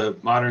this is the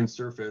modern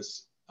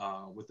surface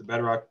with the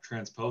bedrock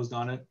transposed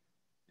on it.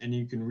 And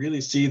you can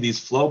really see these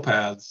flow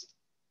paths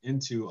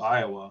into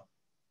Iowa.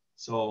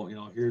 So, you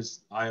know,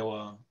 here's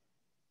Iowa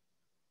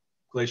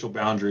glacial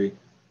boundary.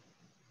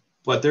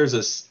 But there's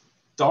a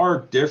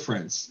stark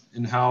difference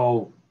in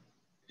how,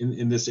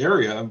 in this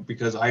area,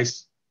 because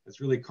ice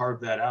has really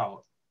carved that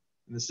out.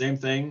 And the same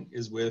thing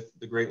is with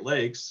the Great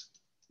Lakes.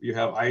 You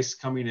have ice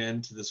coming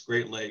into this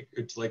Great Lake,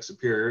 to Lake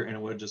Superior, and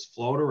it would just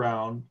float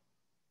around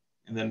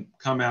and then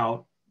come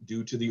out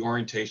due to the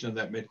orientation of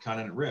that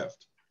mid-continent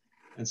rift.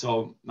 And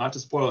so, not to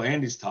spoil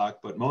Andy's talk,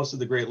 but most of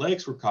the Great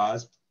Lakes were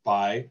caused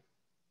by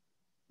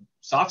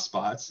soft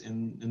spots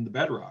in the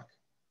bedrock.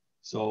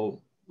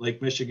 So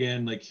Lake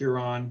Michigan, Lake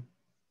Huron,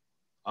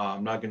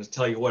 I'm not going to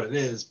tell you what it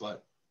is,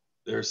 but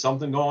there's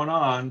something going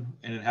on,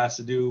 and it has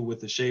to do with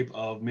the shape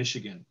of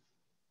Michigan,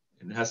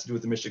 and it has to do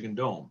with the Michigan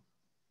Dome.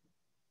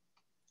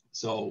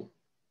 So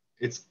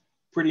it's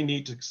pretty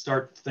neat to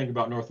start to think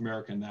about North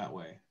America in that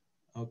way.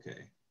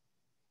 Okay,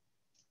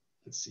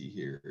 let's see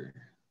here.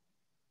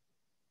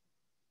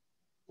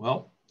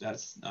 Well,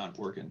 that's not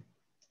working.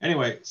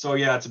 Anyway, so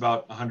yeah, it's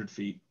about 100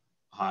 feet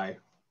high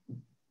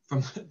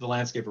from the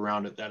landscape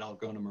around it, that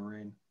Algona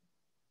moraine.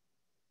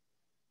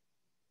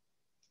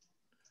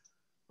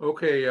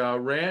 Okay,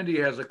 Randy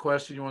has a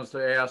question he wants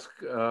to ask,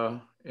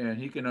 and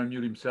he can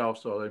unmute himself,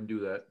 so I'll let him do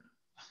that.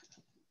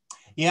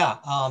 Yeah,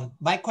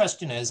 my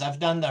question is, I've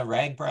done the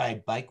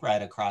RAGBRAI bike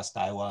ride across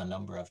Iowa a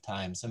number of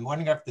times. I'm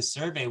wondering if the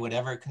survey would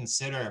ever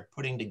consider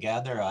putting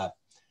together a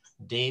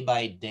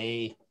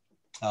day-by-day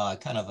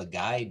kind of a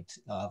guide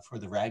for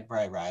the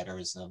RAGBRAI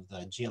riders of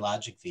the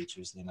geologic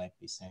features they might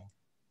be seeing.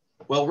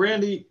 Well,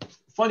 Randy,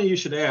 funny you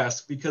should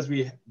ask, because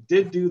we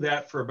did do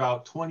that for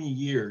about 20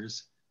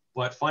 years,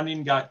 but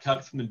funding got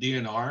cut from the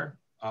DNR,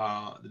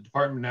 the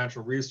Department of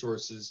Natural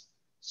Resources,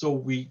 so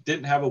we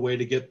didn't have a way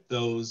to get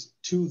those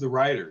to the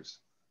riders.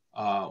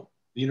 The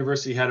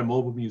university had a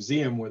mobile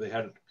museum where they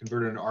had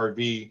converted an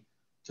RV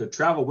to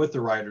travel with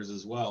the riders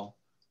as well.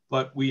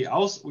 But we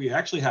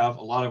actually have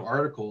a lot of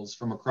articles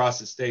from across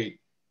the state,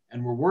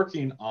 and we're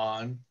working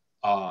on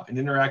an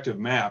interactive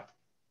map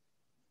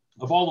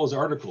of all those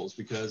articles,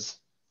 because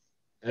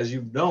as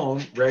you've known,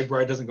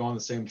 RAGBRAI doesn't go on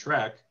the same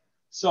track.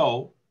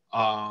 So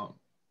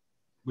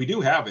we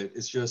do have it.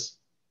 It's just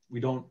we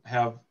don't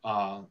have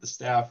the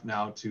staff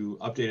now to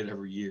update it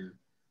every year.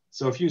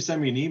 So if you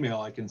send me an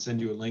email, I can send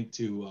you a link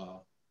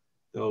to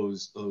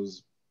those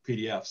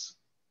PDFs.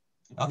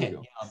 Okay, yeah,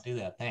 I'll do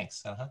that.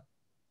 Thanks.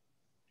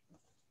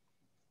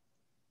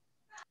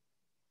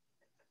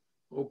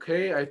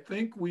 Okay, I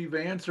think we've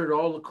answered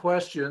all the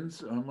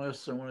questions,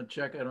 unless I want to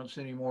check. I don't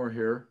see any more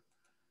here.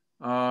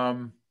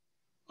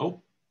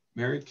 Oh,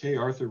 Mary Kay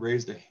Arthur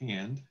raised a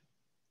hand.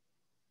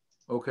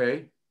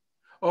 Okay.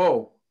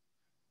 Oh.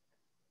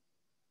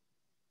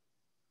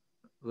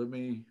 Let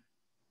me.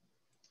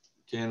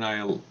 Can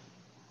I?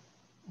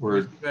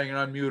 I'm hanging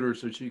on mute her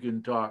so she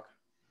can talk.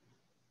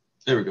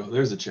 There we go.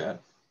 There's a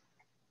chat.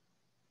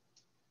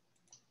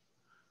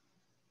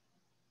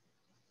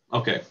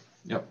 Okay.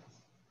 Yep.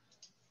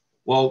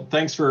 Well,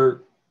 thanks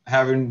for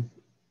having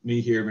me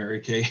here, Mary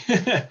Kay.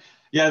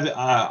 Yeah,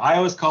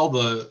 Iowa's called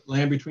the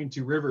land between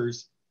two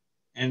rivers,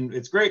 and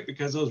it's great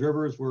because those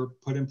rivers were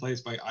put in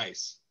place by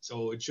ice.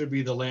 So it should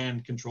be the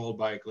land controlled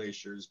by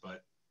glaciers,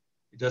 but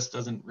it just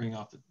doesn't ring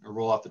off or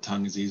roll off the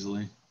tongue as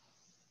easily.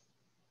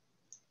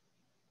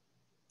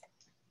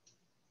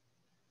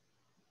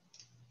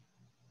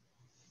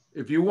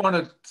 If you want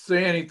to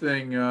say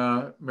anything,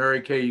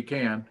 Mary Kay, you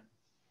can.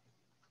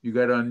 You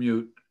got to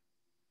unmute.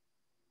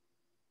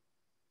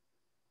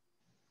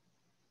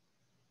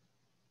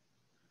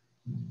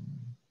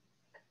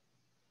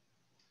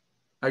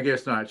 I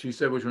guess not. She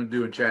said what she want to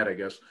do in chat, I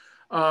guess.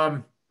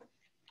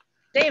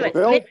 David,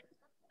 Phil?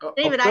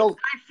 David, Phil?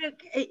 I feel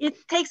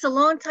it takes a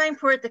long time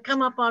for it to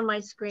come up on my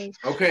screen.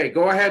 Okay,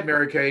 go ahead,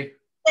 Mary Kay.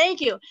 Thank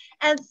you.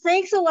 And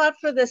thanks a lot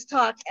for this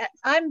talk.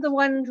 I'm the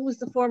one who was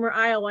the former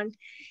Iowan,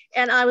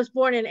 and I was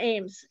born in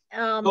Ames.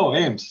 Oh,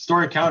 Ames,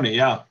 Story County,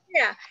 yeah.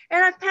 Yeah,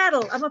 and I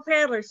paddle. I'm a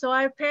paddler, so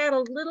I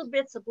paddled little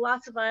bits of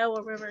lots of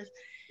Iowa rivers.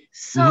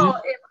 So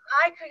if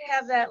I could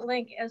have that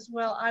link as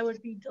well, I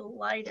would be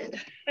delighted.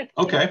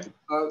 Okay.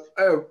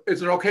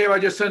 Is it okay if I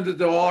just send it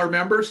to all our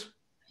members?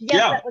 Yes,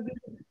 Yeah. that would be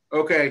good.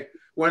 Okay.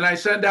 When I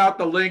send out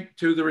the link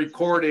to the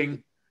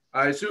recording,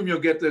 I assume you'll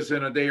get this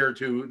in a day or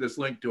two, this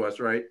link to us,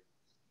 right?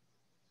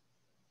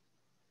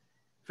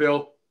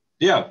 Phil?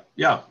 Yeah.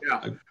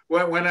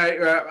 When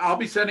I'll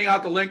be sending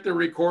out the link to the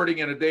recording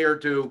in a day or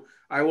two,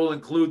 I will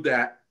include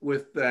that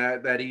with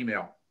that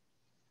email.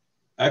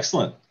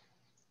 Excellent.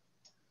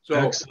 So,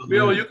 Excellent.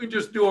 Bill, you can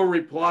just do a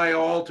reply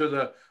all to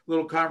the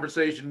little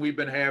conversation we've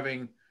been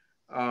having,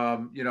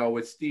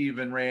 with Steve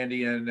and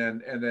Randy, and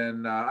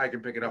then I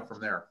can pick it up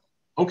from there.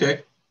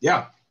 Okay.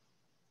 Yeah.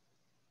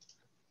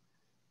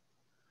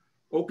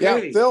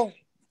 Okay. Yeah,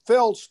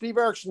 Phil, Steve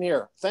Erickson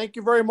here. Thank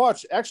you very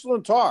much.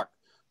 Excellent talk.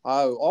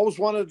 I always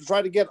wanted to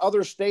try to get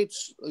other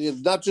states,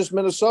 not just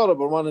Minnesota,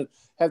 but want to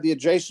have the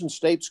adjacent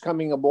states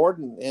coming aboard,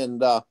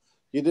 and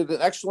you did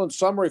an excellent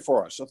summary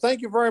for us. So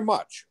thank you very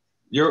much.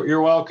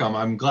 You're welcome.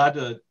 I'm glad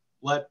to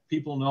let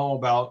people know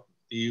about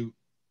the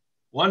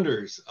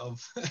wonders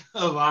of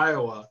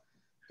Iowa,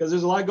 because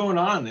there's a lot going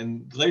on,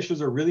 and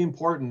glaciers are really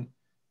important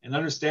in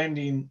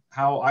understanding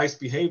how ice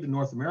behaved in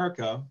North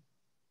America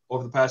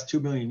over the past 2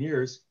 million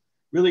years.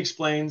 Really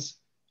explains,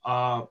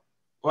 well,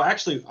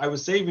 actually, I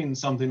was saving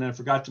something and I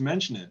forgot to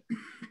mention it.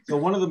 So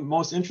one of the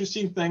most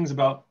interesting things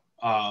about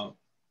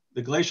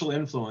the glacial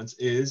influence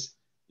is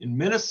in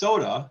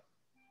Minnesota,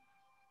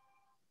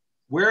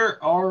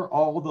 where are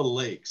all the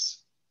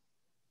lakes?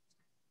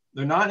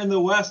 They're not in the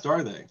West,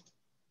 are they?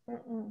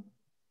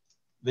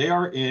 They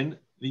are in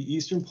the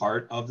eastern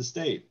part of the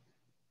state.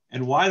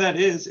 And why that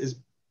is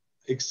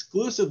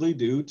exclusively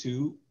due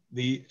to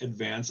the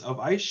advance of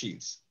ice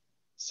sheets.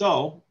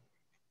 So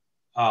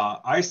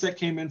ice that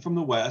came in from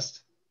the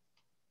West,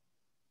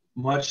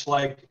 much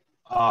like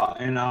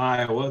in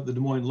Iowa, the Des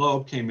Moines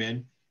lobe came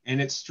in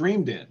and it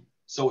streamed in.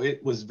 So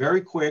it was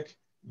very quick,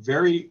 and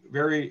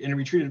it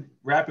retreated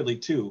rapidly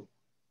too.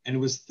 And it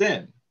was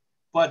thin.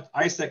 But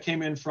ice that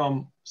came in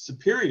from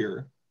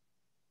Superior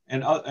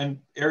and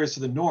areas to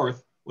the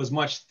north was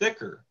much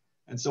thicker.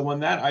 And so when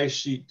that ice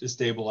sheet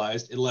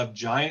destabilized, it left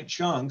giant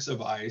chunks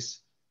of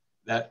ice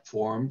that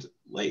formed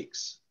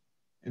lakes.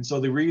 And so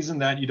the reason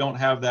that you don't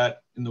have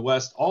that in the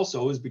West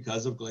also is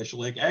because of Glacial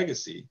Lake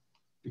Agassiz,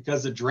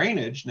 because the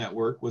drainage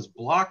network was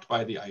blocked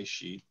by the ice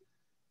sheet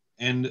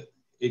and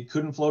it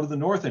couldn't flow to the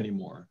north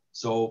anymore.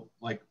 So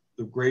like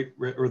the Red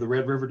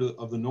River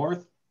of the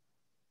north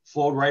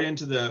flowed right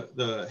into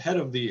the head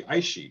of the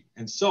ice sheet.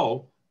 And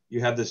so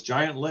you have this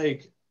giant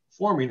lake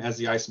forming as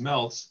the ice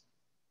melts,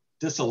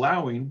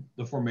 disallowing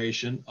the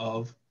formation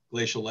of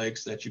glacial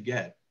lakes that you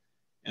get.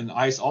 And the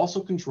ice also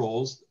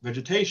controls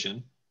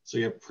vegetation. So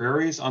you have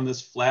prairies on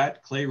this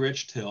flat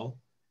clay-rich till,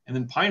 and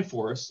then pine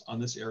forests on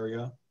this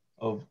area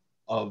of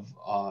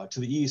to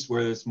the east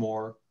where it's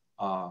more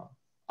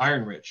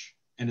iron-rich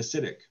and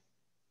acidic.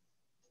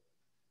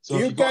 So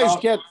do if you guys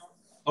get?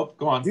 Oh,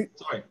 go on.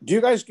 Sorry. Do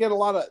you guys get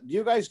Do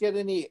you guys get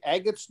any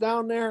agates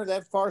down there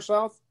that far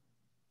south?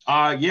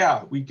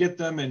 Yeah, we get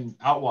them in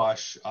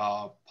outwash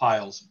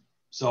piles.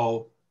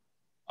 So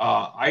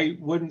I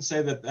wouldn't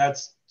say that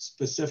that's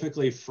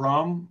specifically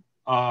from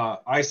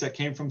ice that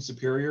came from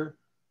Superior,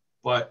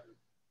 but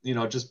you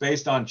know, just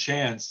based on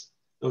chance,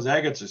 those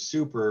agates are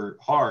super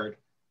hard.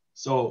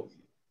 So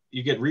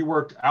you get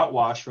reworked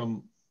outwash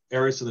from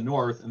areas to the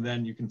north, and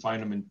then you can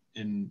find them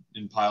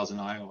in piles in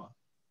Iowa.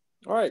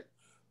 All right.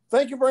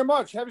 Thank you very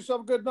much. Have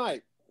yourself a good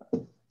night.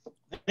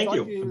 Thank Talk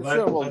you. To you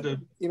soon. We'll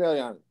email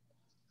you on it.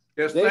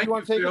 Yes, Dave, thank you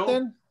want to take Phil. it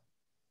then?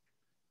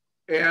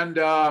 And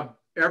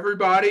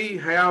everybody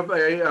have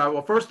a,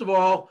 well, first of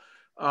all,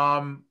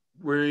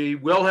 we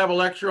will have a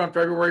lecture on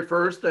February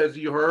 1st, as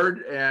you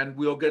heard, and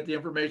we'll get the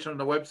information on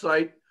the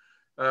website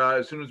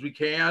as soon as we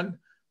can.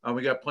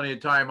 We got plenty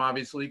of time,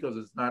 obviously, because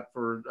it's not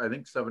for, I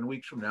think, 7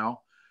 weeks from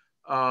now.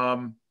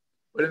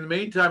 But in the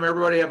meantime,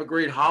 everybody have a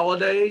great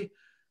holiday.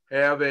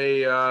 Have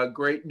a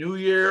great new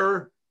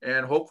year,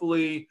 and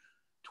hopefully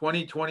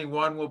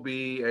 2021 will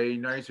be a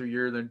nicer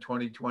year than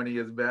 2020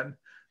 has been.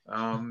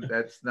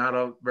 That's not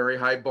a very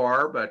high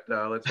bar, but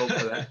let's hope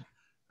for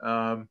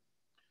that.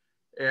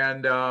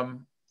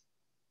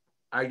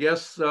 I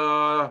guess,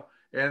 and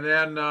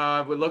then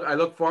I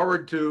look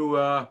forward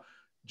to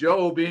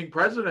Joe being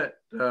president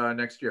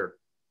next year.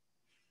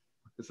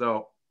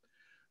 So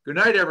good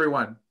night,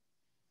 everyone.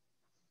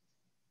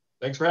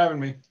 Thanks for having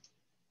me.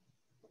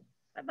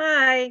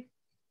 Bye-bye.